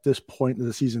boards at this point of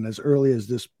the season, as early as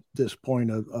this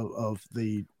point of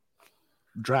the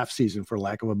draft season, for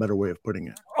lack of a better way of putting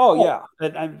it. Oh yeah.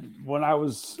 And when I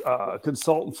was a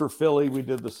consultant for Philly, we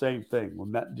did the same thing. We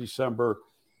met in December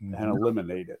and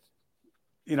eliminated.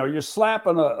 You're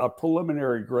slapping a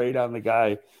preliminary grade on the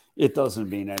guy. It doesn't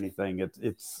mean anything.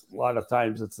 It's a lot of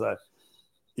times it's the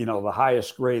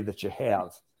highest grade that you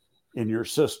have in your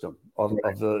system of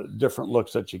the different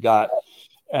looks that you got.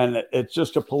 And it's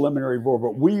just a preliminary board.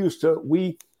 But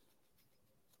we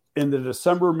in the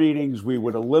December meetings, we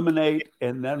would eliminate,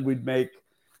 and then we'd make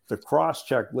the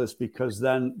cross-check list, because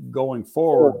then going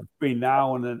forward between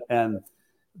now and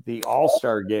the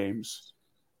all-star games,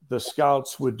 the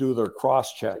scouts would do their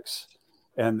cross-checks,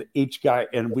 and each guy,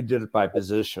 and we did it by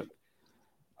position.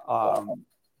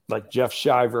 Like Jeff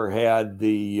Shiver had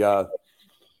the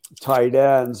tight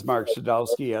ends, Mark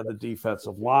Sadowski had the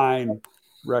defensive line,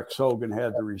 Rex Hogan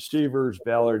had the receivers,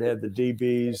 Ballard had the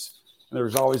DBs. There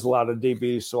was always a lot of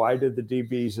DBs, so I did the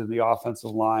DBs in the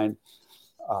offensive line.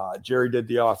 Jerry did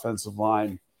the offensive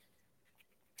line.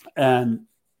 And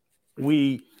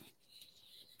we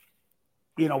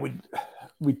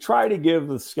try to give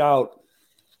the scout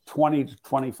 20 to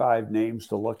 25 names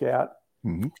to look at.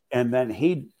 Mm-hmm. And then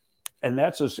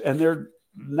and they're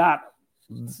not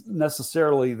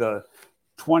necessarily the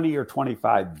 20 or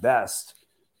 25 best,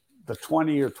 the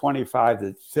 20 or 25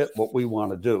 that fit what we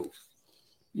want to do.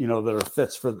 That are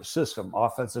fits for the system,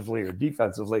 offensively or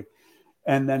defensively.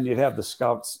 And then you'd have the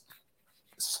scouts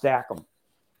stack them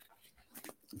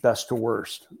best to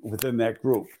worst within that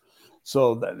group.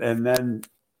 And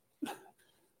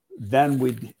then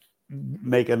we'd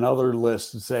make another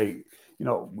list and say,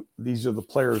 these are the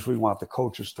players we want the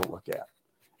coaches to look at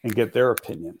and get their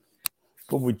opinion.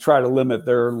 But we try to limit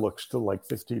their looks to like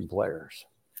 15 players.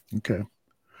 Okay.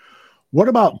 What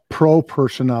about pro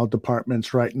personnel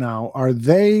departments right now? Are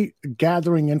they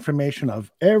gathering information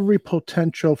of every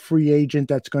potential free agent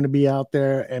that's going to be out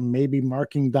there and maybe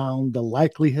marking down the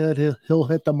likelihood he'll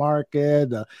hit the market,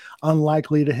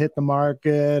 unlikely to hit the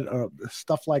market, or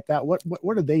stuff like that? What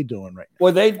are they doing right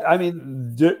now? Well,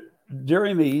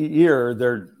 during the year,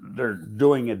 they're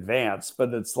doing advance,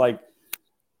 but it's like,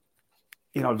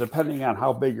 depending on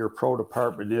how big your pro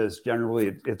department is,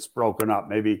 generally it's broken up.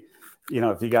 Maybe,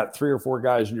 if you got 3 or 4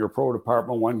 guys in your pro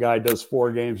department, one guy does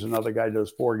 4 games, another guy does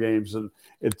 4 games. And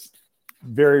it's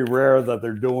very rare that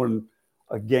they're doing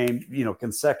a game,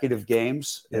 consecutive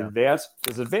games in advance,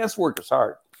 because advanced work is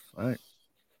hard. Right.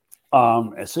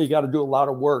 And so you got to do a lot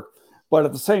of work. But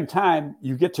at the same time,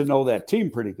 you get to know that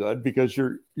team pretty good, because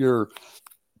you're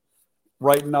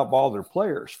writing up all their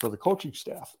players for the coaching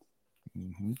staff.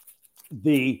 Mm-hmm.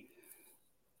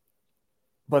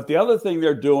 But the other thing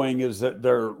they're doing is that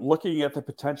they're looking at the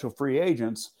potential free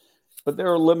agents, but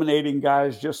they're eliminating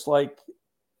guys just like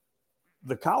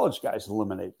the college guys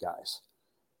eliminate guys.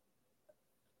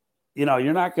 You know,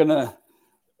 you're not going to,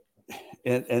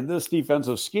 in this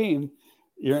defensive scheme,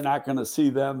 you're not going to see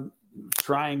them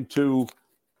trying to,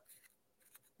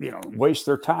 you know, waste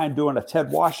their time doing a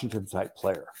Ted Washington type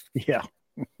player. Yeah.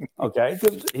 Okay.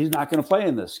 He's not going to play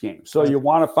in this scheme. So you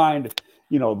want to find,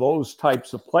 you know, those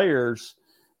types of players,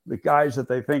 the guys that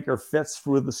they think are fits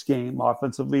for the scheme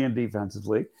offensively and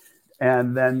defensively,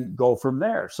 and then go from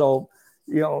there. So,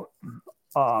 you know,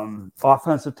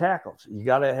 offensive tackles, you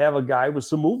got to have a guy with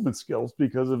some movement skills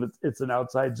because of it's an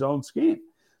outside zone scheme.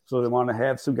 So they want to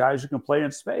have some guys who can play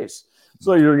in space.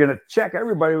 So you're going to check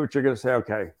everybody, but you're going to say,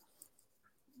 okay,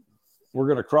 we're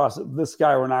going to cross it. This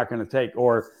guy we're not going to take.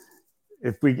 Or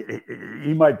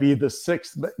he might be the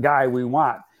sixth guy we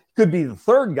want. Could be the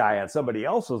third guy on somebody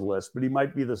else's list, but he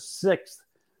might be the sixth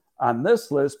on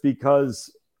this list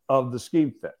because of the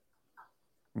scheme fit.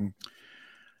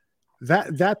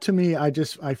 That to me, I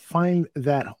find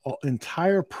that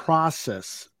entire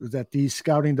process that these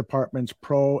scouting departments,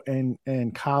 pro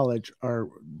and college, are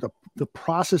the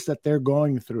process that they're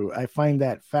going through. I find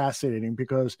that fascinating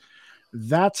because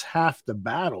that's half the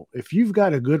battle. If you've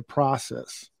got a good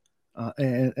process,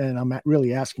 and I'm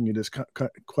really asking you this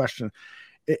question,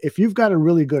 if you've got a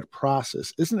really good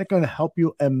process, isn't it going to help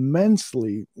you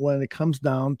immensely when it comes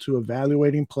down to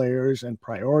evaluating players and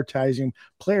prioritizing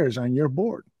players on your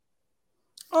board?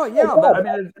 Oh,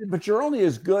 yeah. But you're only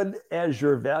as good as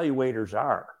your evaluators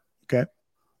are.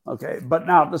 Okay. But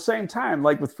now at the same time,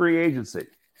 like with free agency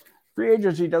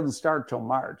doesn't start till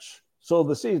March. So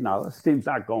this team's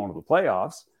not going to the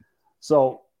playoffs.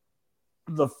 So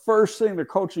the first thing the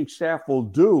coaching staff will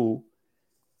do,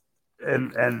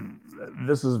 and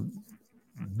this has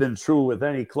been true with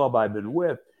any club I've been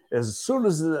with, is as soon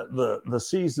as the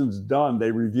season's done, they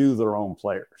review their own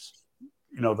players,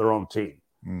 you know, their own team.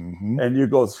 Mm-hmm. And you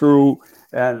go through,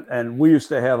 and we used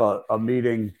to have a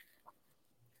meeting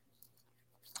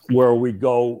where we'd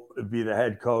go be the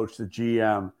head coach, the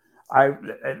GM.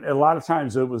 And a lot of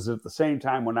times it was at the same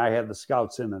time when I had the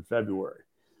scouts in February.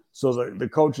 So the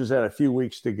coaches had a few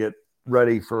weeks to get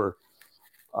ready for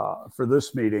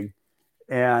this meeting.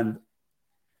 And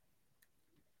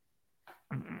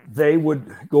they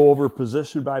would go over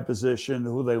position by position,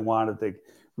 who they wanted to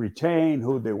retain,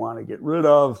 who they want to get rid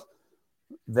of,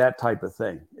 that type of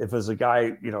thing. If there's a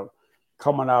guy, you know,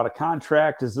 coming out of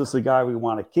contract, is this a guy we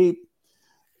want to keep?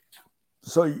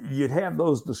 So you'd have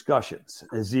those discussions.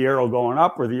 Is the arrow going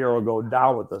up or the arrow going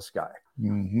down with this guy?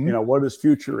 Mm-hmm. You know, what his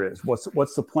future is.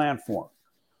 What's the plan for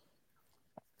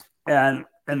him?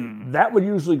 And that would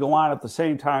usually go on at the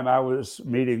same time I was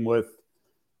meeting with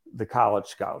the college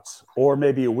scouts, or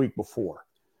maybe a week before.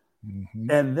 Mm-hmm.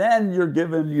 And then you're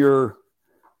given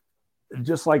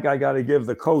just like I got to give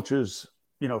the coaches,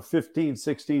 you know, 15,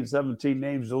 16, 17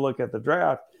 names to look at the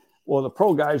draft. Well, the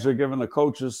pro guys are giving the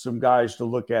coaches some guys to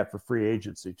look at for free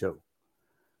agency too.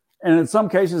 And in some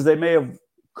cases, they may have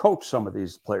coached some of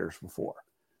these players before.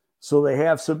 So they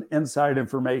have some inside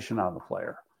information on the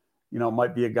player. You know, it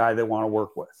might be a guy they want to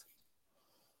work with.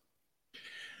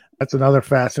 That's another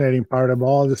fascinating part of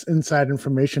all this inside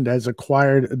information that's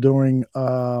acquired during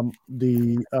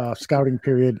the scouting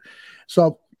period.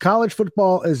 So college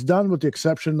football is done with the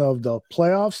exception of the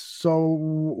playoffs. So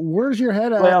where's your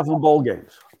head at? Playoffs and bowl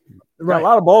games. Right. A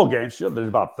lot of bowl games. There's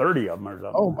about 30 of them or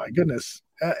something. Oh, my goodness.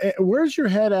 Where's your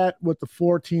head at with the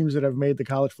 4 teams that have made the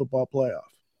college football playoff?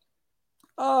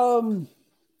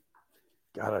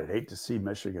 God, I'd hate to see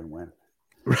Michigan win.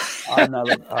 I'm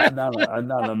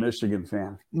not a Michigan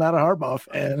fan. Not a Harbaugh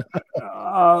fan.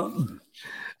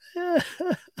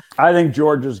 I think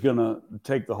Georgia's going to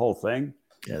take the whole thing.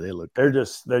 Yeah, they're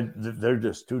just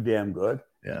too damn good.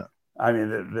 Yeah. I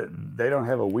mean, they don't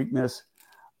have a weakness.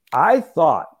 I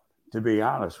thought, to be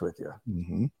honest with you,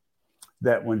 mm-hmm.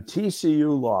 that when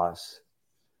TCU lost,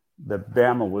 that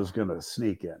Bama was going to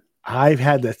sneak in. I've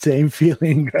had that same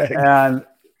feeling, Greg. And,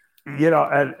 you know,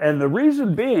 and the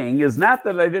reason being is not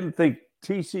that I didn't think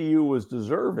TCU was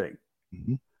deserving,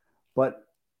 mm-hmm. but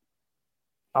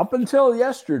up until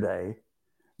yesterday,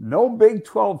 no Big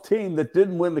 12 team that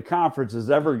didn't win the conference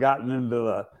has ever gotten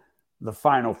into the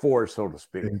Final Four, so to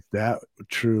speak. Is that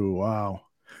true? Wow.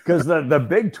 Because the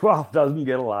Big 12 doesn't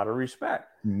get a lot of respect.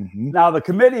 Mm-hmm. Now, the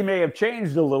committee may have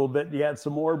changed a little bit. You had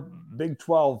some more Big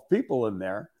 12 people in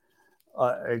there,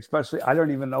 especially, I don't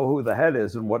even know who the head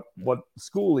is and what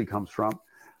school he comes from.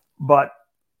 But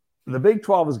the Big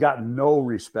 12 has gotten no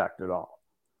respect at all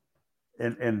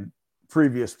in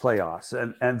previous playoffs.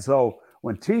 And so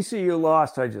when TCU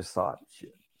lost, I just thought,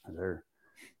 shit,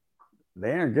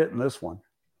 they aren't getting this one.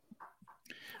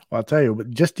 Well, I'll tell you, but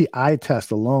just the eye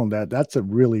test alone, that's a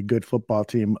really good football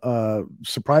team.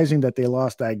 Surprising that they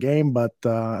lost that game, but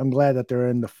I'm glad that they're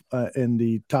in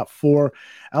the top 4.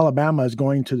 Alabama is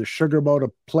going to the Sugar Bowl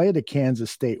to play the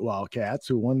Kansas State Wildcats,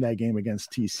 who won that game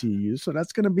against TCU. So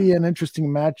that's going to be an interesting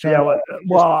matchup. Yeah,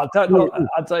 well, I'll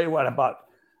tell you what.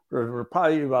 We're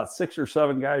probably about 6 or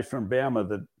 7 guys from Bama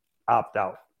that opt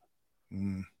out.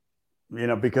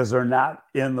 Because they're not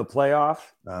in the playoff.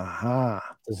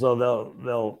 So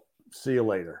they'll see you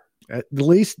later. At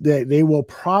least they will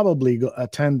probably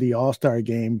attend the All-Star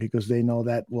game because they know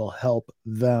that will help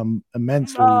them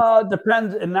immensely. It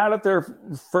depends, and not if they're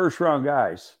first-round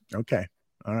guys. Okay,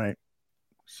 all right.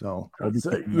 So there'll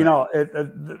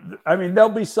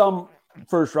be some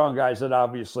first-round guys that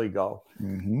obviously go,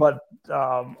 but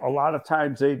a lot of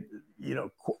times I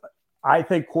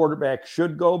think quarterbacks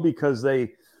should go because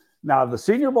now the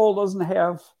Senior Bowl doesn't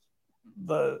have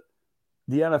the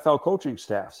NFL coaching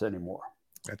staffs anymore.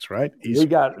 That's right.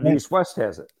 East West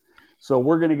has it. So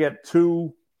we're going to get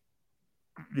 2,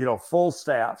 full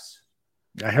staffs.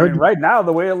 I heard right now,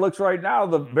 the way it looks right now,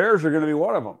 the Bears are going to be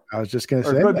one of them. I was just going to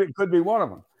say could be one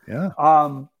of them. Yeah.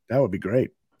 That would be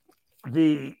great.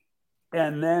 And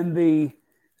then the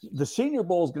Senior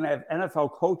Bowl is going to have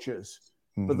NFL coaches,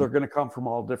 but they're going to come from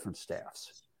all different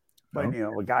staffs. But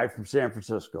a guy from San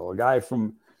Francisco, a guy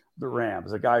from the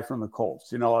Rams, a guy from the Colts.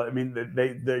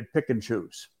 They pick and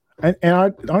choose. And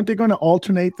aren't they going to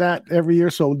alternate that every year?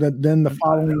 So that then the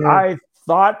following year, I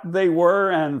thought they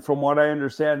were, and from what I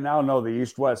understand now, no, the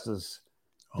East West is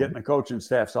getting the coaching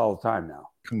staffs all the time now.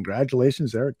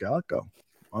 Congratulations, Eric Gallico.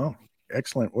 Wow,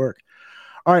 excellent work.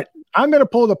 All right, I'm going to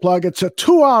pull the plug. It's a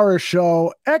 2-hour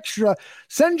show. Extra.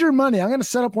 Send your money. I'm going to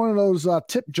set up one of those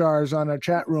tip jars on our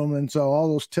chat room, and so all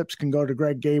those tips can go to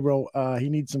Greg Gabriel. He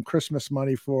needs some Christmas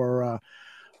money for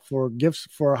gifts.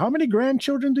 For how many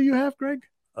grandchildren do you have, Greg?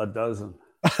 A dozen.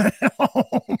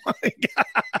 Oh my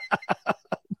God!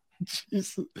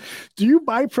 Jesus. Do you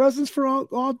buy presents for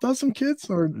all dozen kids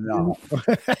or no?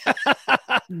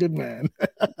 Good man.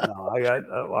 No, I got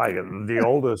the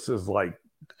oldest is like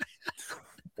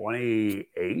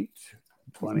 28,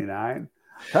 29.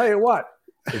 Tell you what,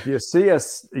 if you see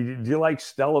us, do you like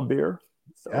Stella beer?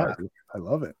 Yeah, I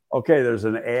love it. Okay, there's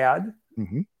an ad,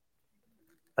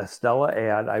 a Stella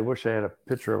ad. I wish I had a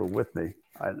picture of it with me.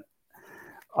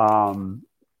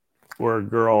 Where a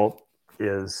girl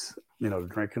is,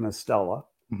 drinking a Stella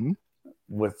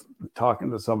with talking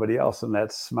to somebody else, and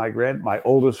that's my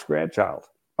oldest grandchild.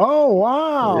 Oh,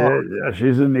 wow. Yeah,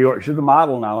 she's in New York. She's a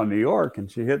model now in New York, and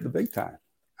she hit the big time.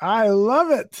 I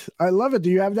love it. I love it. Do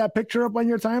you have that picture up on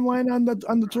your timeline on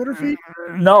the Twitter feed?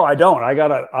 No, I don't. I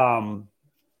gotta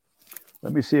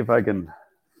let me see if I can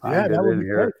find it in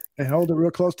here. Great. And hold it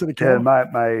real close to the camera.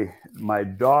 And my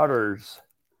daughters,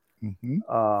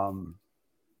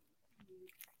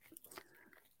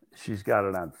 she's got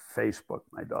it on Facebook.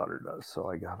 My daughter does, so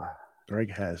I gotta. Greg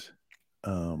has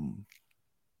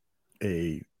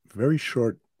a very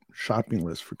short shopping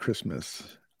list for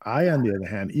Christmas. I, on the other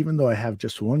hand, even though I have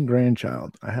just one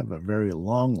grandchild, I have a very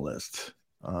long list.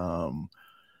 So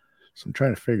I'm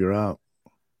trying to figure out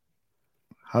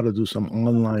how to do some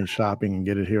online shopping and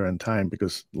get it here on time,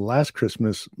 because last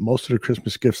Christmas, most of the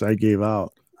Christmas gifts I gave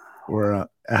out were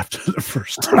after the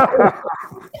first time.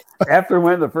 After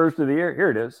when the first of the year? Here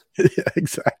it is. Yeah,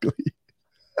 exactly.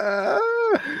 I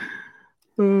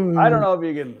don't know if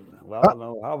you can. Well, I don't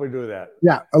know how we do that.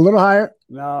 Yeah, a little higher.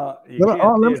 No.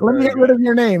 Let me get rid of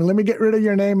your name. Let me get rid of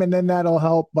your name, and then that'll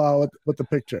help with the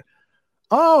picture.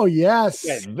 Oh, yes.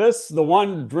 Okay, the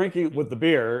one drinking with the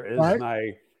beer is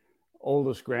my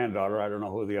oldest granddaughter. I don't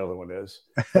know who the other one is.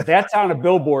 But that's on a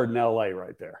billboard in LA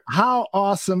right there. How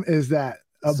awesome is that?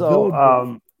 But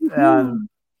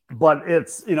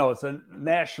it's, it's a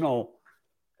national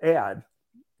ad.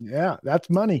 Yeah, that's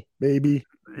money, baby.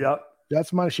 Yep.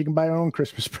 That's money. She can buy her own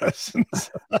Christmas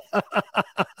presents.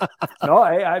 No,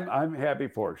 I'm happy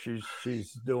for her.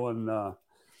 She's doing hell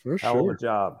of a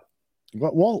job.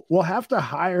 Well, we'll have to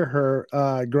hire her,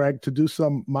 Greg, to do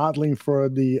some modeling for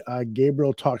the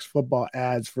Gabriel Talks Football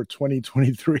ads for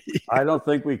 2023. I don't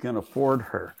think we can afford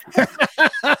her.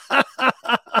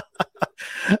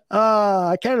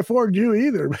 I can't afford you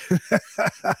either.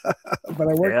 But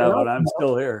I work. Yeah, but I'm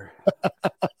still here.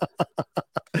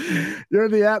 You're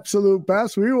the absolute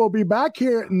best. We will be back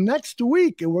here next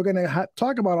week, and we're going to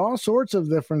talk about all sorts of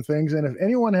different things. And if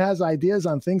anyone has ideas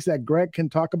on things that Greg can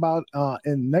talk about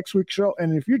in next week's show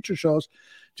and in future shows,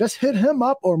 just hit him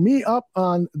up or me up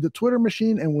on the Twitter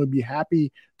machine, and we'll be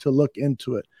happy to look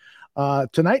into it.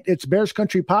 Tonight, it's Bears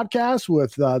Country Podcast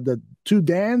with the two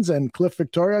Dans and Cliff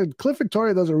Victoria. Cliff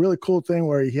Victoria does a really cool thing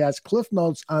where he has Cliff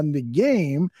Notes on the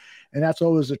game, and that's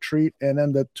always a treat. And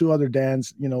then the two other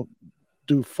Dans,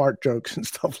 do fart jokes and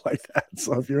stuff like that.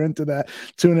 So if you're into that,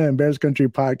 tune in Bears Country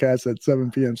Podcast at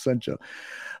 7 p.m. Central.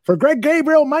 For Greg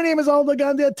Gabriel, my name is Aldo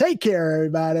Gandia. Take care,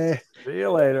 everybody. See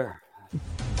you later.